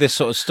moment with this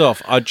sort of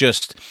stuff are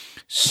just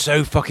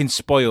so fucking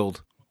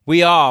spoiled.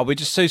 We are. We're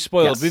just so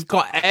spoiled. Yes. We've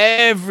got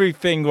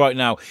everything right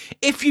now.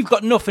 If you've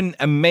got nothing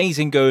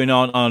amazing going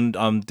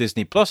on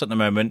Disney Plus at the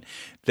moment,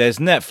 there's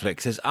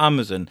Netflix, there's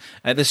Amazon,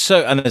 and there's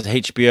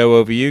HBO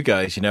over you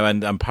guys,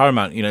 and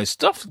Paramount,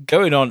 stuff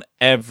going on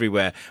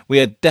everywhere. We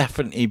are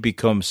definitely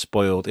become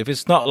spoiled. If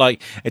it's not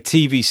like a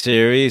TV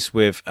series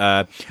with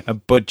a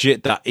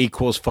budget that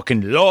equals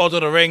fucking Lord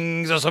of the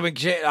Rings or something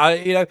shit,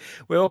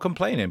 we're all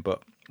complaining.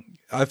 But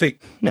I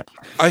think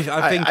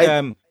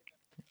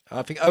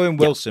I think Owen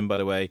Wilson, by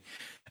the way.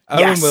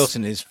 Owen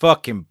Wilson is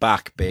fucking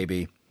back,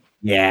 baby.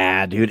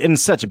 Yeah, dude, in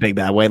such a big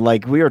bad way.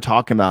 Like, we were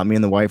talking about, me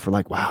and the wife were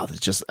like, wow,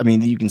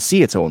 you can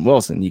see it's Owen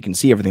Wilson. You can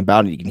see everything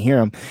about it. You can hear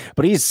him.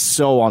 But he's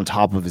so on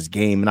top of his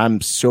game. And I'm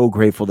so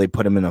grateful they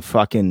put him in a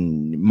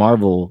fucking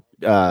Marvel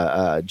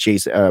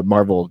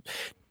Marvel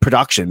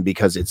production,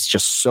 because it's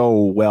just so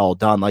well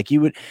done.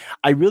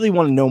 I really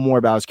want to know more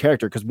about his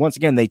character, because once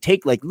again, they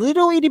take like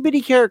little itty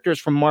bitty characters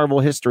from Marvel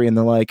history and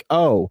they're like,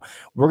 oh,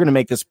 we're going to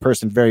make this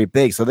person very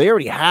big. So they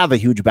already have a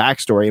huge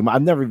backstory.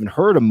 I've never even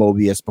heard of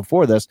Mobius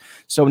before this.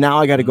 So now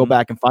I got to go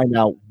back and find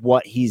out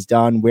what he's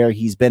done, where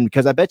he's been,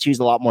 because I bet you he's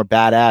a lot more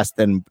badass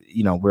than,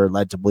 we're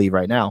led to believe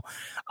right now.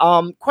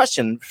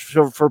 Question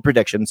for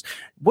predictions.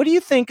 What do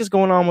you think is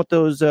going on with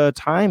those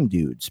time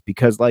dudes?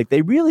 Because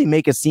they really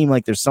make it seem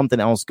like there's something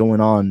else going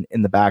on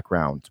in the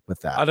background with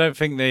that. I don't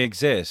think they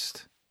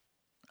exist.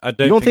 You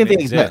don't think they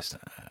exist?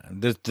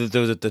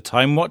 The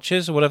Time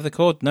Watchers or whatever they're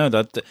called. No,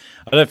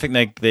 I don't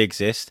think they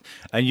exist.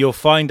 And you'll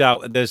find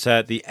out there's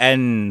at the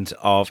end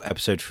of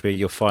episode 3.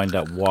 You'll find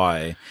out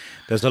why.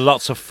 There's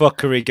lots of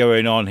fuckery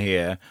going on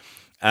here,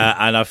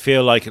 and I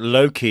feel like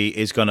Loki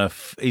is gonna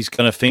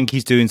think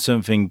he's doing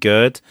something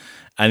good,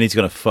 and he's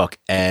gonna fuck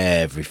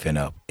everything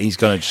up. He's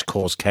gonna just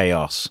cause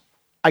chaos.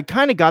 I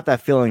kind of got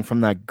that feeling from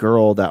that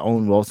girl that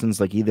Owen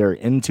Wilson's either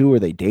into or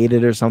they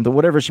dated or something,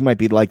 whatever she might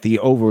be, like the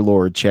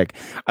Overlord chick.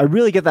 I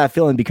really get that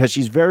feeling because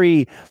she's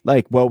very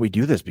well, we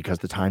do this because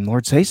the Time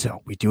Lords say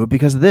so. We do it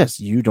because of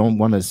this. You don't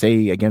want to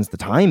say against the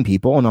time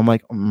people. And I'm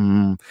like,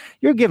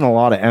 you're giving a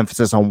lot of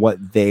emphasis on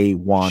what they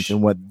want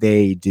and what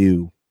they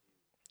do.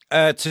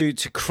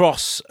 To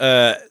cross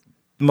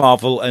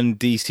Marvel and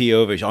DC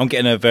over, I'm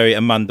getting a very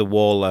Amanda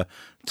Waller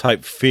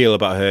type feel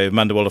about her.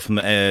 Amanda Waller from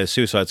the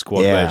Suicide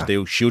Squad. Yeah.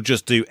 Where she'll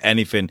just do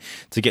anything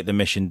to get the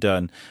mission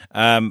done.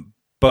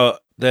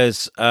 But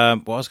there's what I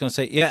was going to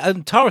say. Yeah,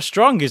 and Tara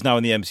Strong is now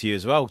in the MCU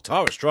as well.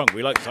 Tara Strong,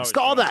 we like Tara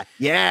Strong. That.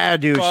 Yeah,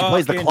 dude, she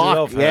plays the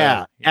clock.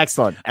 Yeah,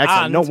 excellent.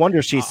 And, no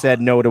wonder she said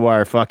no to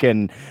our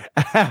fucking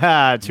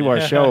to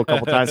our show a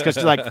couple times, because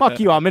she's like, "Fuck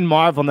you, I'm in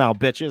Marvel now,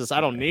 bitches. I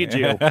don't need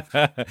you."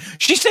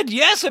 She said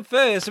yes at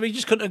first. We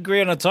just couldn't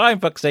agree on a time.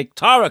 Fuck's sake,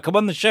 Tara, come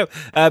on the show.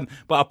 But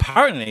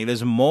apparently,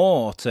 there's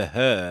more to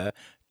her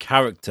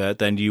character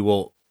than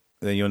you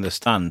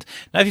understand.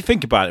 Now, if you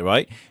think about it,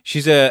 right?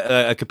 She's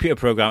a computer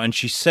program, and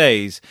he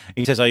says,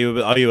 "Are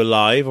you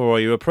alive or are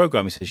you a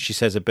program?" She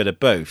says a bit of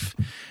both.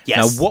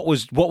 Yes. Now,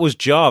 what was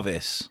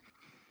Jarvis?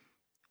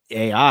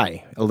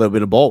 AI, a little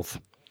bit of both.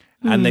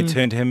 And they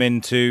turned him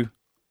into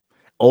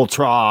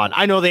Ultron.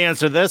 I know the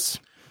answer to this.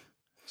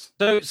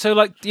 So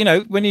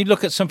when you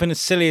look at something as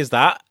silly as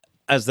that,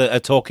 as a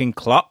talking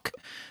clock,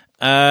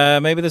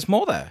 maybe there's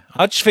more there.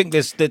 I just think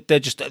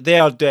they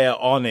are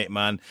on it,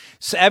 man.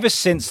 So ever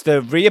since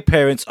the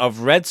reappearance of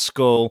Red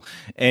Skull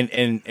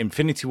in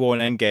Infinity War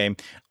and Endgame,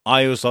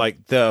 I was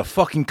like, the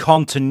fucking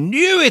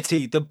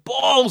continuity, the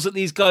balls that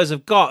these guys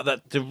have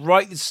got to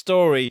write the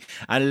story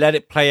and let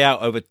it play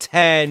out over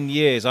 10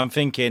 years. I'm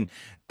thinking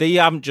they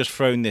haven't just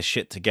thrown this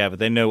shit together.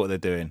 They know what they're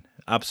doing.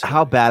 Absolutely.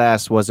 How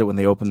badass was it when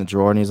they opened the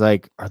drawer and he's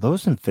like, "Are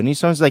those Infinity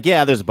Stones?" He's like,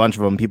 "Yeah, there's a bunch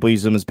of them. People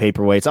use them as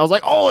paperweights." I was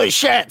like, "Holy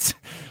shit!"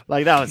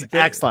 That was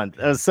excellent.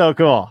 That was so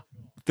cool.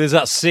 There's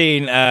that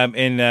scene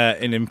in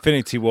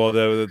Infinity War,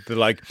 though. They're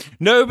like,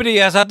 nobody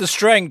has had the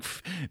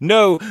strength,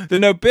 the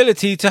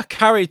nobility to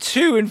carry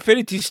 2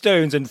 Infinity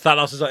Stones, and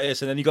Thanos is like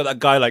this, and then you got that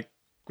guy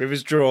with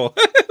his drawer.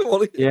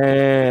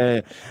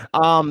 Yeah.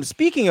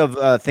 Speaking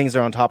of things that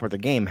are on top of the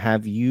game,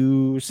 have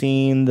you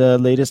seen the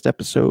latest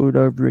episode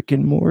of Rick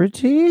and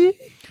Morty?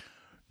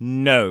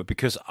 No,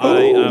 because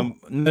I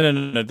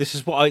no. This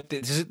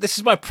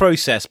is my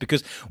process,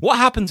 because what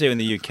happens here in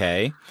the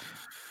UK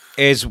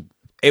is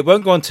it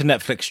won't go onto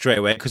Netflix straight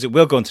away, because it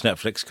will go onto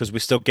Netflix because we're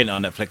still getting it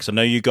on Netflix. I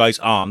know you guys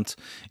aren't.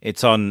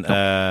 It's on is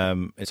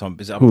it on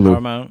Hulu.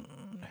 Paramount?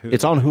 Hulu.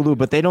 It's on Hulu,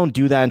 but they don't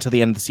do that until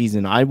the end of the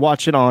season. I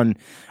watch it on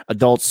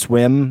Adult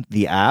Swim,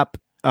 the app,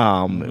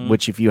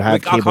 which if you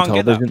have cable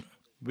television,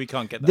 we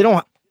can't get that. They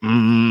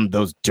don't.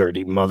 Those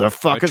dirty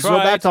motherfuckers. So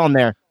that's on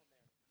there.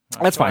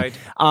 That's fine.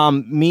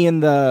 Me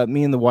and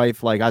the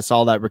wife, I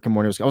saw that Rick and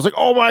Morty. I was like,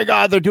 oh my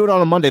God, they're doing it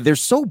on a Monday. They're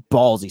so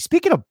ballsy.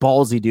 Speaking of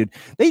ballsy, dude,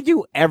 they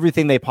do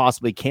everything they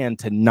possibly can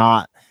to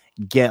not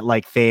get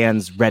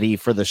fans ready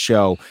for the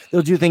show.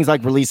 They'll do things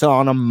like release it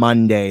on a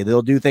Monday.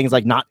 They'll do things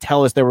like not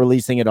tell us they're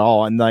releasing it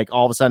all. And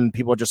all of a sudden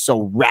people are just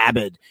so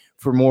rabid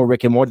for more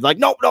Rick and Morty.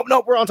 Nope,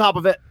 we're on top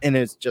of it. And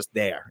it's just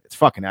there. It's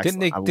fucking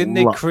excellent. Didn't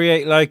they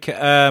create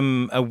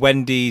a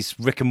Wendy's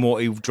Rick and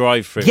Morty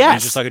drive-through? Yes.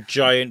 It's just like a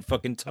giant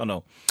fucking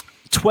tunnel.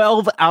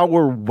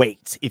 12-hour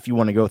wait if you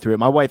want to go through it.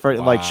 My wife,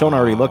 like Shona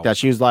already looked at it.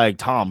 She was like,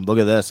 Tom, look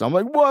at this. I'm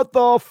like, what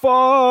the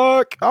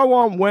fuck? I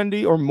want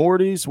Wendy or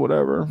Morty's,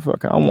 whatever.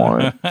 Fuck, I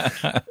want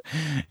it.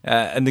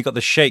 And they got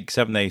the shakes,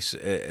 haven't they?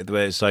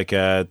 Where it's like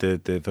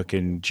the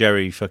fucking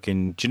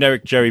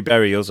generic Jerry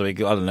Berry or something.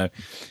 I don't know.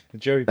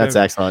 Jerry That's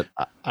Berry. Excellent.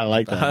 I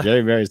like that.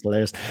 Jerry Berry's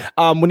hilarious.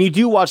 When you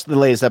do watch the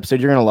latest episode,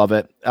 you're gonna love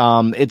it.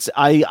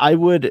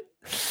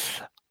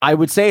 I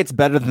would say it's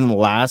better than the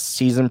last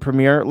season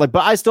premiere. Like,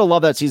 but I still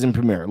love that season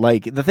premiere.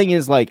 Like, the thing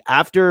is, like,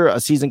 after a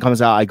season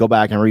comes out, I go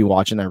back and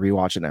rewatch it and I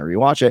rewatch it and I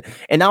rewatch it.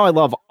 And now I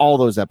love all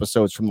those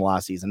episodes from the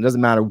last season. It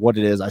doesn't matter what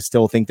it is. I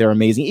still think they're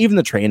amazing. Even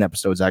the train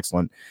episode is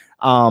excellent.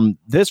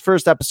 This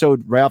first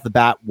episode right off the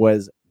bat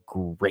was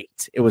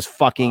great. It was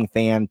fucking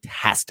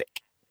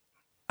fantastic.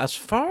 As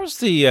far as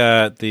the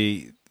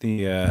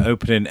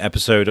opening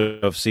episode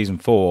of season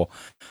 4,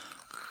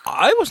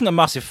 I wasn't a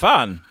massive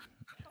fan.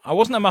 I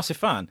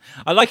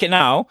like it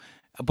now,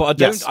 but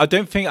I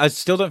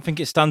still don't think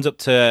it stands up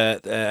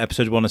to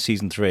episode 1 of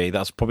season 3.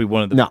 That's probably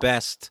one of the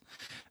best,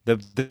 the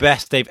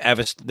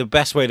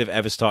best way they've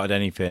ever started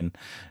anything.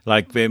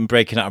 Like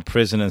breaking out of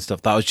prison and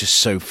stuff. That was just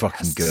so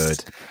fucking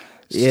good.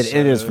 It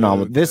is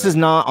phenomenal. Good. This is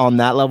not on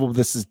that level.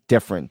 This is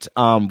different.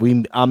 I'm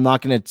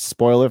not going to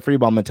spoil it for you,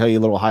 but I'm going to tell you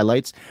little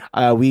highlights.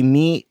 We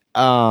meet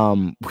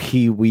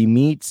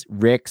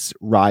Rick's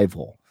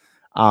rival.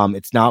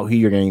 It's not who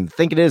you're going to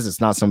think it is. It's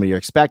not somebody you're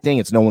expecting.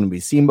 It's no one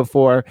we've seen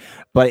before,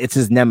 but it's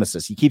his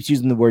nemesis. He keeps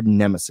using the word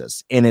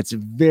nemesis, and it's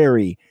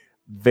very,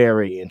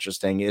 very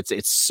interesting.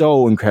 It's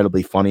so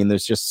incredibly funny, and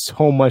there's just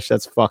so much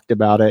that's fucked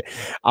about it.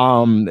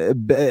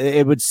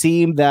 It would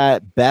seem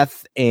that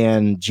Beth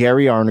and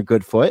Jerry are on a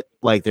good foot.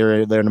 Like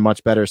they're in a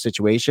much better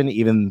situation,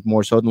 even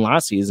more so than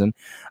last season.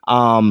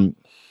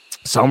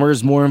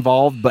 Summer's more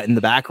involved, but in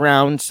the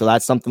background, so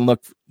that's something to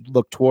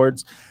look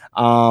towards.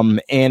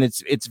 And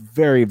it's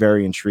very,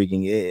 very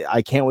intriguing.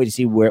 I can't wait to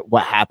see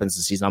what happens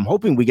this season. I'm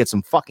hoping we get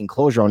some fucking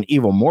closure on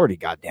Evil Morty.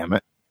 God damn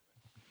it.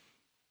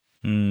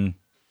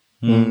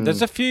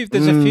 There's a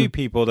few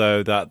people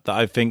though that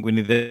I think we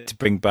need to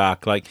bring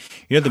back. Like,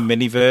 you know, the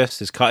Miniverse,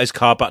 his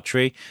car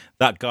battery,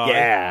 that guy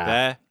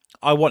there.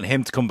 I want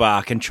him to come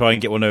back and try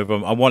and get one over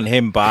him. I want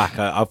him back.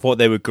 I thought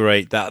they were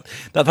great. That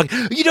like,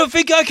 you don't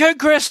think I can't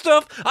craft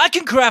stuff? I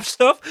can craft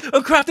stuff.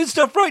 I'm crafting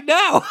stuff right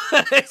now.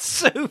 It's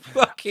so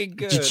fucking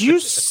good. Did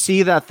you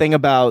see that thing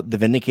about the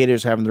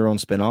Vindicators having their own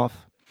spinoff?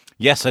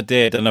 Yes, I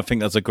did, and I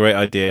think that's a great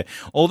idea.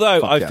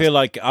 Although I feel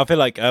like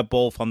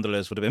Ball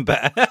Fondlers would have been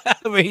better. I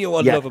mean, you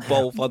want love a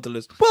Ball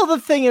Fondlers. Well, the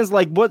thing is,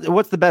 like,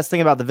 what's the best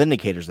thing about the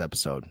Vindicators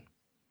episode?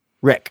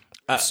 Rick.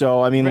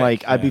 So I mean, Rick,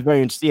 like, I'd be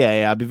very interested.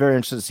 Yeah, I'd be very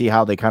interested to see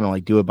how they kind of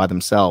like do it by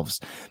themselves,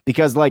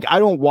 because like I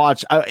don't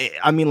watch.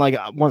 I mean, like,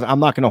 I'm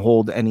not going to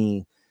hold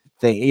anything.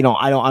 You know,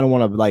 I don't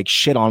want to like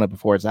shit on it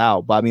before it's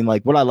out. But I mean,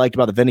 like, what I liked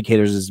about the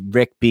Vindicators is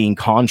Rick being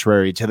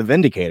contrary to the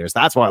Vindicators.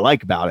 That's what I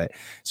like about it.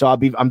 So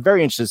I'm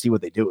very interested to see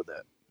what they do with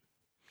it.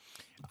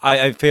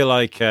 I feel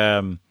like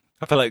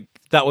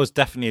that was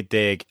definitely a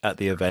dig at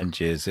the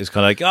Avengers. It's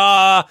kind of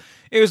like,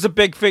 it was a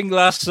big thing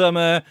last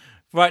summer.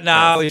 Right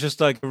now, it's just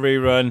like a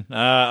rerun.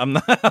 I'm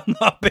not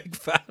a big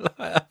fan.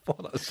 I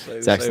thought that was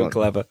so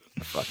clever.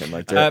 I fucking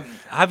liked it.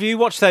 Have you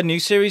watched their new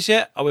series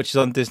yet? Which is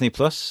on Disney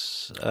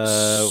Plus.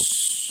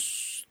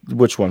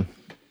 Which one?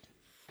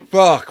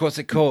 Fuck, what's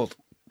it called?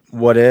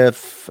 What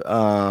if?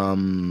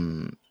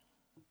 No,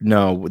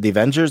 the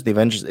Avengers. The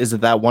Avengers. Is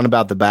it that one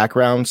about the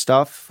background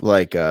stuff,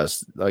 like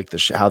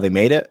how they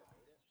made it?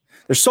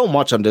 There's so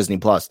much on Disney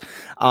Plus.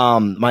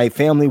 My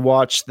family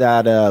watched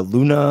that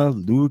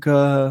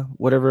Luca,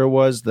 whatever it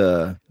was,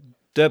 the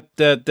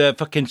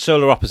fucking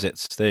Solar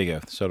Opposites. There you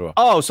go, Solar Opposites.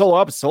 Oh,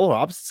 Solar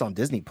Opposites on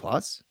Disney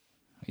Plus.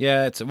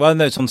 Yeah, it's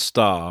on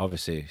Star,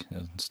 obviously.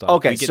 Star.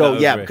 Okay, so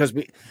yeah, because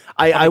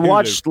I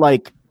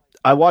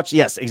watched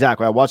yes,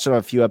 exactly. I watched it on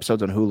a few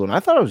episodes on Hulu, and I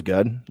thought it was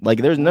good. Like,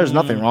 there's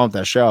nothing wrong with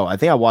that show. I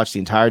think I watched the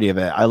entirety of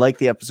it. I like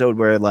the episode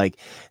where like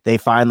they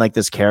find like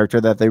this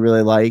character that they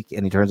really like,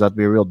 and he turns out to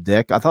be a real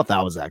dick. I thought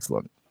that was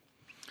excellent.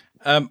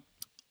 I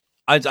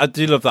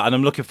do love that, and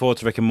I'm looking forward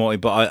to Rick and Morty.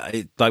 But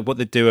like what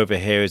they do over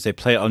here is they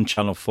play it on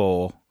Channel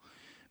 4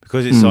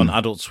 because it's on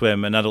Adult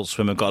Swim, and Adult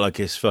Swim have got like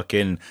this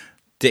fucking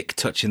dick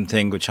touching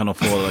thing with Channel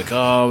 4, like,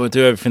 we'll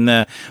do everything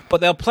there, but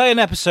they'll play an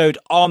episode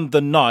on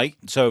the night.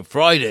 So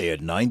Friday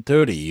at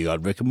 9:30 you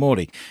got Rick and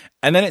Morty,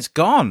 and then it's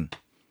gone.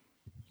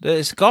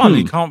 You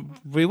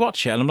can't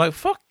rewatch it, and I'm like,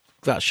 fuck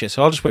that shit.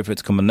 So I'll just wait for it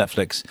to come on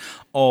Netflix,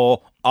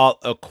 or I'll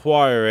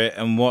acquire it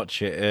and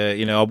watch it.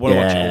 I want to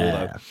watch it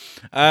all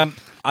though.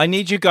 I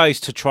need you guys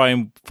to try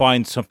and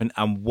find something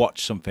and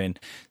watch something,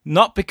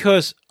 not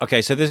because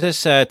so there's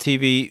this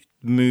TV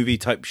movie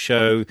type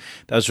show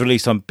that was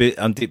released on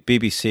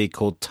BBC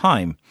called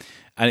Time,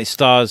 and it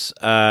stars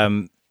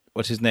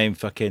what's his name,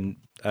 fucking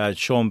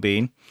Sean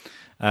Bean,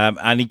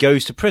 and he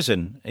goes to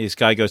prison. This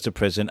guy goes to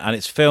prison, and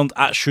it's filmed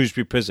at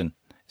Shrewsbury Prison.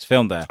 It's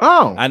filmed there.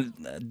 Oh, and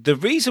the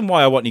reason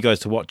why I want you guys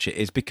to watch it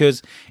is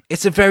because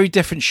it's a very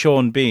different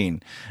Sean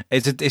Bean.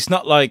 It's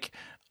not like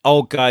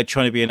old guy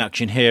trying to be an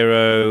action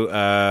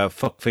hero,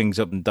 fuck things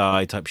up and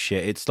die type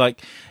shit. It's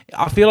like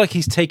I feel like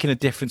he's taking a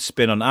different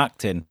spin on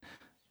acting.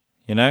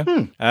 You know,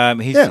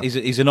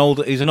 he's an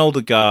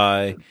older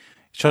guy.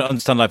 He's trying to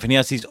understand life, and he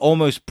has these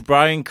almost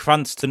Bryan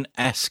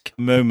Cranston-esque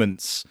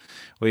moments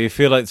where you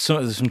feel like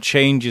there's some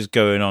changes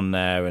going on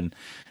there, and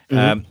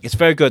it's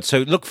very good. So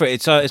look for it.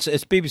 It's a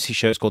BBC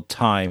show. It's called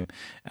Time,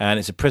 and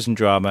it's a prison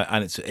drama,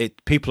 and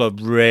people are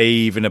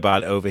raving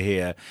about it over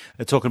here.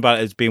 They're talking about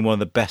it as being one of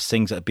the best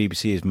things that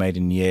BBC has made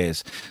in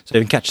years. So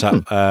you can catch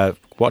that,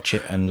 watch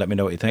it, and let me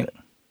know what you think.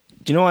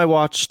 Do you know I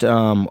watched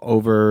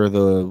over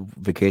the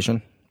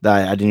vacation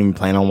that I didn't even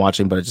plan on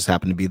watching, but it just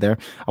happened to be there?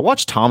 I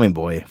watched Tommy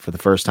Boy for the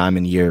first time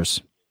in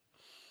years.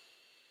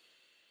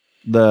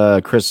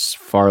 The Chris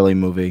Farley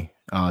movie.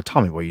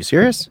 Tommy Boy, you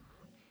serious?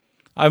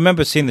 I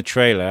remember seeing the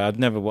trailer. I'd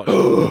never watched it.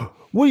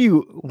 What?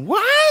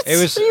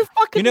 It was. What are you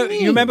fucking You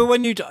mean? remember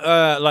when you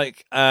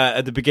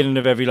at the beginning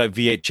of every like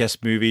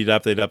VHS movie,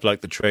 they'd have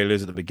like the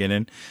trailers at the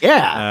beginning.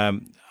 Yeah.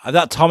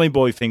 That Tommy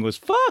Boy thing was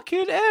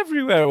fucking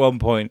everywhere at one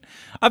point.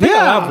 I think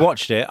I have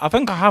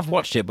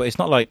watched it. But it's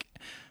not like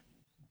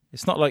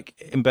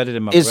embedded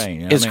in my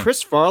brain. You know is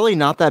Chris Farley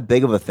not that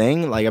big of a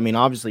thing? Like, I mean,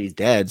 obviously he's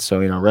dead,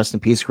 so rest in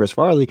peace, Chris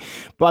Farley.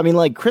 But I mean,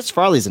 like, Chris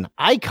Farley's an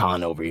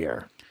icon over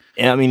here.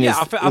 I mean,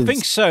 I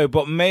think so,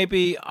 but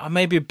maybe a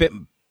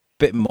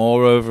bit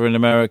more over in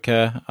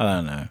America. I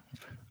don't know.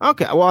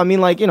 Okay, well, I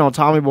mean, like,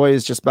 Tommy Boy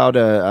is just about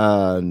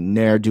a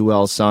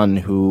ne'er-do-well son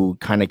who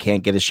kind of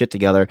can't get his shit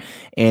together,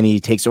 and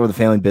he takes over the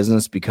family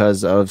business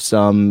because of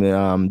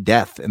some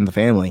death in the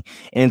family,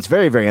 and it's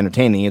very, very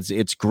entertaining.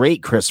 It's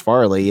great, Chris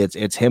Farley.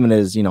 It's him and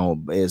his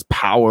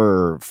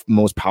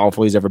most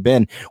powerful he's ever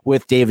been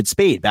with David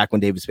Spade back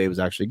when David Spade was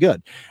actually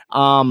good.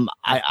 Wow,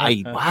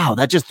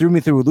 that just threw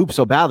me through a loop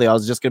so badly. I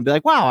was just gonna be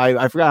like, wow,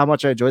 I forgot how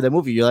much I enjoyed that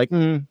movie. You're like,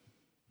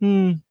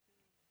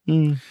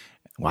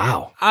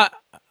 wow.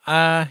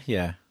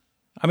 Yeah.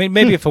 I mean,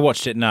 maybe if I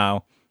watched it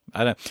now,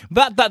 I don't.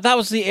 But that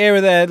was the era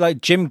there.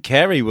 Like Jim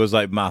Carrey was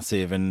like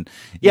massive, and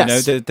there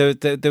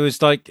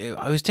was like it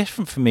was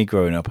different for me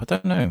growing up. I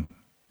don't know.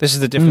 This is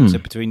the difference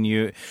between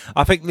you.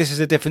 I think this is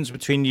the difference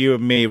between you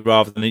and me,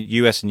 rather than the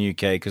US and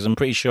UK, because I'm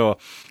pretty sure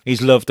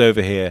he's loved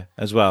over here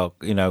as well.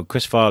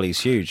 Chris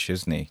Farley's huge,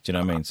 isn't he? Do you know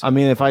what I mean? I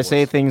mean, if I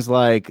say things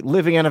like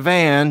 "living in a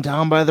van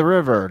down by the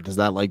river," does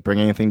that like bring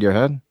anything to your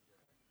head?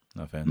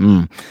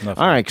 Nothing. All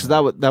right, because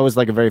that was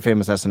like a very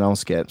famous SNL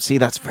skit. See,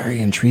 that's very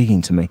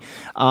intriguing to me.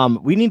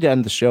 We need to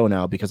end the show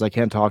now because I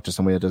can't talk to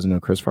somebody that doesn't know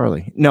Chris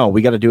Farley. No,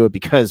 we got to do it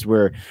because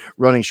we're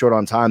running short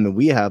on time and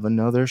we have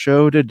another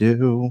show to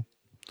do.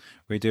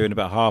 We're doing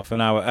about half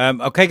an hour.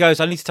 Okay, guys,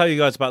 I need to tell you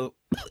guys about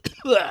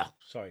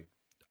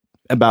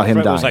about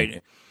him dying.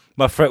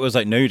 My threat was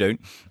like, no, you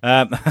don't.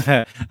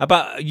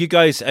 About you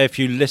guys, if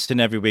you listen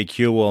every week,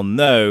 you will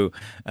know.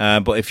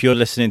 But if you're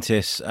listening to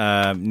this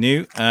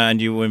new and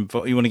you want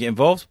to get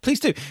involved, please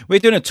do. We're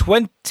doing a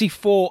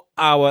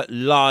 24-hour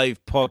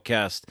live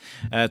podcast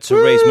to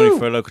raise money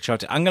for a local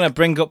charity. I'm going to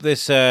bring up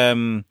this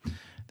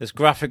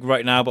graphic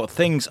right now, but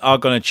things are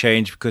going to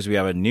change because we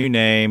have a new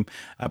name,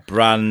 a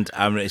brand,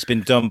 and it's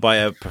been done by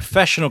a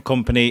professional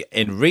company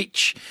in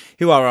Reach,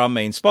 who are our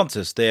main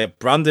sponsors. They have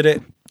branded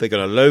it, they're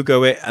going to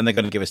logo it, and they're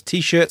going to give us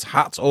T-shirts,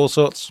 hats, all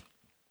sorts.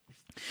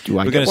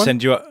 We're going to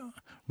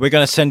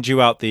send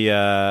you out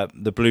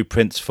the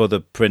blueprints for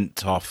the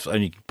print off,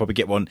 and you can probably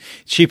get one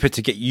cheaper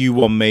to get you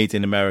one made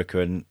in America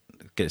and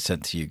get it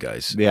sent to you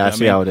guys. Yeah, I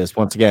see how it is.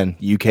 Once again,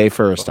 UK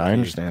first. I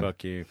understand.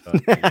 Fuck you.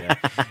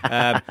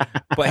 Yeah.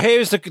 But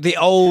here's the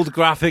old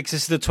graphics.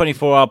 This is the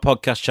 24-hour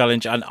podcast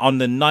challenge, and on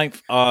the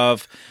 9th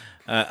of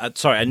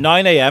at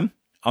 9 a.m.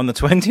 on the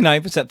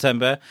 29th of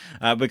September,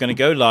 we're going to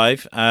go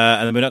live,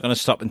 and then we're not going to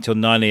stop until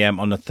 9 a.m.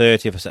 on the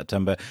 30th of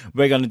September.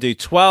 We're going to do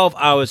 12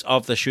 hours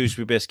of the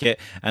Shrewsbury Biscuit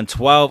and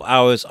 12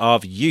 hours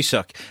of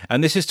USUC,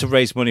 and this is to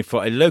raise money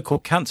for a local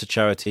cancer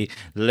charity,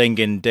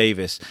 Lingen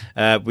Davis.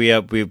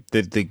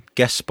 The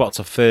guest spots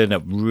are filling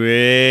up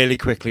really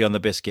quickly on the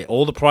biscuit.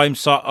 All the prime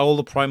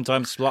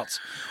time slots,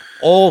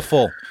 all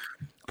full.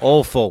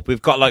 All full.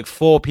 We've got like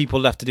 4 people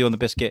left to do on the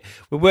biscuit.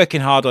 We're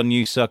working hard on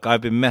USUC.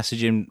 I've been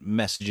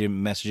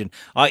messaging.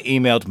 I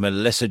emailed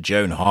Melissa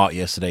Joan Hart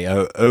yesterday,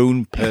 her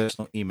own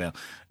personal email.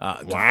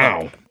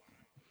 Wow.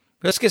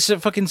 Let's get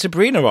fucking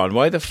Sabrina on.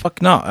 Why the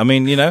fuck not? I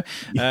mean,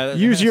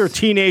 use your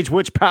teenage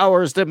witch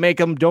powers to make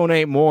them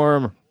donate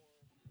more.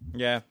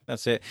 Yeah,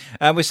 that's it.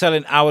 We're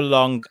selling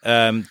hour-long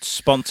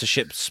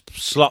sponsorship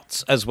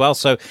slots as well.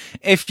 So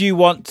if you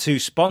want to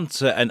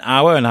sponsor an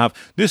hour and have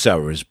this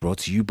hour is brought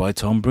to you by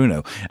Tom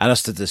Bruno and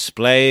us to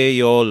display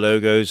your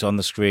logos on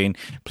the screen,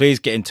 please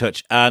get in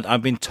touch. And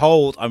I've been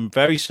told, I'm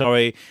very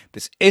sorry,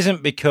 this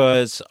isn't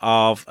because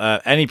of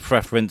any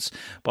preference,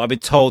 but I've been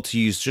told to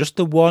use just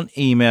the one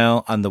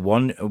email and the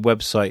one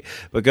website.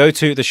 But go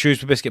to the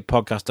Shrewsbury Biscuit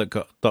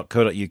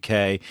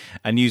Podcast.co.uk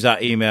and use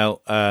that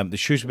email, the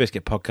Shrewsbury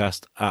Biscuit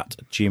Podcast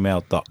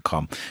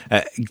gmail.com.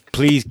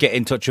 Please get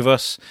in touch with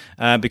us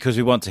because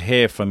we want to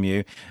hear from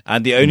you.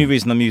 And the only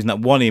reason I'm using that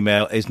one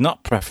email is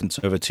not preference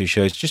over two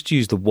shows, just to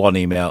use the one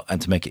email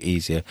and to make it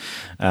easier.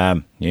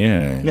 And on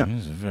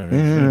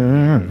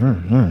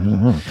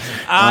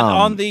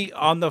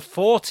the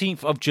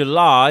 14th of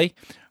July,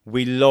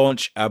 we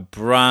launch a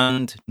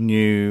brand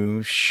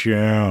new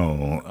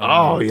show.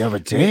 Oh, you have a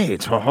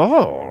date.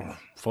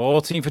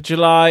 14th of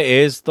July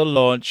is the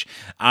launch,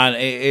 and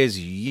it is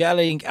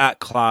yelling at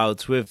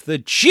clouds with the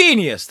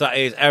genius that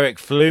is Eric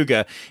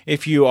Fluger.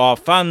 If you are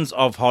fans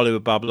of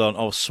Hollywood Babylon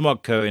or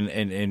Smugco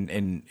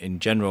in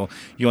general,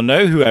 you'll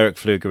know who Eric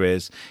Fluger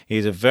is.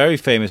 He's a very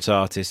famous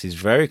artist. He's a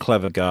very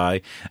clever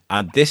guy,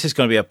 and this is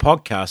going to be a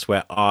podcast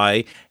where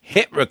I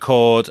hit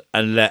record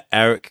and let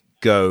Eric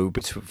go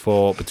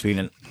for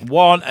between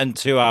 1 and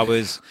 2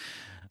 hours.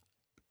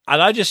 And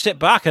I just sit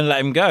back and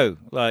let him go.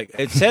 Like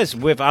it says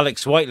with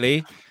Alex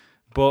Whiteley,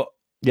 but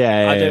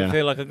I don't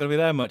feel like I'm going to be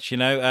there much,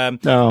 No.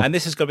 And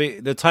this is going to be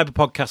the type of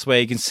podcast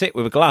where you can sit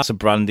with a glass of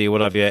brandy or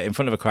whatever in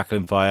front of a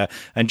crackling fire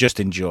and just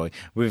enjoy.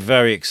 We're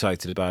very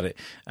excited about it.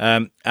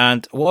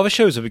 And what other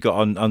shows have we got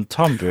on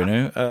Tom,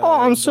 Bruno?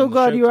 I'm so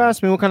glad you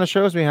asked me what kind of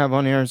shows we have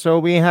on here. So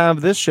we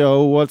have this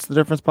show, What's the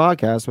Difference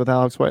podcast with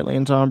Alex Whiteley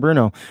and Tom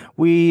Bruno.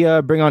 We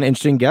bring on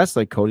interesting guests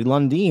like Cody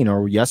Lundeen,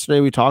 or yesterday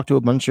we talked to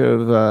a bunch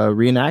of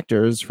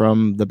reenactors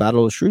from the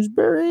Battle of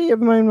Shrewsbury,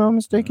 if I'm not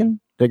mistaken.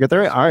 Did I get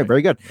there? All right,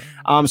 very good.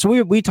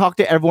 So we talk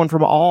to everyone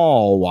from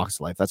all walks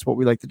of life. That's what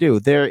we like to do.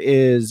 There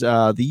is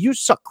the You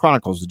Suck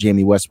Chronicles with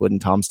Jamie Westwood and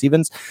Tom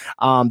Stevens.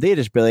 They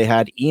just barely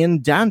had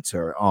Ian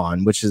Danter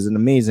on, which is an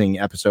amazing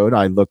episode.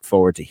 I look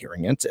forward to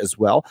hearing it as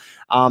well.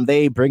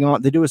 They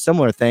do a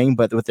similar thing,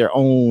 but with their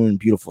own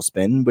beautiful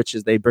spin, which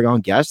is they bring on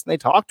guests and they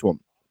talk to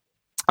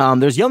them.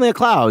 There's Yelling at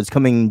Clouds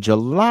coming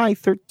July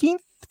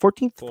 13th.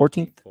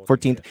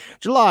 14th,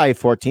 July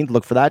 14th.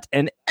 Look for that.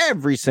 And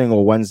every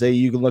single Wednesday,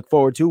 you can look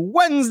forward to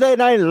Wednesday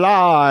Night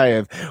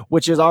Live,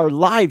 which is our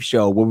live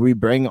show where we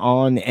bring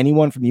on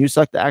anyone from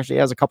USUC that actually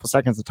has a couple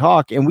seconds to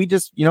talk. And we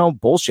just,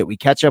 bullshit. We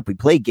catch up. We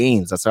play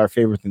games. That's our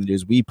favorite thing to do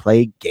is we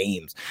play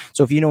games.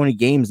 So if you know any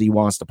games that you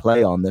want us to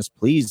play on this,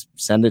 please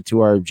send it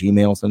to our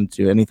Gmail, send it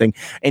to anything.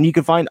 And you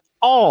can find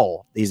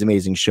all these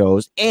amazing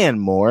shows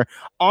and more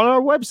on our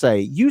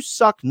website,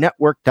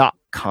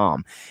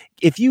 usucknetwork.com.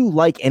 If you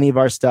like any of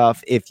our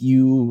stuff, if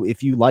you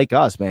like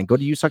us, man, go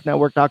to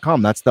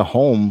usucknetwork.com. That's the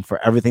home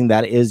for everything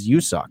that is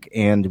USUC.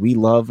 And we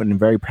love and are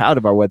very proud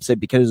of our website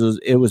because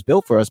it was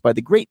built for us by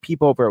the great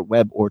people over at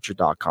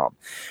weborchard.com.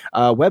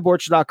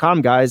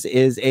 Weborchard.com, guys,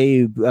 is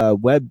a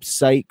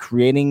website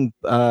creating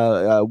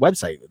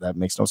website. That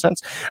makes no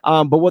sense.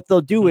 But what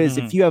they'll do is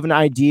if you have an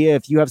idea,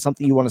 if you have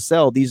something you want to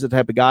sell, these are the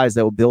type of guys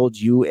that will build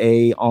you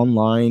a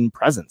online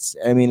presence.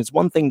 I mean, it's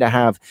one thing to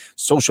have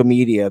social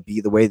media be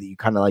the way that you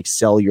kind of like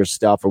sell your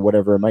stuff or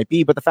whatever it might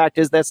be, but the fact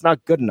is that's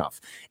not good enough.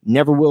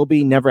 Never will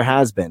be, never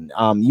has been.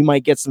 You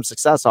might get some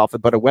success off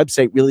it, but a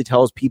website really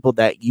tells people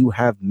that you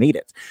have made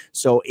it.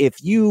 So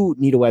if you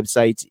need a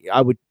website,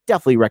 I would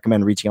definitely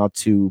recommend reaching out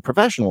to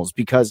professionals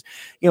because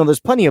there's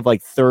plenty of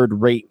like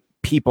third-rate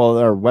people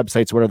or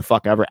websites, whatever the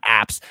fuck ever,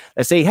 apps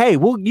that say, hey,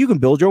 well, you can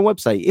build your own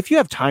website. If you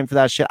have time for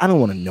that shit, I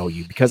don't want to know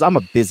you because I'm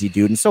a busy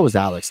dude and so is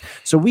Alex.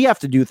 So we have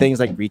to do things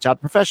like reach out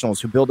to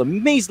professionals who build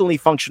amazingly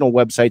functional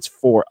websites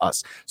for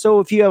us. So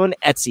if you have an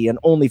Etsy, an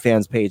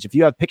OnlyFans page, if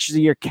you have pictures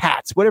of your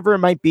cats, whatever it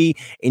might be,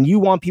 and you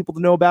want people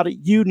to know about it,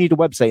 you need a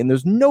website. And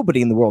there's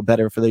nobody in the world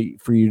better for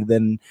you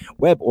than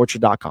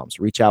weborchard.com.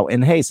 So reach out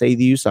and hey, say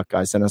the You Suck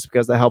guys sent us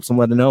because that helps them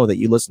let them know that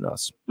you listen to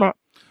us.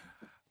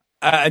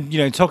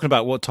 Talking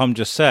about what Tom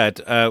just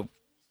said,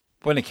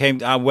 when it came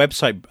to our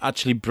website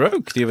actually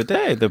broke the other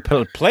day. The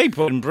play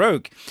button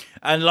broke.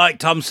 And like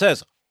Tom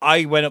says,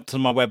 I went up to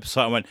my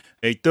website and went,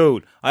 hey,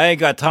 dude, I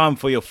ain't got time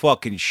for your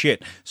fucking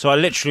shit. So I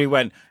literally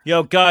went,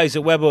 yo, guys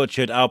at Web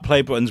Orchard, our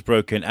play button's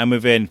broken. And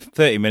within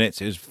 30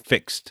 minutes, it was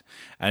fixed.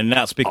 And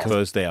that's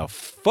because they are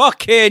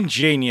fucking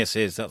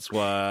geniuses. That's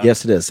why.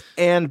 Yes, it is.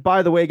 And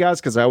by the way, guys,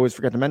 because I always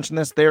forget to mention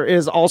this, there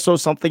is also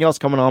something else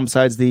coming on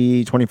besides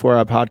the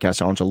 24-hour podcast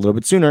challenge a little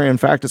bit sooner. In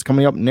fact, it's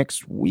coming up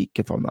next week,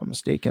 if I'm not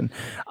mistaken.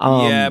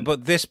 Yeah,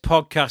 but this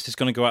podcast is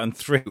going to go out in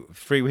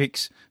three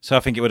weeks. So I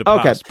think it would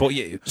have passed. But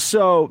yeah.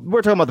 So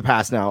we're talking about the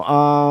past now.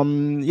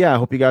 I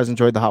hope you guys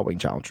enjoyed the Hot Wing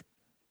Challenge.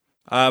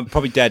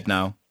 Probably dead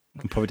now.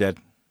 I'm probably dead.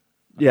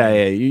 Yeah,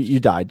 you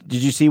died.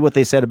 Did you see what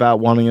they said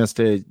about wanting us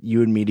to,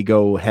 you and me, to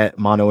go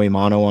mano a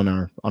mano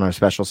on our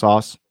special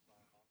sauce?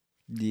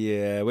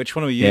 Yeah, which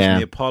one are we using,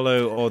 the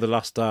Apollo or the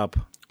Last Dab?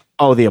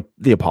 Oh, the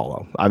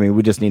Apollo. I mean,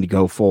 we just need to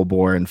go full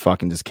bore and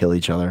fucking just kill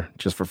each other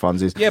just for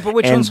funsies. Yeah, but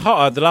which one's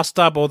hotter, the Last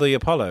Dab or the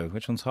Apollo?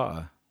 Which one's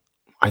hotter?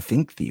 I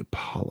think the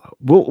Apollo.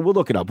 We'll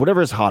look it up.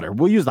 Whatever is hotter.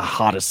 We'll use the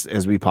hottest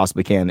as we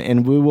possibly can,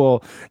 and we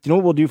will. You know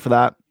what we'll do for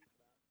that?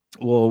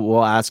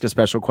 We'll ask a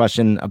special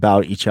question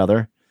about each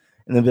other.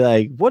 And then be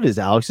like, what is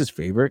Alex's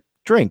favorite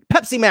drink?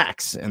 Pepsi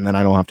Max. And then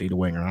I don't have to eat a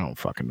wing, or I don't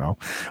fucking know.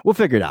 We'll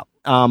figure it out.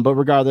 But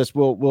regardless,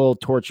 we'll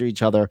torture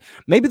each other.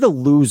 Maybe the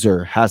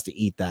loser has to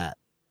eat that.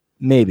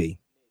 Maybe.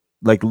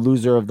 like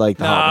loser of like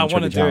the I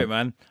want to do it,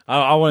 man.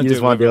 I want to do it. You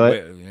just want to do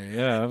it?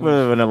 Yeah.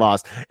 When it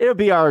lost. It'll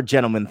be our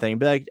gentleman thing.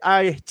 Be like,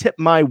 I tip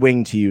my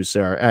wing to you,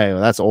 sir. Hey,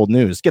 that's old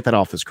news. Get that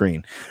off the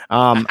screen.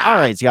 All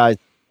right, guys.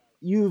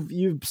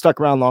 You've stuck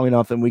around long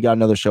enough, and we got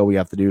another show we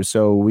have to do.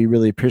 So we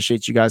really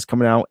appreciate you guys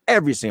coming out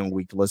every single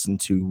week to listen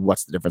to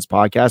What's the Difference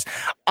podcast.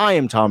 I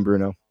am Tom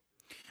Bruno.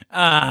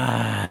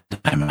 I'm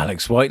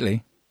Alex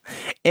Whiteley.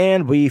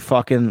 And we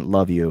fucking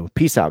love you.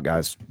 Peace out,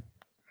 guys.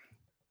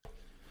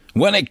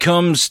 When it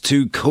comes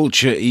to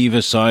culture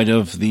either side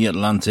of the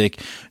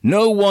Atlantic,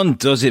 no one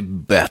does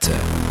it better.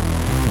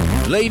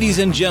 Ladies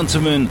and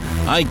gentlemen,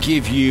 I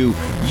give you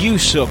You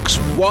Sucks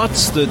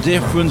What's the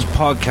Difference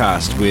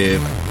podcast with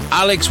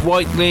Alex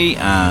Whiteley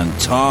and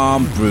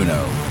Tom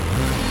Bruno.